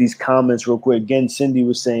wanted to hit these comments real quick. Again, Cindy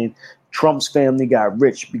was saying Trump's family got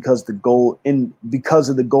rich because because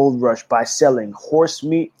of the gold rush by selling horse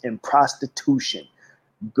meat and prostitution.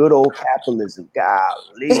 Good old capitalism.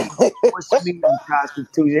 Golly. Horse meat and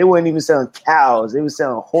prostitution. They weren't even selling cows. They were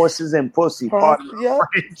selling horses and pussy. Pardon the Yep,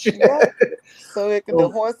 French. yep. So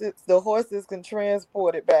the So, horses can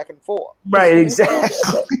transport it back and forth. right, exactly.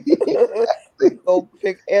 Go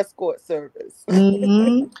pick escort service.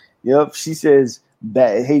 Hmm. Yep. She says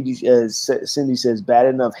bad Haiti. Cindy says bad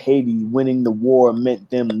enough. Haiti winning the war meant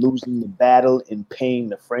them losing the battle and paying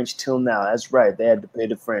the French till now. That's right. They had to pay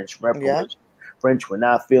the French Yeah, reparations. French were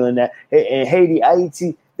not feeling that. And Haiti,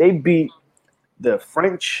 Haiti, they beat the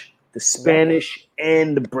French, the yep, Spanish,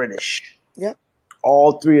 and the British. yep,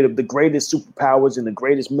 All three of the greatest superpowers and the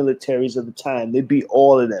greatest militaries of the time. They beat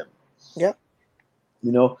all of them. yep,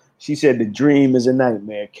 You know, she said the dream is a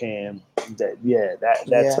nightmare, Cam. That's a yeah.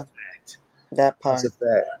 fact. That That's a part.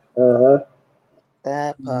 fact. Uh-huh.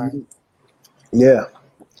 That part. Mhm. Yeah.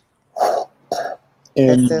 It's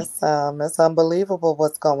And just it's unbelievable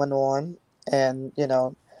what's going on. And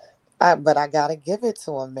but I gotta give it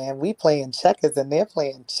to them, man. We playing checkers and they're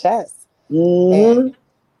playing chess. And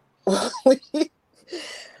mhm. we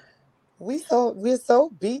we're so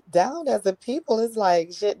beat down as a people. It's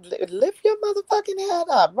like shit, lift your motherfucking head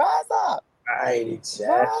up. Rise up. Right, Rise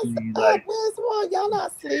exactly. up. Like Where's one? Y'all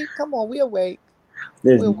not asleep. Come on, we awake.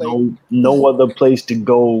 there's We awake. no other place to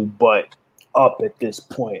go but up at this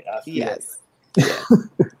point, I feel. Yes. Yes.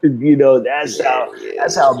 You know, that's Yeah,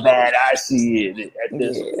 how bad I see it at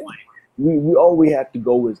this yeah. point. We all we have to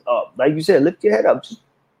go is up. Like you said, lift your head up, just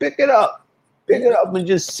pick it up. Pick it Yeah. up and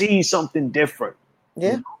just see something different.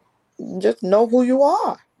 Yeah. Just know who you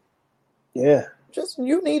are. Yeah.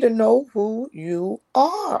 You need to know who you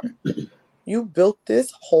are. You built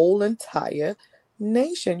this whole entire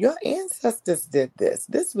nation. Your ancestors did this.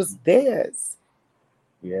 This was theirs.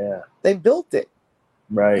 Yeah. They built it.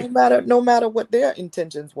 Right. No matter what their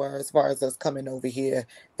intentions were as far as us coming over here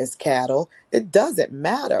as cattle. It doesn't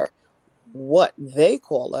matter what they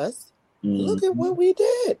call us. Look at Mhm. what we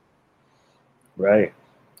did. Right.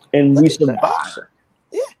 And we Look at the survived. action.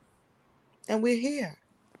 Yeah. And we're here.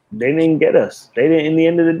 They didn't get us. They didn't. In the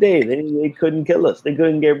end of the day, they couldn't kill us. They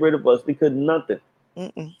couldn't get rid of us. They couldn't nothing.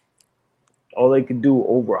 Mm-mm. All they could do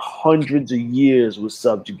over hundreds of years was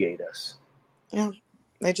subjugate us. Yeah.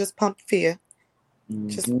 They just pumped fear.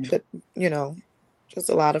 Just Mhm. just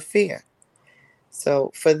a lot of fear.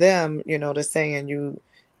 So for them, they're saying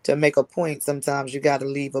to make a point, sometimes you got to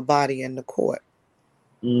leave a body in the court.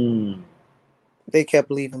 Mm. They kept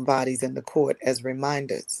leaving bodies in the court as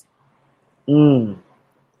reminders. Mm.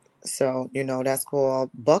 So, that's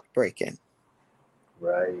called buck breaking.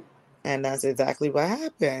 Right. And that's exactly what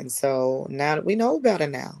happened. So now that we know better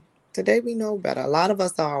now. Today we know better. A lot of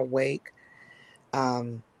us are awake.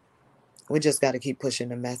 We just got to keep pushing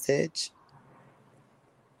the message,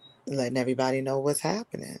 letting everybody know what's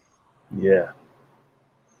happening. Yeah.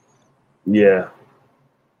 Yeah.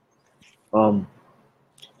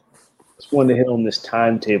 Just wanted to hit on this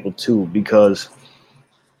timetable too, because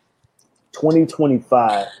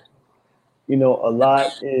 2025, a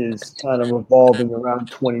lot is kind of revolving around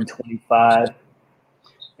 2025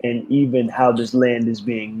 and even how this land is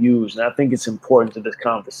being used. And I think it's important to this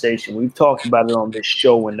conversation. We've talked about it on this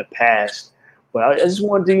show in the past, but I just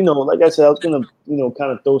wanted to, like I said, I was going to,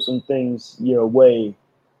 kind of throw some things your way.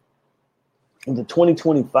 And the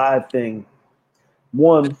 2025 thing,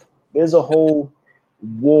 one, there's a whole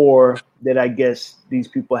war that I guess these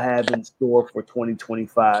people have in store for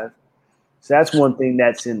 2025. So that's one thing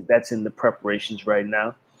that's in the preparations right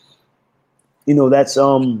now. That's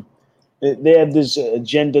they have this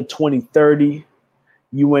Agenda 2030,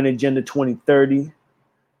 UN Agenda 2030.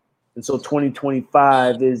 And so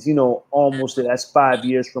 2025 is, almost that's 5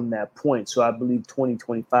 years from that point. So I believe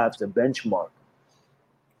 2025 is the benchmark.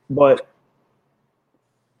 But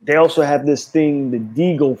they also have this thing, the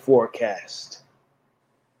Deagle forecast.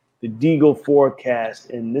 the Deagle forecast,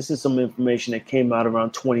 and this is some information that came out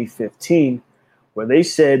around 2015, where they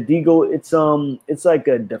said Deagle, it's like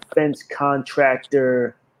a defense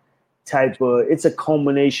contractor type of, it's a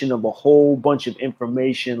culmination of a whole bunch of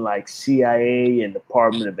information like CIA and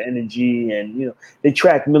Department of Energy, and they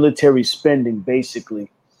track military spending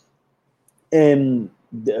basically. And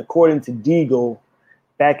according to Deagle,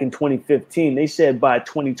 back in 2015, they said by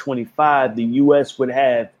 2025 the U.S. would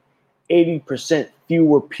have 80%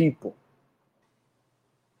 fewer people.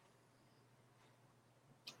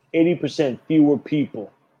 80% fewer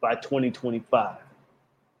people by 2025.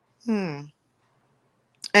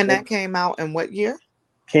 And that came out in what year?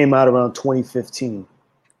 Came out around 2015.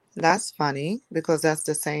 That's funny because that's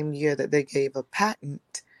the same year that they gave a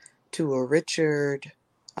patent to a Richard,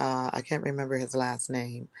 I can't remember his last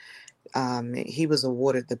name. He was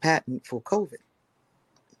awarded the patent for COVID.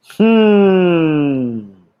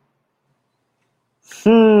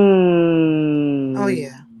 Oh,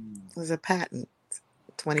 yeah. It was a patent.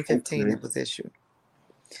 2015 Okay. It was issued.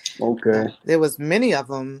 Okay. There was many of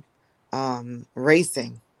them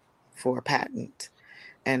racing for a patent.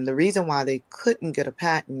 And the reason why they couldn't get a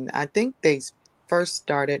patent, I think they first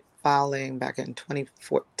started filing back in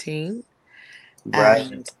 2014.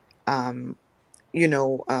 Right. And,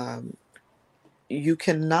 you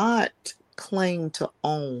cannot claim to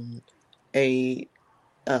own a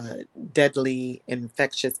deadly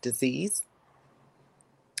infectious disease.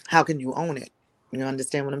 How can you own it? You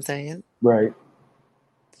understand what I'm saying? Right.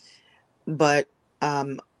 But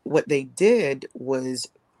what they did was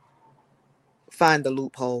find the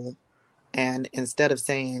loophole, and instead of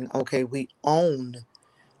saying, okay, we own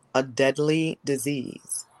a deadly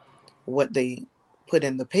disease, what they put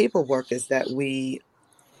in the paperwork is that we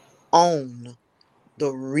own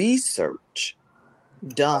the research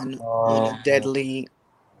done on a deadly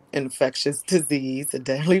infectious disease, a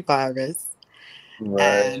deadly virus. Right.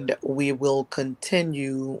 And we are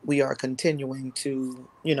continuing to,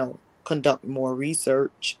 conduct more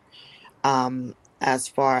research as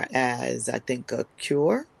far as, I think, a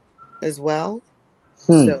cure as well.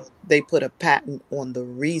 So they put a patent on the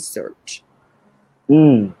research.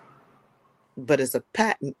 But it's a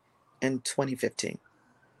patent in 2015.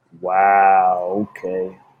 Wow.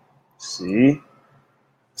 Okay. See?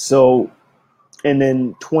 So, and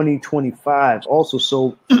then 2025 also.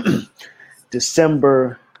 So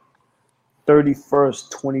December 31st,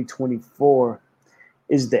 2024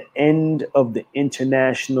 is the end of the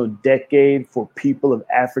International Decade for People of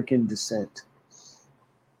African Descent.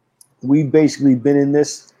 We've basically been in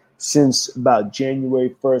this since about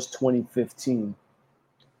January 1st, 2015.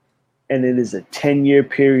 And it is a 10-year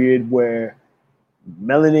period where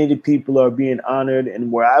melanated people are being honored,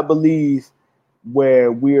 and where I believe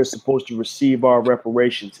where we are supposed to receive our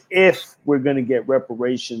reparations, if we're going to get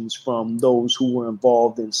reparations from those who were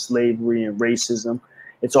involved in slavery and racism.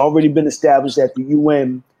 It's already been established at the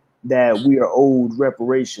UN that we are owed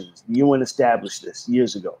reparations. The UN established this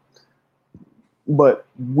years ago, but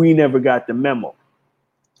we never got the memo.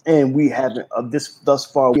 And we haven't, thus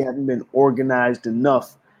far, we haven't been organized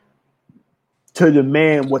enough to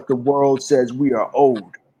demand what the world says we are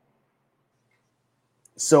owed.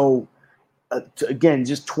 So, again,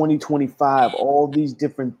 just 2025, all these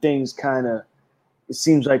different things kind of, it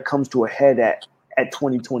seems like comes to a head at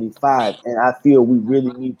 2025. And I feel we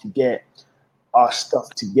really need to get our stuff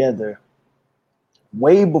together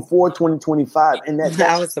way before 2025. And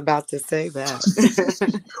I was about to say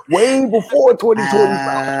that. Way before 2025.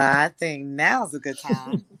 I think now's a good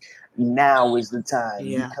time. Now is the time.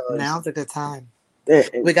 Yeah, now's a good time.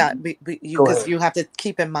 Because you have to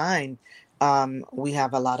keep in mind, we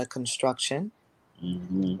have a lot of construction.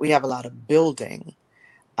 Mm-hmm. We have a lot of building.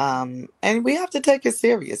 And we have to take it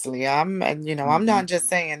seriously. I'm not just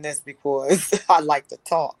saying this because I like to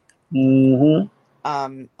talk. Mm-hmm.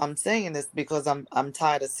 I'm saying this because I'm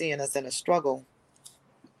tired of seeing us in a struggle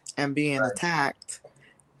and being attacked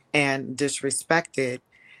and disrespected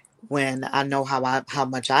when I know how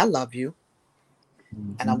much I love you.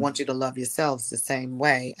 Mm-hmm. And I want you to love yourselves the same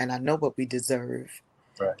way. And I know what we deserve.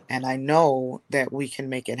 Right. And I know that we can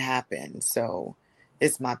make it happen. So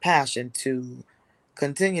it's my passion to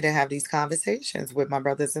continue to have these conversations with my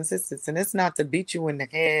brothers and sisters. And it's not to beat you in the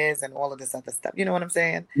heads and all of this other stuff. You know what I'm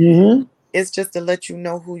saying? Mm-hmm. It's just to let you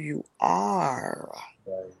know who you are.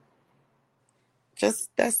 Right.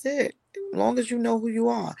 That's it. As long as you know who you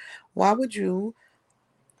are. Why would you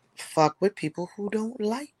fuck with people who don't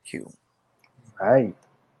like you? Right.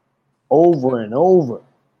 Over and over.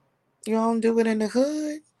 You don't do it in the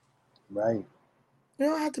hood. Right. We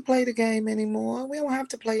don't have to play the game anymore. We don't have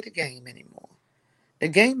to play the game anymore. The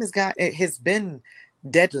game has been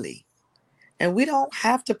deadly. And we don't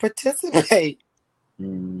have to participate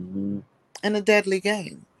Mm-hmm. in a deadly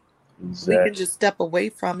game. Exactly. We can just step away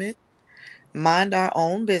from it, mind our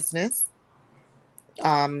own business,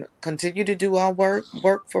 continue to do our work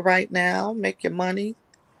for right now, make your money,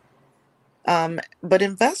 but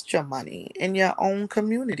invest your money in your own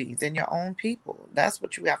communities, in your own people. That's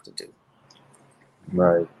what you have to do.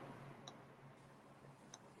 Right.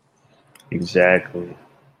 Exactly.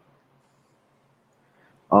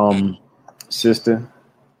 Sister,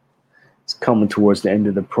 it's coming towards the end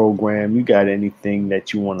of the program. You got anything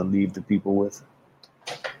that you want to leave the people with?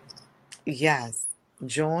 Yes.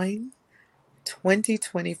 Join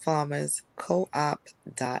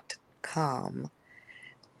 2020farmerscoop.com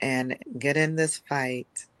and get in this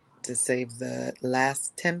fight to save the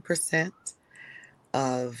last 10%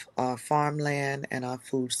 of our farmland and our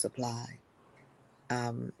food supply.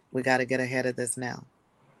 We got to get ahead of this now.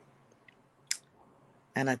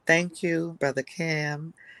 And I thank you, Brother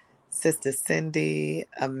Kim, Sister Cindy,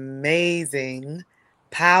 amazing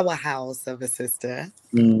powerhouse of a sister.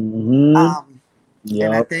 Mm-hmm.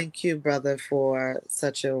 And I thank you, brother, for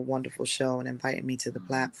such a wonderful show and inviting me to the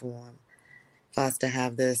platform for us to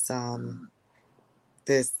have this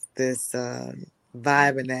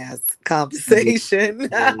vibing ass conversation.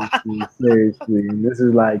 Seriously. And this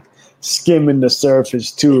is like skimming the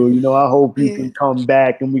surface too. I hope you can come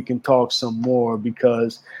back and we can talk some more,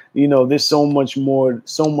 because there's so much more,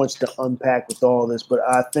 so much to unpack with all this. But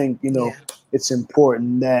I think it's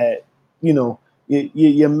important that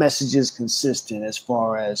your message is consistent, as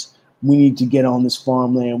far as we need to get on this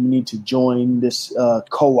farmland, we need to join this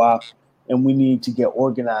co-op, and we need to get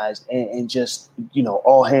organized and just,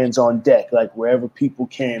 all hands on deck, like wherever people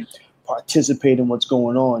can participate in what's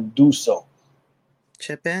going on, do so.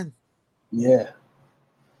 Chip in. Yeah.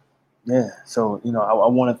 So, I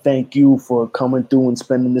want to thank you for coming through and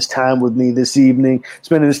spending this time with me this evening,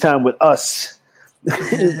 spending this time with us.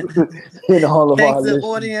 And all of Thanks our the listeners.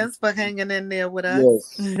 Audience for hanging in there with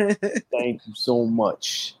us. Yes. Thank you so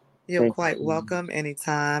much. You're quite welcome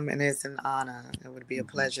anytime, and it's an honor. It would be a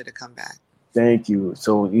pleasure to come back. Thank you.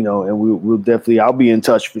 So, and we'll definitely, I'll be in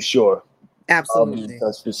touch for sure. Absolutely. I'll be in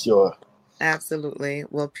touch for sure. Absolutely.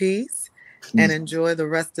 Well, peace and enjoy the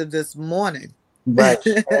rest of this morning. Right.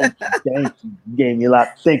 Thank you. You gave me a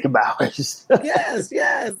lot to think about. Yes.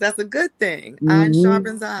 That's a good thing. Iron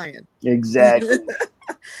sharpens iron. Exactly.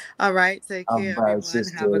 All right. Take care, everyone.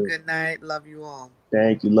 Sister. Have a good night. Love you all.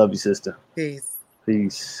 Thank you. Love you, sister. Peace.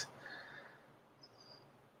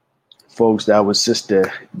 Folks, that was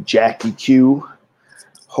Sister Jackie Q.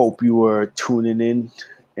 Hope you were tuning in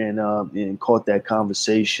and caught that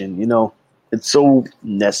conversation. It's so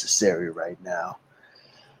necessary right now.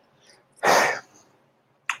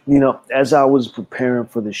 As I was preparing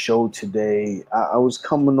for the show today, I was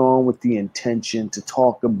coming on with the intention to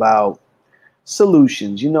talk about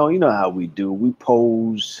solutions. You know how we do. We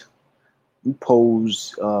pose,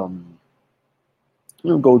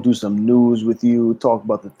 go do some news with you, talk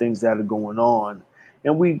about the things that are going on.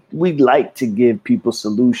 And we'd like to give people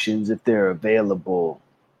solutions if they're available.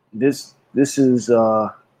 This is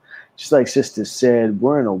just like Sister said,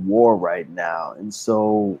 we're in a war right now. And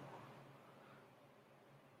so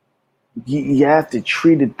you have to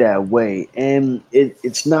treat it that way. And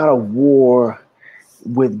it's not a war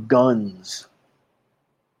with guns.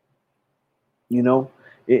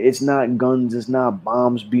 It's not guns. It's not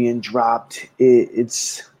bombs being dropped.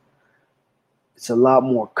 It's a lot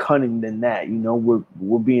more cunning than that.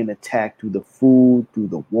 We're being attacked through the food, through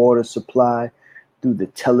the water supply, through the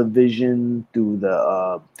television, through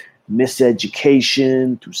the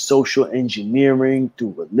miseducation, through social engineering,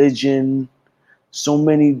 through religion. So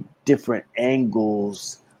many different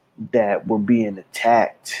angles that we're being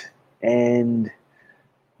attacked. And,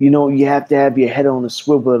 you have to have your head on a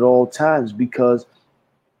swivel at all times, because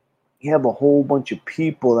you have a whole bunch of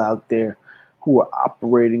people out there who are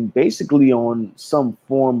operating basically on some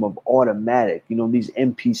form of automatic, these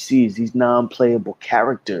NPCs, these non-playable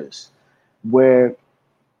characters, where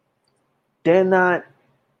they're not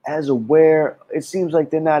as aware. It seems like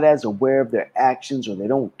they're not as aware of their actions, or they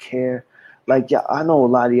don't care. Like, yeah, I know a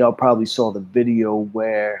lot of y'all probably saw the video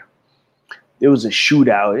where there was a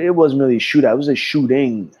shootout. It wasn't really a shootout. It was a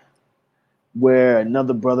shooting where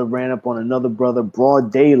another brother ran up on another brother,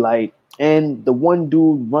 broad daylight, and the one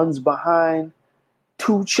dude runs behind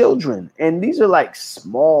two children. And these are like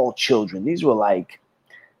small children. These were like,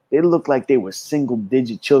 they looked like they were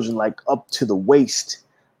single-digit children, like up to the waist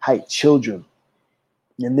height children.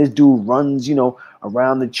 And this dude runs,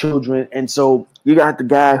 around the children. And so you got the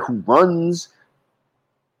guy who runs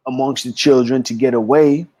amongst the children to get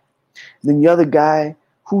away. Then the other guy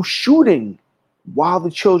who's shooting while the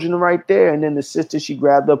children are right there. And then the sister, she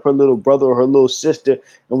grabbed up her little brother or her little sister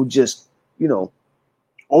and was just,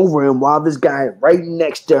 over him while this guy right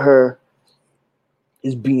next to her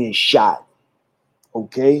is being shot.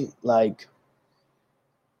 Okay? Like,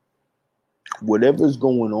 whatever's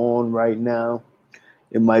going on right now,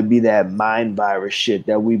 it might be that mind virus shit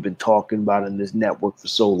that we've been talking about in this network for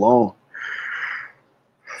so long.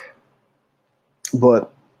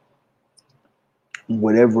 But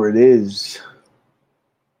whatever it is,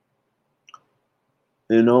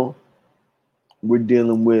 we're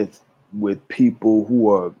dealing with people who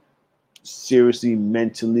are seriously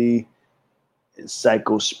mentally and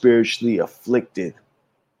psycho-spiritually afflicted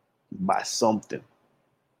by something.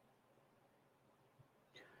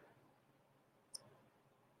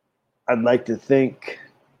 I'd like to think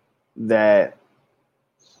that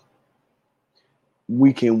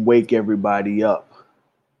we can wake everybody up,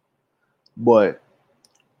 but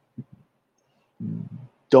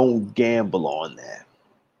don't gamble on that.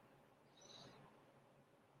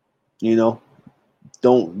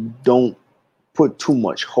 Don't put too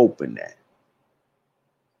much hope in that.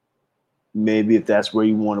 Maybe if that's where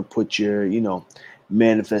you want to put your,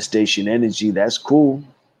 manifestation energy, that's cool.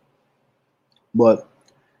 But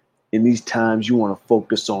in these times, you want to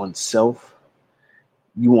focus on self.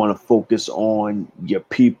 You want to focus on your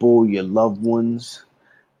people, your loved ones.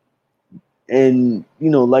 And,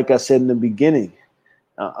 like I said in the beginning,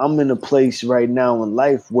 I'm in a place right now in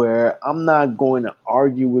life where I'm not going to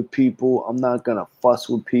argue with people. I'm not going to fuss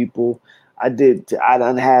with people. I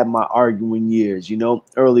done had my arguing years,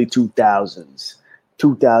 early 2000s,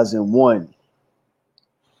 2001,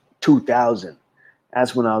 2000.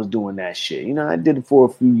 That's when I was doing that shit. I did it for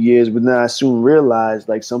a few years, but then I soon realized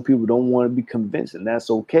like some people don't want to be convinced, and that's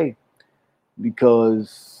okay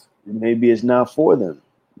because maybe it's not for them.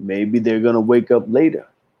 Maybe they're going to wake up later.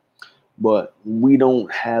 But we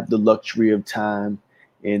don't have the luxury of time,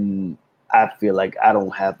 and I feel like I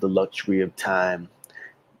don't have the luxury of time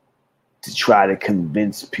to try to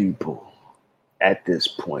convince people at this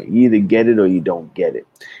point. You either get it or you don't get it.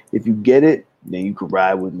 If you get it, then you can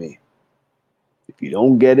ride with me. If you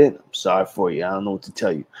don't get it, I'm sorry for you. I don't know what to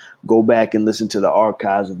tell you. Go back and listen to the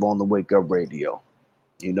archives of On the Wake Up Radio,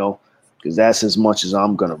 because that's as much as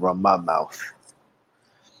I'm going to run my mouth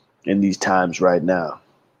in these times right now.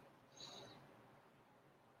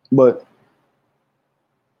 But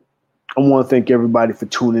I want to thank everybody for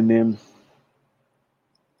tuning in.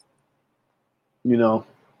 You know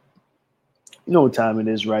what time it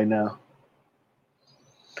is right now.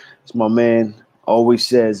 It's my man always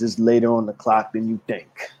says it's later on the clock than you think.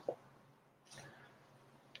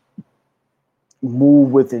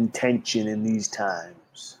 Move with intention in these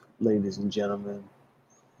times, ladies and gentlemen.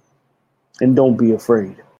 And don't be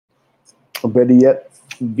afraid. Or better yet,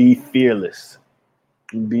 be fearless.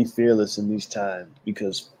 Be fearless in these times,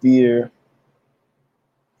 because fear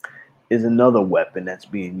is another weapon that's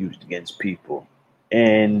being used against people.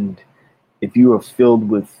 And if you are filled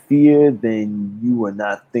with fear, then you are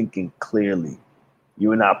not thinking clearly.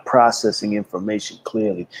 You are not processing information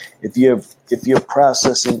clearly. If you're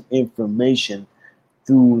processing information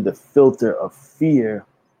through the filter of fear,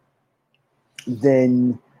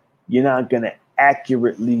 then you're not going to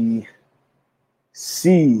accurately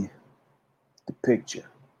see the picture.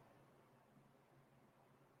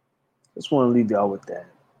 Just want to leave y'all with that.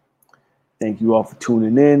 Thank you all for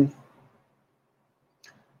tuning in.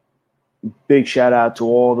 Big shout out to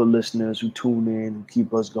all the listeners who tune in, who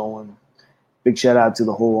keep us going. Big shout out to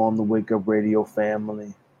the whole On the Wake Up Radio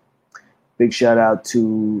family. Big shout out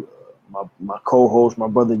to my co-host, my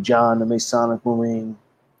brother John, the Masonic Marine.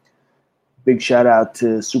 Big shout out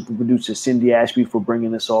to super producer Cindy Ashby for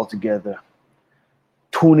bringing this all together.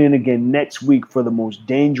 Tune in again next week for the most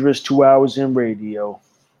dangerous 2 hours in radio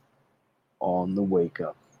on the Wake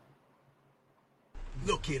Up.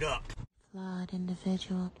 Look it up. Flawed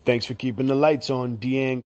individual. Thanks for keeping the lights on,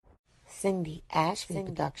 Deanne. Cindy Ashby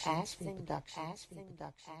Productions.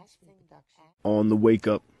 On the Wake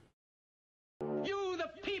Up. You, the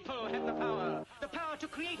people, have the power to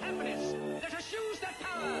create happiness. Let us use that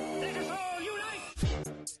power. Let us all unite.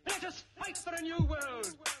 Let us fight for a new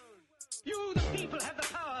world. You, the people, have the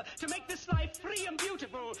power to make this life free and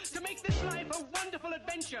beautiful, to make this life a wonderful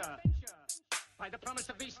adventure. By the promise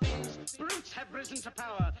of these things, brutes have risen to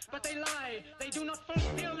power, but they lie. They do not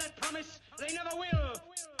fulfill that promise. They never will.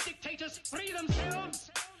 Dictators free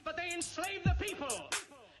themselves, but they enslave the people.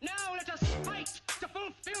 Now let us fight to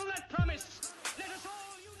fulfill that promise. Let us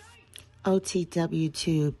all unite.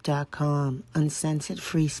 OTWTube.com, uncensored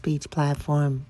free speech platform.